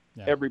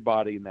 Yeah.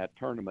 Everybody in that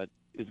tournament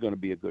is going to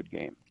be a good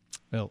game.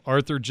 Well,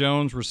 Arthur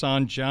Jones,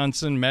 Rasan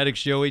Johnson, Maddox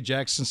Yohe,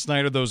 Jackson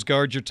Snyder, those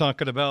guards you're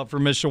talking about for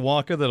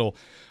Mishawaka that'll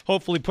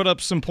hopefully put up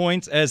some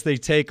points as they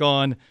take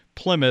on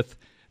Plymouth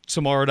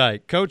tomorrow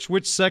night. Coach,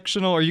 which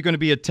sectional are you going to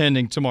be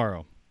attending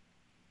tomorrow?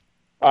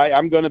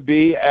 I'm going to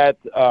be at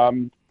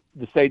the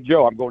St.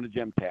 Joe. I'm going to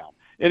Gemtown.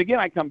 And again,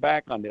 I come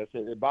back on this.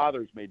 It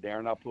bothers me,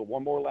 Darren. I'll put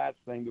one more last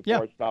thing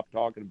before I stop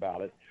talking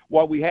about it.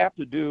 What we have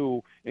to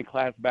do in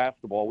class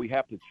basketball, we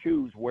have to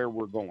choose where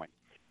we're going.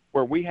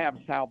 Where we have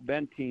South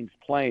Bend teams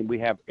playing, we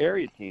have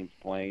area teams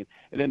playing,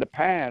 and in the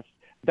past,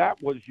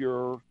 that was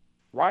your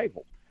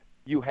rival.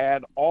 You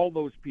had all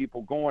those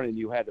people going, and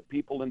you had the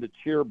people in the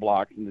cheer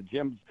blocks and the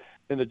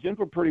gyms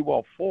were pretty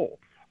well full.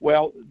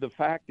 Well, the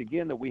fact,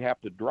 again, that we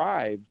have to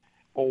drive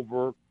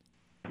over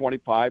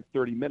 25,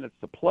 30 minutes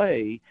to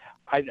play,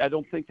 I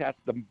don't think that's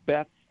the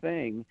best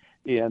thing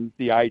in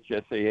the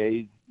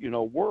IHSAA,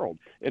 world.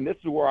 And this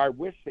is where I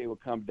wish they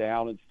would come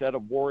down instead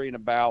of worrying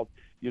about,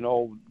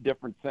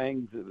 different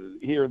things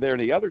here, there,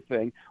 and the other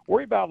thing.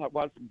 Worry about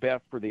what's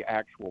best for the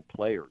actual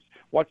players,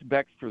 what's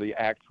best for the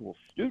actual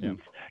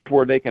students, to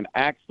where they can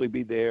actually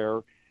be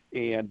there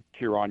and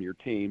cheer on your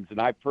teams. And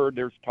I've heard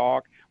there's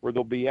talk where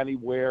there'll be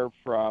anywhere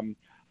from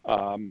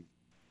 5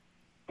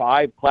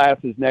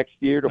 classes next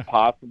year to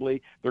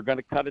possibly they're going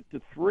to cut it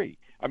to 3.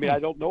 I mean, I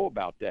don't know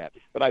about that,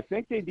 but I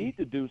think they need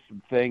to do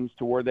some things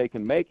to where they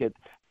can make it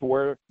to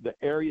where the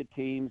area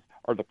teams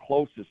are the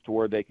closest to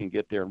where they can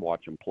get there and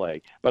watch them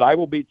play. But I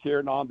will be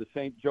cheering on the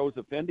St.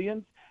 Joseph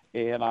Indians,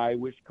 and I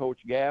wish Coach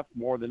Gaff,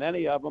 more than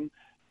any of them,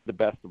 the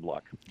best of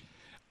luck.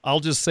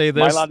 I'll just say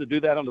this. Am I allowed to do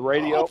that on the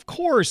radio? Of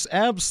course,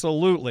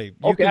 absolutely.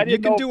 You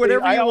can do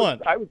whatever you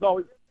want. I was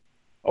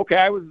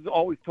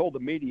always told the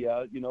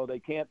media, they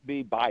can't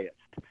be biased.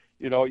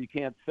 You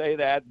can't say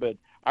that, but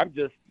I'm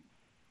just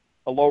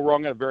a low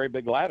rung on a very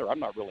big ladder. I'm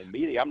not really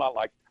media. I'm not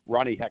like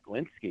Ronnie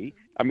Hecklinski.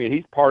 I mean,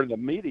 he's part of the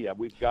media.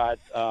 We've got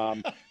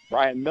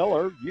Brian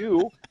Miller.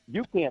 You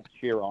can't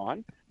cheer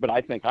on, but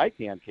I think I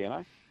can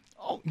I?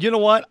 Oh, you know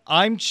what?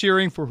 I'm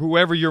cheering for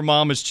whoever your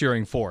mom is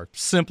cheering for,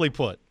 simply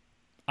put.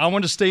 I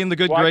want to stay in the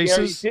good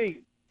graces.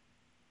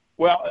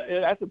 Well,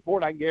 that's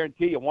important. I can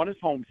guarantee you. One is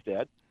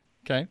Homestead.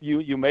 Okay.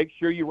 You make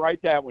sure you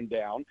write that one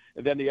down,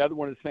 and then the other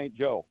one is St.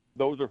 Joe.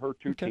 Those are her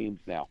 2 teams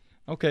now.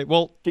 Okay,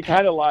 well.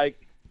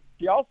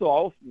 She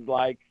also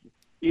like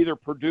either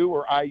Purdue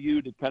or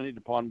IU, depending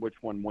upon which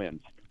one wins.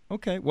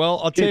 Okay,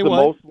 well, I'll tell you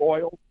what. She's the most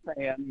loyal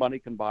fan money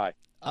can buy.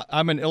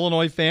 I'm an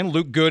Illinois fan.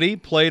 Luke Goody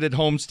played at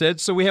Homestead,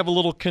 so we have a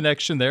little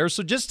connection there.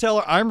 So just tell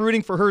her I'm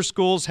rooting for her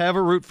schools, have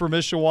a root for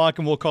Mishawaka,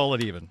 and we'll call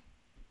it even.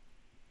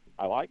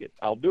 I like it.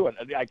 I'll do it.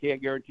 I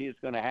can't guarantee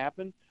it's going to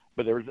happen,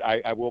 but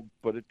I will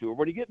put it to her.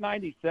 When you get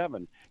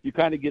 97, you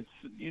kind of get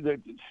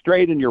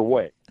straight in your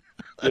way.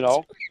 You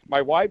know,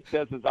 my wife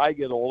says as I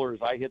get older,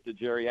 as I hit the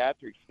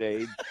geriatric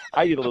stage,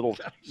 I get a little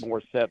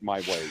more set my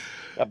ways.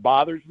 That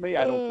bothers me.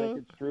 I don't think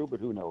it's true, but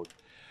who knows?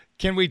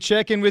 Can we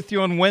check in with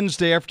you on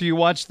Wednesday after you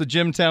watch the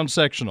Jimtown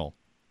sectional?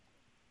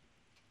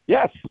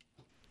 Yes.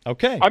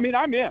 Okay. I mean,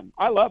 I'm in.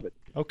 I love it.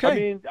 Okay. I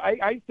mean,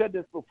 I said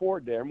this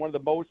before, Darren. One of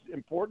the most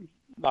important,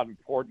 not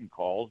important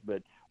calls,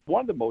 but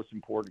one of the most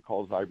important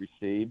calls I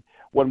received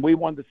when we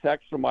won the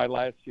sectional my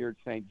last year at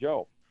St.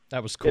 Joe.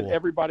 That was cool. And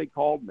everybody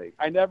called me.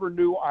 I never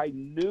knew I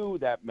knew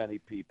that many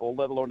people,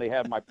 let alone they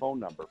had my phone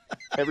number.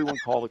 Everyone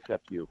called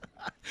except you.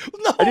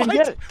 No, I didn't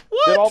get it.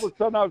 What? Then all of a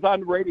sudden I was on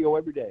the radio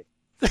every day.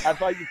 I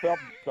thought you felt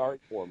sorry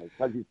for me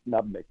because you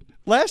snubbed me.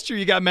 Last year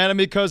you got mad at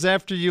me because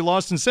after you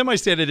lost in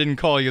semi-state I didn't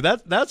call you.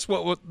 That's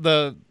what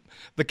the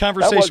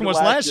conversation was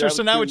last year,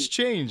 so now it's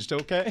changed,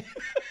 okay?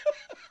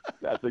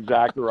 That's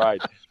exactly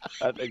right.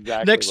 That's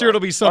exactly Next year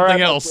it'll be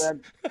something else.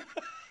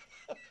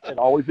 It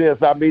always is.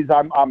 That means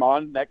I'm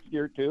on next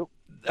year too.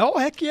 Oh,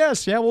 heck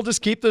yes. Yeah, we'll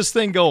just keep this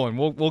thing going.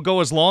 We'll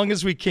go as long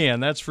as we can,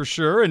 that's for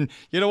sure. And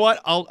you know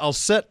what? I'll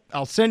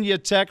send you a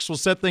text. We'll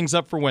set things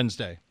up for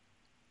Wednesday.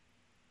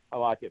 I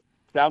like it.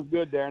 Sounds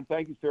good, Darren.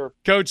 Thank you, sir.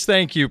 Coach,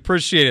 thank you.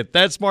 Appreciate it.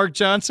 That's Mark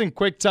Johnson.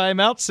 Quick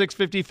timeout,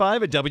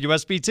 6:55 at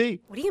WSBT.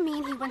 What do you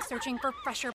mean he went searching for fresher